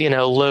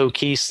 low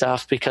key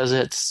stuff because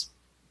it's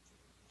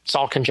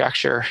all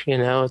conjecture,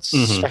 it's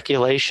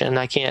speculation.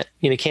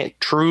 You can't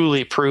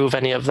truly prove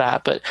any of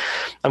that, but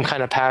I'm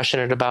kind of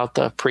passionate about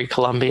the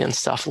pre-Columbian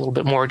stuff a little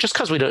bit more just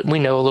because we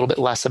know a little bit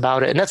less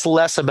about it. And that's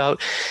less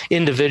about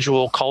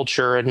individual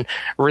culture and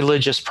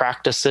religious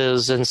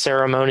practices and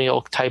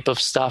ceremonial type of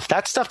stuff.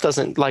 That stuff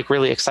doesn't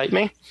really excite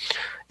me.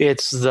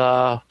 It's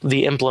the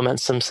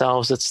implements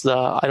themselves. It's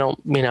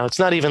it's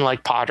not even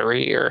like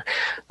pottery or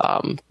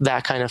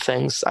that kind of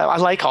things. I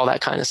like all that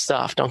kind of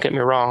stuff. Don't get me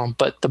wrong,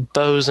 but the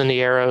bows and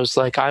the arrows,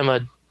 I'm a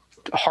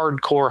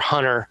hardcore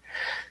hunter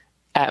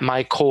at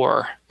my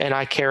core, and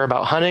I care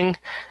about hunting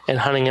and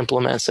hunting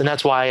implements. And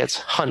that's why it's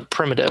hunt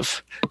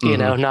primitive,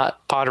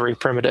 not pottery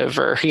primitive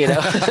or,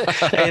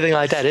 anything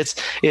like that.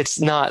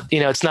 It's not,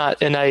 it's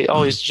not. And I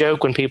always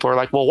joke when people are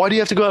like, well, why do you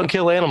have to go out and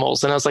kill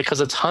animals? And I was like,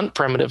 cause it's hunt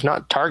primitive,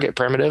 not target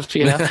primitive.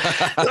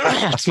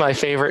 That's my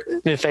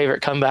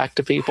favorite comeback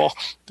to people,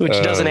 which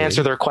doesn't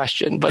answer their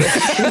question, but,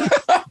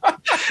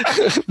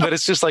 but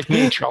it's just like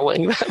me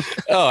trolling them.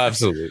 Oh,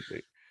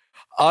 absolutely.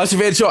 Awesome,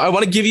 man. So I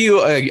want to give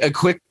you a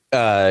quick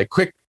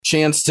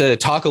chance to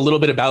talk a little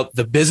bit about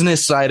the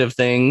business side of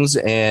things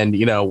and,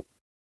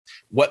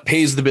 what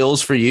pays the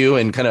bills for you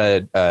and kind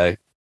of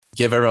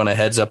give everyone a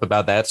heads up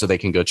about that so they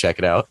can go check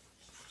it out.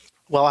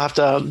 Well, I have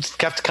to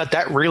cut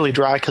that really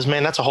dry because,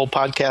 man, that's a whole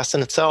podcast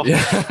in itself.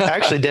 Yeah. I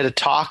actually did a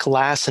talk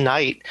last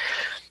night.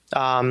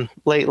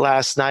 Late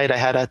last night, I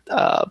had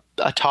a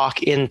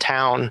talk in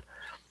town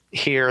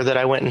here that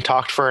I went and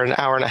talked for an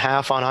hour and a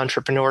half on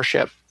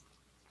entrepreneurship.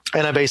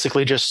 And I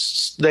basically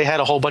they had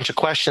a whole bunch of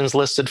questions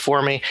listed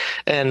for me.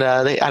 And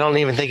I don't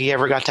even think he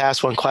ever got to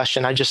ask one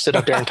question. I just stood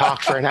up there and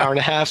talked for an hour and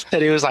a half.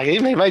 And he was like, he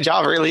made my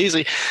job really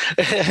easy.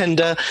 And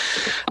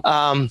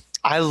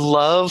I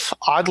love,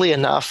 oddly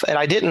enough, and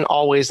I didn't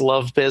always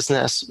love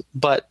business,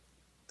 but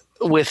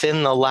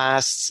within the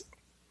last,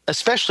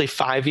 especially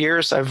 5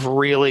 years, I've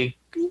really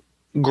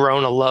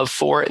grown a love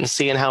for it and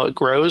seeing how it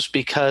grows.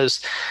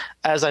 Because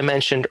as I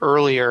mentioned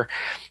earlier,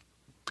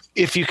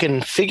 if you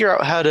can figure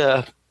out how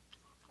to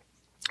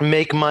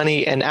make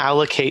money and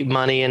allocate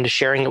money into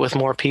sharing it with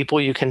more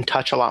people, you can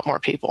touch a lot more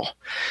people.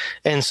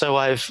 And so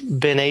I've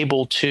been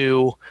able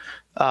to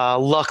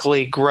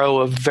luckily grow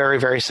a very,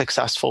 very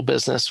successful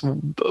business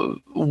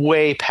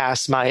way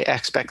past my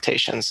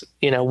expectations,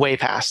 way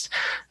past.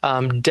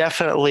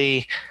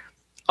 Definitely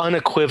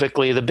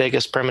unequivocally the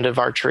biggest primitive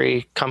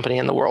archery company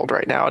in the world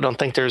right now. I don't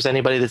think there's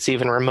anybody that's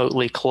even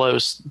remotely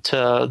close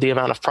to the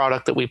amount of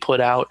product that we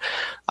put out,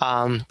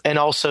 and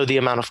also the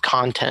amount of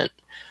content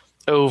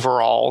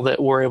overall that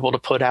we're able to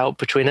put out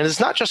between it. It's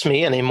not just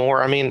me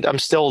anymore. I mean, I'm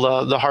still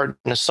the heart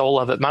and the soul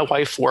of it. My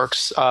wife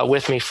works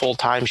with me full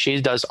time.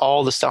 She does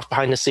all the stuff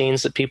behind the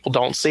scenes that people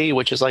don't see,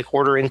 which is like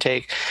order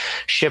intake,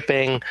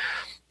 shipping,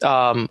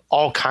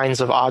 all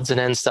kinds of odds and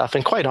ends stuff.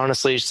 And quite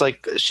honestly, it's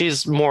like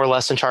she's more or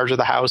less in charge of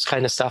the house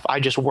kind of stuff. I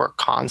just work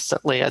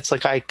constantly. It's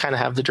like I kind of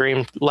have the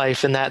dream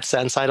life in that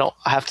sense. I don't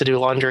have to do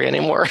laundry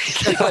anymore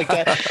like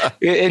that.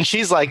 And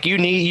she's like,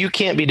 you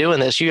can't be doing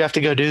this. You have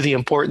to go do the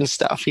important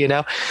stuff,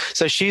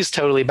 So she's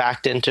totally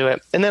backed into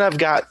it. And then I've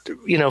got,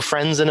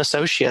 friends and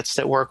associates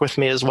that work with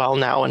me as well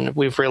now. And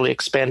we've really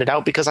expanded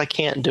out because I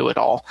can't do it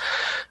all.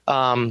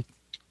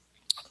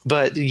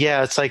 But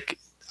yeah, it's like,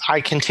 I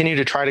continue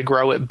to try to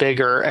grow it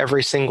bigger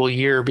every single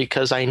year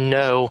because I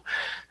know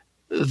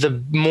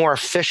the more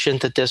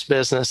efficient that this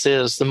business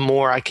is, the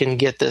more I can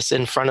get this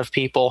in front of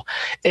people.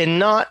 And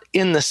not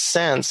in the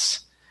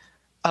sense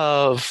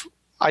of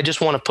I just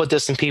want to put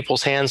this in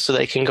people's hands so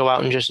they can go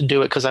out and just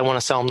do it because I want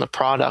to sell them the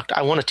product.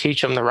 I want to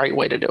teach them the right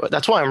way to do it.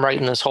 That's why I'm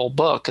writing this whole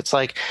book. It's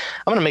like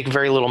I'm going to make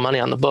very little money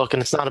on the book,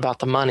 and it's not about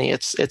the money.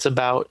 It's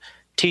about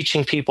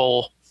teaching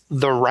people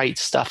the right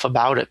stuff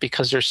about it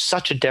because there's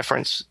such a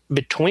difference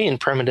between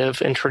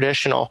primitive and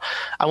traditional.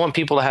 I want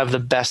people to have the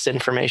best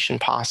information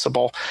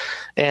possible.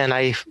 And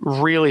I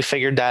really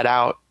figured that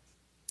out.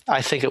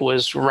 I think it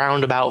was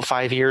round about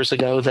 5 years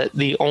ago that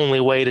the only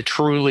way to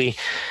truly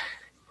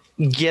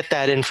get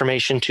that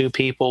information to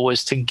people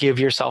was to give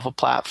yourself a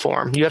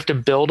platform. You have to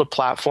build a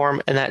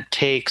platform, and that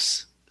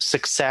takes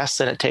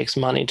success and it takes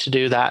money to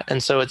do that.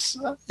 And so it's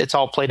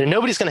all played, and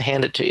nobody's going to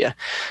hand it to you.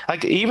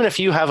 Like even if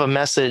you have a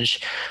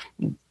message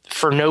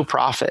for no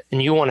profit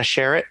and you want to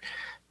share it,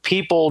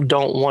 people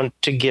don't want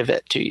to give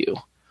it to you.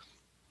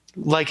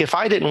 like if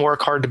I didn't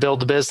work hard to build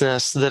the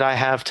business that I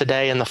have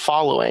today and the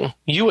following,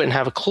 you wouldn't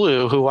have a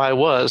clue who I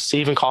was to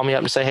even call me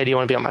up and say, hey, do you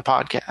want to be on my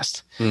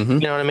podcast? Mm-hmm. You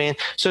know what I mean?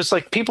 So it's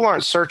like people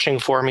aren't searching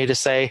for me to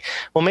say,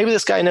 well, maybe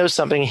this guy knows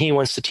something he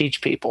wants to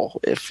teach people.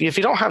 If you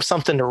don't have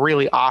something to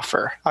really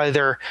offer,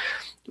 either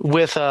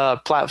with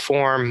a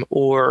platform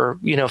or,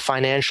 you know,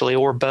 financially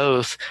or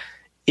both,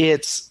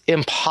 it's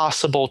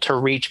impossible to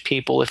reach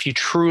people if you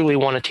truly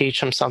want to teach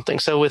them something.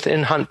 So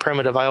within Hunt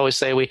Primitive, I always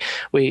say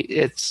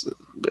it's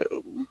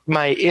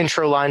my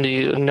intro line to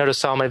you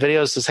notice all my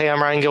videos is, hey,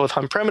 I'm Ryan Gill with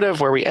Hunt Primitive,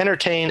 where we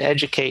entertain,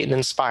 educate, and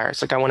inspire.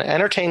 It's like I want to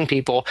entertain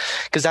people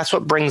because that's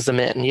what brings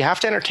them in. You have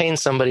to entertain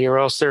somebody or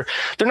else they're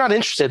not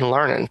interested in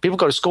learning. People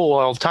go to school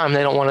all the time.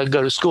 They don't want to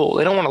go to school.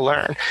 They don't want to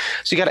learn.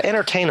 So you got to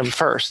entertain them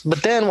first.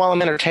 But then while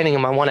I'm entertaining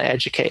them, I want to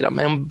educate them.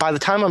 And by the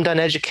time I'm done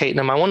educating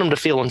them, I want them to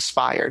feel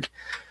inspired.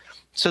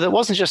 So that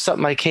wasn't just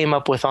something I came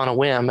up with on a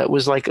whim. It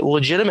was like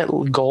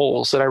legitimate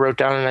goals that I wrote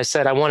down, and I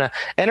said, I want to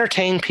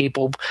entertain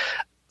people.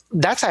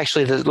 That's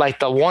actually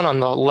the one on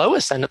the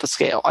lowest end of the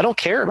scale. I don't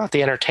care about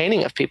the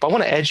entertaining of people. I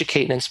want to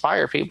educate and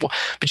inspire people,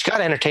 but you got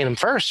to entertain them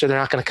first or they're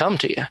not going to come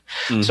to you.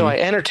 Mm-hmm. So I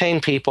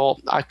entertain people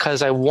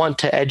because I want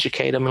to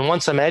educate them. And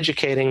once I'm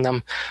educating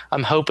them,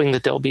 I'm hoping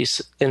that they'll be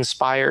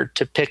inspired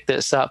to pick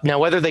this up. Now,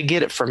 whether they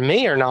get it from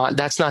me or not,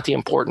 that's not the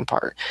important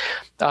part.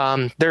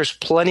 There's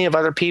plenty of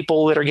other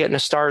people that are getting a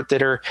start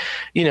that are,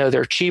 you know,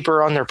 they're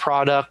cheaper on their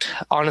product.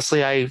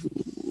 Honestly, I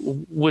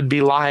would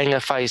be lying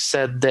if I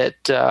said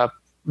that,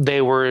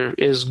 they were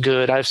as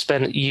good. I've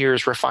spent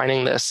years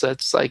refining this.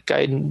 That's like,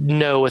 I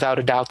know without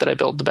a doubt that I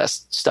build the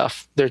best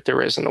stuff that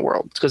there is in the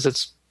world because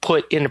it's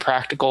put into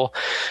practical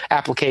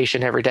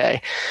application every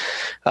day.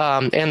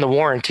 And the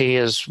warranty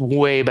is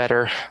way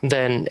better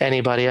than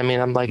anybody. I mean,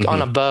 I'm like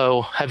on a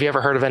bow. Have you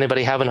ever heard of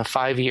anybody having a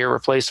 5-year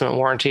replacement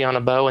warranty on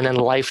a bow and then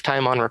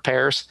lifetime on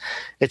repairs?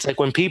 It's like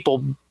when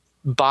people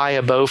buy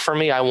a bow from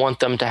me, I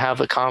want them to have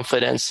the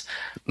confidence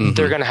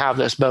they're going to have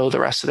this bow the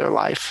rest of their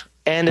life.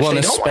 And if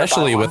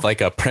especially with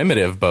like a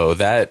primitive bow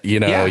that, you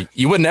know,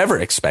 you would never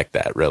expect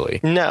that really.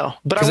 No,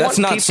 but because that's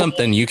not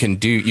something you can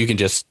do. You can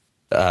just,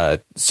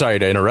 sorry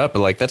to interrupt,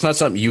 but like, that's not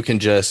something you can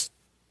just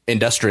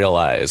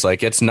industrialize.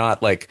 Like, it's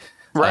not like,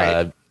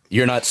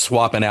 you're not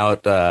swapping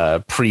out,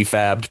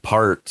 prefabbed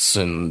parts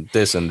and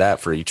this and that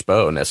for each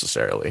bow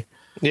necessarily.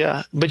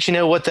 Yeah. But you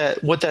know what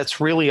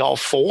that's really all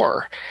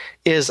for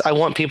is I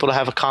want people to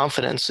have a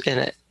confidence in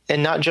it.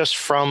 And not just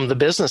from the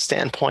business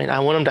standpoint. I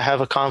want them to have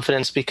a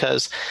confidence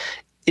because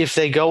if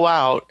they go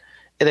out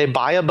and they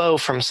buy a bow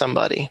from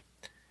somebody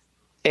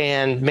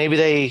and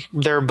maybe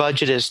their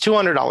budget is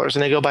 $200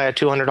 and they go buy a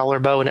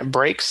 $200 bow and it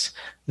breaks,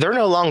 they're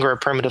no longer a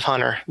primitive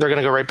hunter. They're going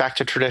to go right back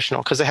to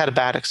traditional because they had a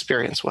bad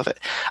experience with it.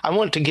 I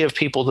want to give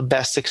people the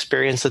best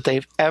experience that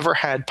they've ever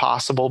had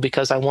possible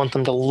because I want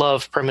them to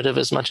love primitive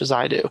as much as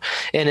I do.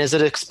 And is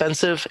it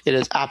expensive? It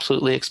is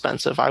absolutely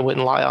expensive. I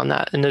wouldn't lie on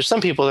that. And there's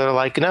some people that are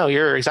like, no,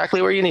 you're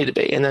exactly where you need to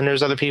be. And then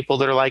there's other people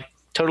that are like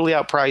totally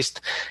outpriced,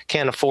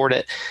 can't afford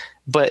it.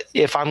 But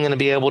if I'm going to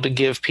be able to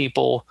give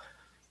people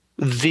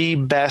the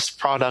best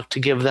product to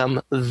give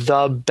them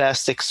the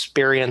best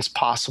experience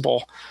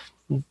possible,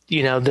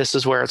 you know, this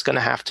is where it's going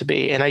to have to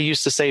be. And I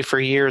used to say for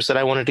years that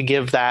I wanted to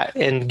give that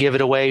and give it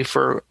away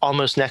for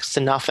almost next to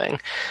nothing.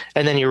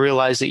 And then you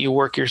realize that you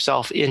work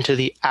yourself into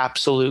the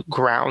absolute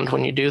ground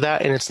when you do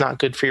that, and it's not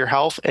good for your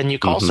health. And you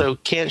also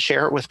can't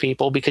share it with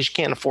people because you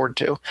can't afford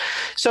to.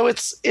 So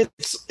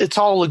it's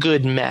all a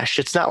good mesh.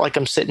 It's not like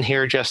I'm sitting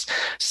here just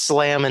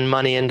slamming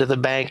money into the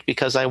bank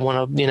because I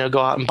want to, you know, go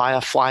out and buy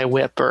a fly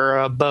whip or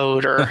a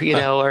boat or, you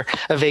know, or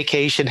a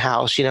vacation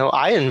house. You know,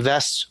 I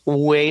invest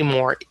way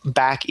more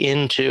back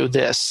into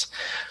this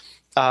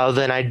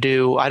than I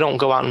do. I don't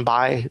go out and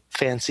buy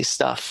fancy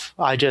stuff.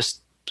 I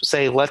just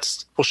say,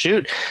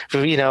 shoot,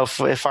 you know,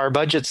 if our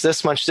budget's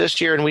this much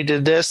this year and we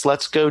did this,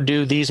 let's go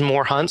do these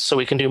more hunts so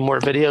we can do more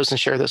videos and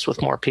share this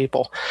with more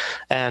people.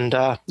 And,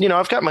 you know,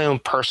 I've got my own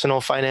personal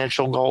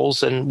financial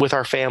goals and with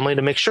our family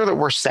to make sure that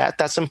we're set.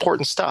 That's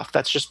important stuff.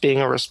 That's just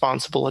being a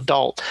responsible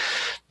adult.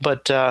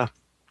 But,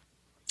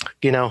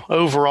 you know,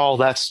 overall,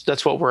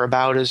 that's what we're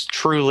about is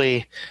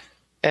truly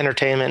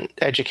entertainment,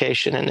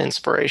 education, and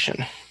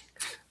inspiration.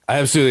 I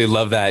absolutely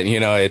love that.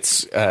 You know,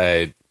 it's,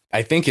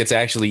 I think it's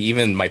actually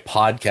even my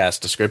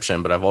podcast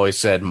description, but I've always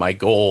said my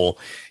goal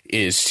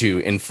is to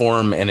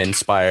inform and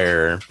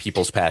inspire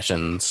people's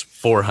passions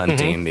for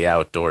hunting, the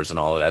outdoors, and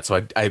all of that.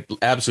 So I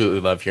absolutely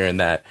love hearing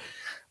that.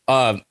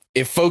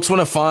 If folks want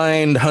to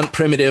find Hunt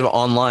Primitive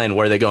online,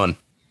 where are they going?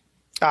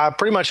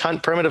 Pretty much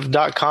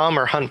huntprimitive.com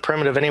or Hunt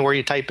Primitive, anywhere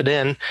you type it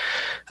in.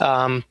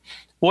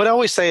 What I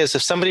always say is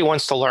if somebody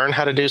wants to learn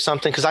how to do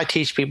something, because I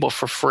teach people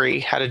for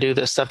free how to do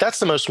this stuff, that's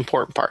the most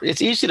important part. It's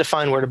easy to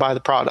find where to buy the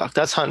product.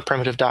 That's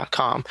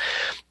huntprimitive.com.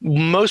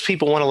 Most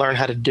people want to learn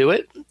how to do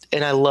it,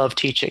 and I love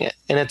teaching it.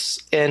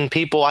 And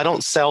people, I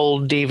don't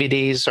sell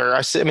DVDs or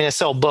I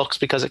sell books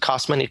because it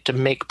costs money to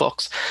make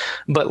books,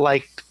 but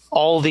like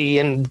all the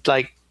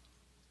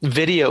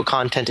video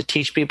content to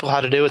teach people how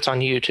to do, it's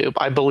on YouTube.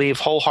 I believe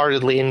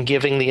wholeheartedly in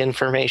giving the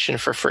information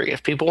for free.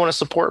 If people want to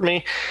support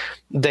me,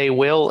 they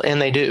will,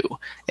 and they do.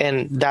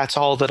 And that's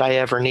all that I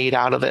ever need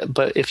out of it.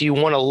 But if you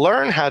want to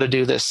learn how to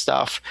do this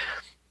stuff,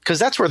 because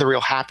that's where the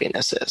real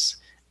happiness is.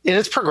 And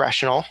it's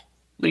progressional.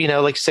 You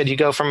know, like you said, you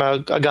go from a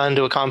gun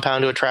to a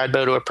compound to a trad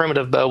bow to a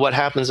primitive bow. What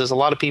happens is a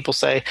lot of people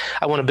say,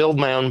 I want to build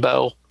my own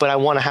bow, but I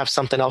want to have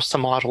something else to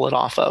model it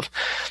off of.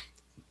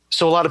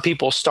 So a lot of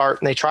people start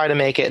and they try to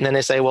make it, and then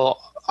they say,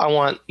 well, I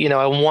want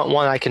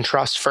one I can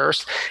trust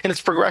first. And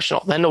it's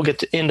progressional. Then they'll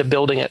get into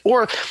building it,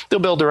 or they'll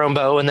build their own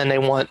bow and then they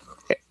want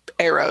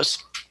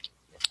arrows.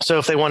 So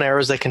if they want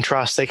arrows they can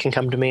trust, they can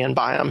come to me and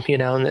buy them,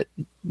 and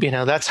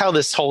that's how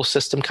this whole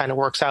system kind of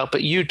works out.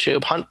 But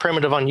YouTube, Hunt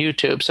Primitive on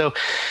YouTube. So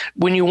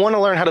when you want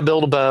to learn how to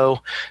build a bow,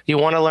 you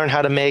want to learn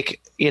how to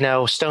make,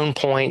 stone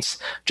points,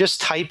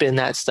 just type in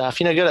that stuff,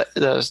 go to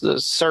the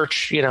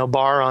search,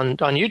 bar on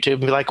YouTube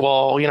and be like,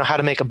 well, how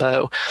to make a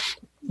bow.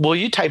 Well,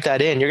 you type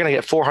that in, you're going to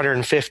get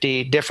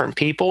 450 different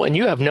people, and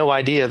you have no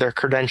idea their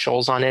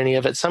credentials on any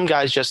of it. Some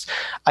guys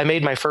I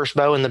made my first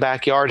bow in the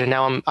backyard, and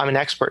now I'm an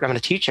expert. I'm going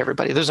to teach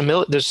everybody.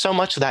 There's so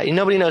much of that.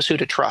 Nobody knows who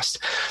to trust.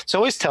 So I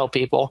always tell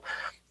people,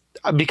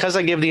 because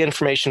I give the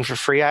information for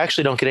free, I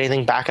actually don't get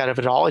anything back out of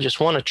it at all. I just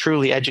want to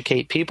truly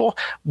educate people.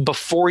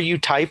 Before you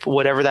type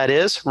whatever that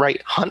is,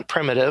 write Hunt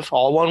Primitive,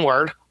 all one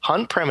word,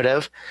 Hunt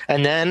Primitive,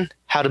 and then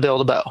how to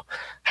build a bow,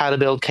 how to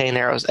build cane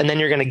arrows. And then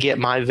you're going to get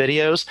my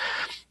videos.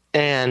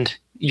 And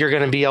you're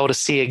going to be able to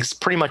see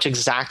pretty much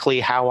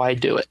exactly how I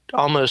do it,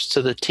 almost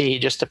to the T,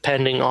 just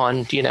depending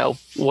on,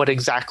 what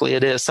exactly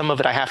it is. Some of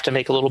it I have to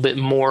make a little bit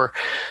more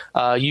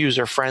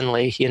user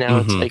friendly.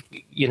 It's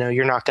like,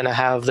 you're not going to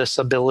have this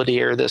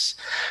ability or this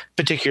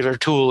particular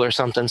tool or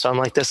something. So I'm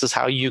like, this is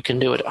how you can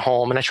do it at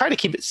home. And I try to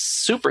keep it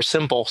super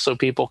simple so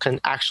people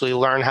can actually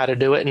learn how to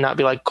do it and not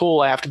be like,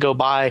 cool, I have to go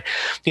buy,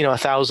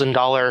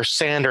 $1,000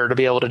 sander to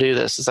be able to do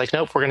this. It's like,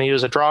 nope, we're going to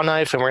use a draw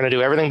knife and we're going to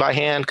do everything by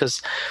hand,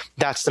 because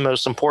that's the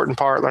most important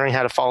part, learning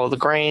how to follow the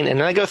grain. And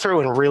then I go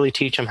through and really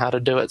teach them how to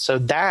do it. So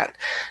that,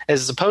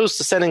 as opposed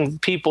to sending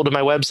people to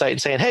my website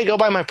and saying, hey, go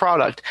buy my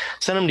product,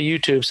 send them to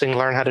YouTube saying,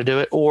 learn how to do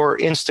it, or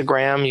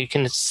Instagram.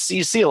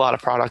 You see a lot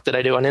of product that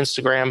I do on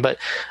Instagram, but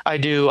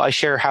I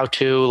share how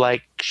to,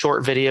 like,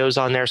 short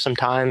videos on there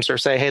sometimes, or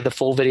say, hey, the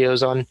full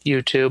videos on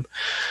YouTube.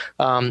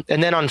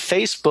 And then on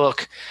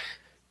Facebook,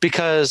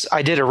 because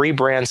I did a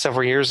rebrand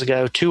several years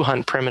ago to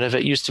Hunt Primitive.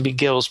 It used to be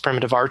Gill's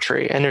Primitive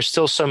Archery, and there's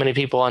still so many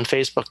people on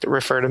Facebook that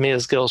refer to me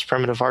as Gill's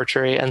Primitive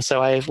Archery, and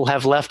so I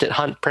have left it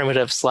Hunt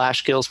Primitive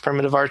 / Gill's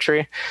Primitive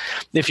Archery.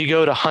 If you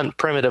go to Hunt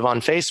Primitive on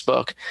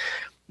Facebook,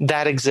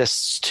 that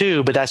exists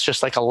too, but that's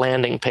just like a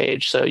landing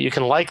page. So you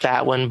can like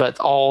that one, but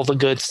all the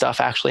good stuff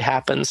actually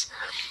happens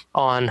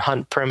on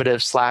Hunt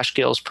Primitive /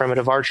 Gill's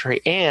Primitive Archery.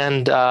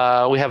 And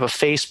we have a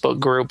Facebook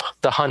group,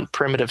 the Hunt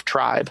Primitive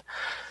Tribe.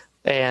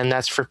 And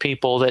that's for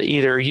people that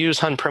either use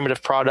Hunt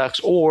Primitive products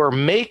or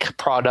make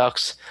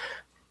products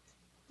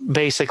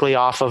basically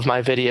off of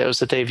my videos,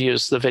 that they've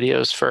used the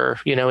videos for,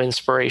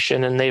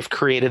 inspiration, and they've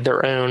created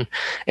their own.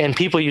 And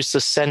people used to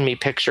send me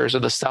pictures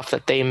of the stuff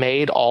that they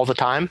made all the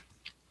time.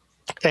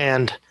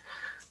 And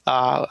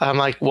I'm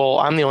like, well,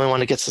 I'm the only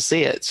one that gets to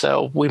see it.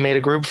 So we made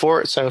a group for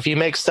it. So if you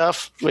make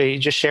stuff, we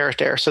just share it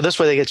there. So this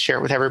way they get to share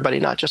it with everybody,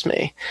 not just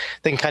me.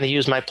 They can kind of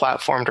use my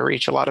platform to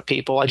reach a lot of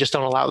people. I just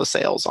don't allow the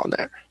sales on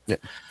there. Yeah.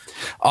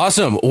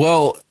 Awesome.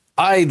 Well,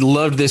 I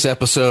loved this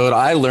episode.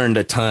 I learned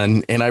a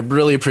ton, and I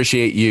really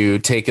appreciate you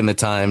taking the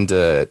time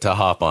to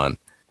hop on.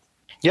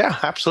 Yeah,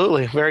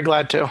 absolutely. Very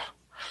glad to.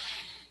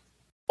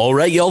 All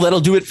right, y'all,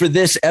 that'll do it for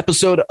this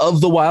episode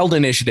of The Wild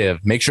Initiative.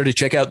 Make sure to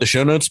check out the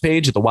show notes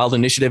page at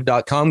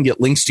thewildinitiative.com.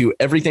 Get links to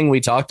everything we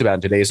talked about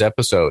in today's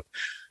episode.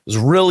 It was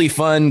really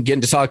fun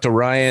getting to talk to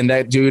Ryan.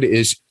 That dude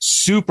is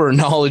super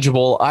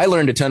knowledgeable. I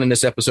learned a ton in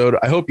this episode.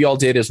 I hope y'all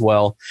did as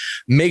well.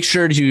 Make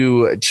sure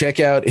to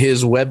check out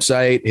his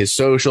website, his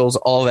socials,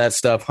 all that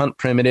stuff, Hunt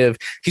Primitive.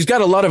 He's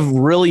got a lot of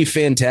really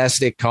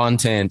fantastic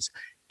content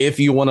if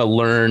you want to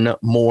learn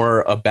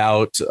more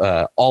about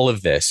all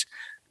of this.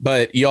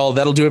 But y'all,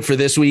 that'll do it for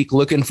this week.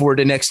 Looking forward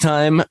to next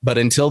time. But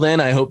until then,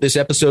 I hope this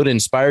episode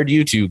inspired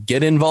you to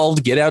get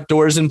involved, get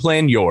outdoors, and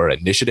plan your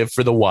initiative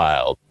for the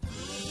wild.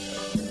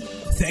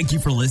 Thank you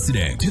for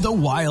listening to The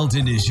Wild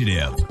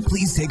Initiative.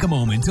 Please take a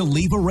moment to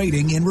leave a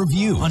rating and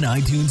review on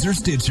iTunes or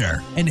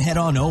Stitcher, and head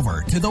on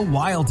over to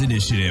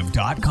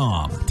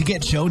thewildinitiative.com to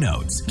get show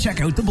notes,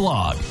 check out the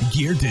blog,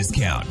 gear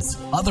discounts,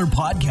 other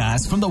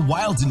podcasts from the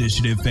Wild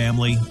Initiative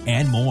family,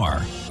 and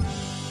more.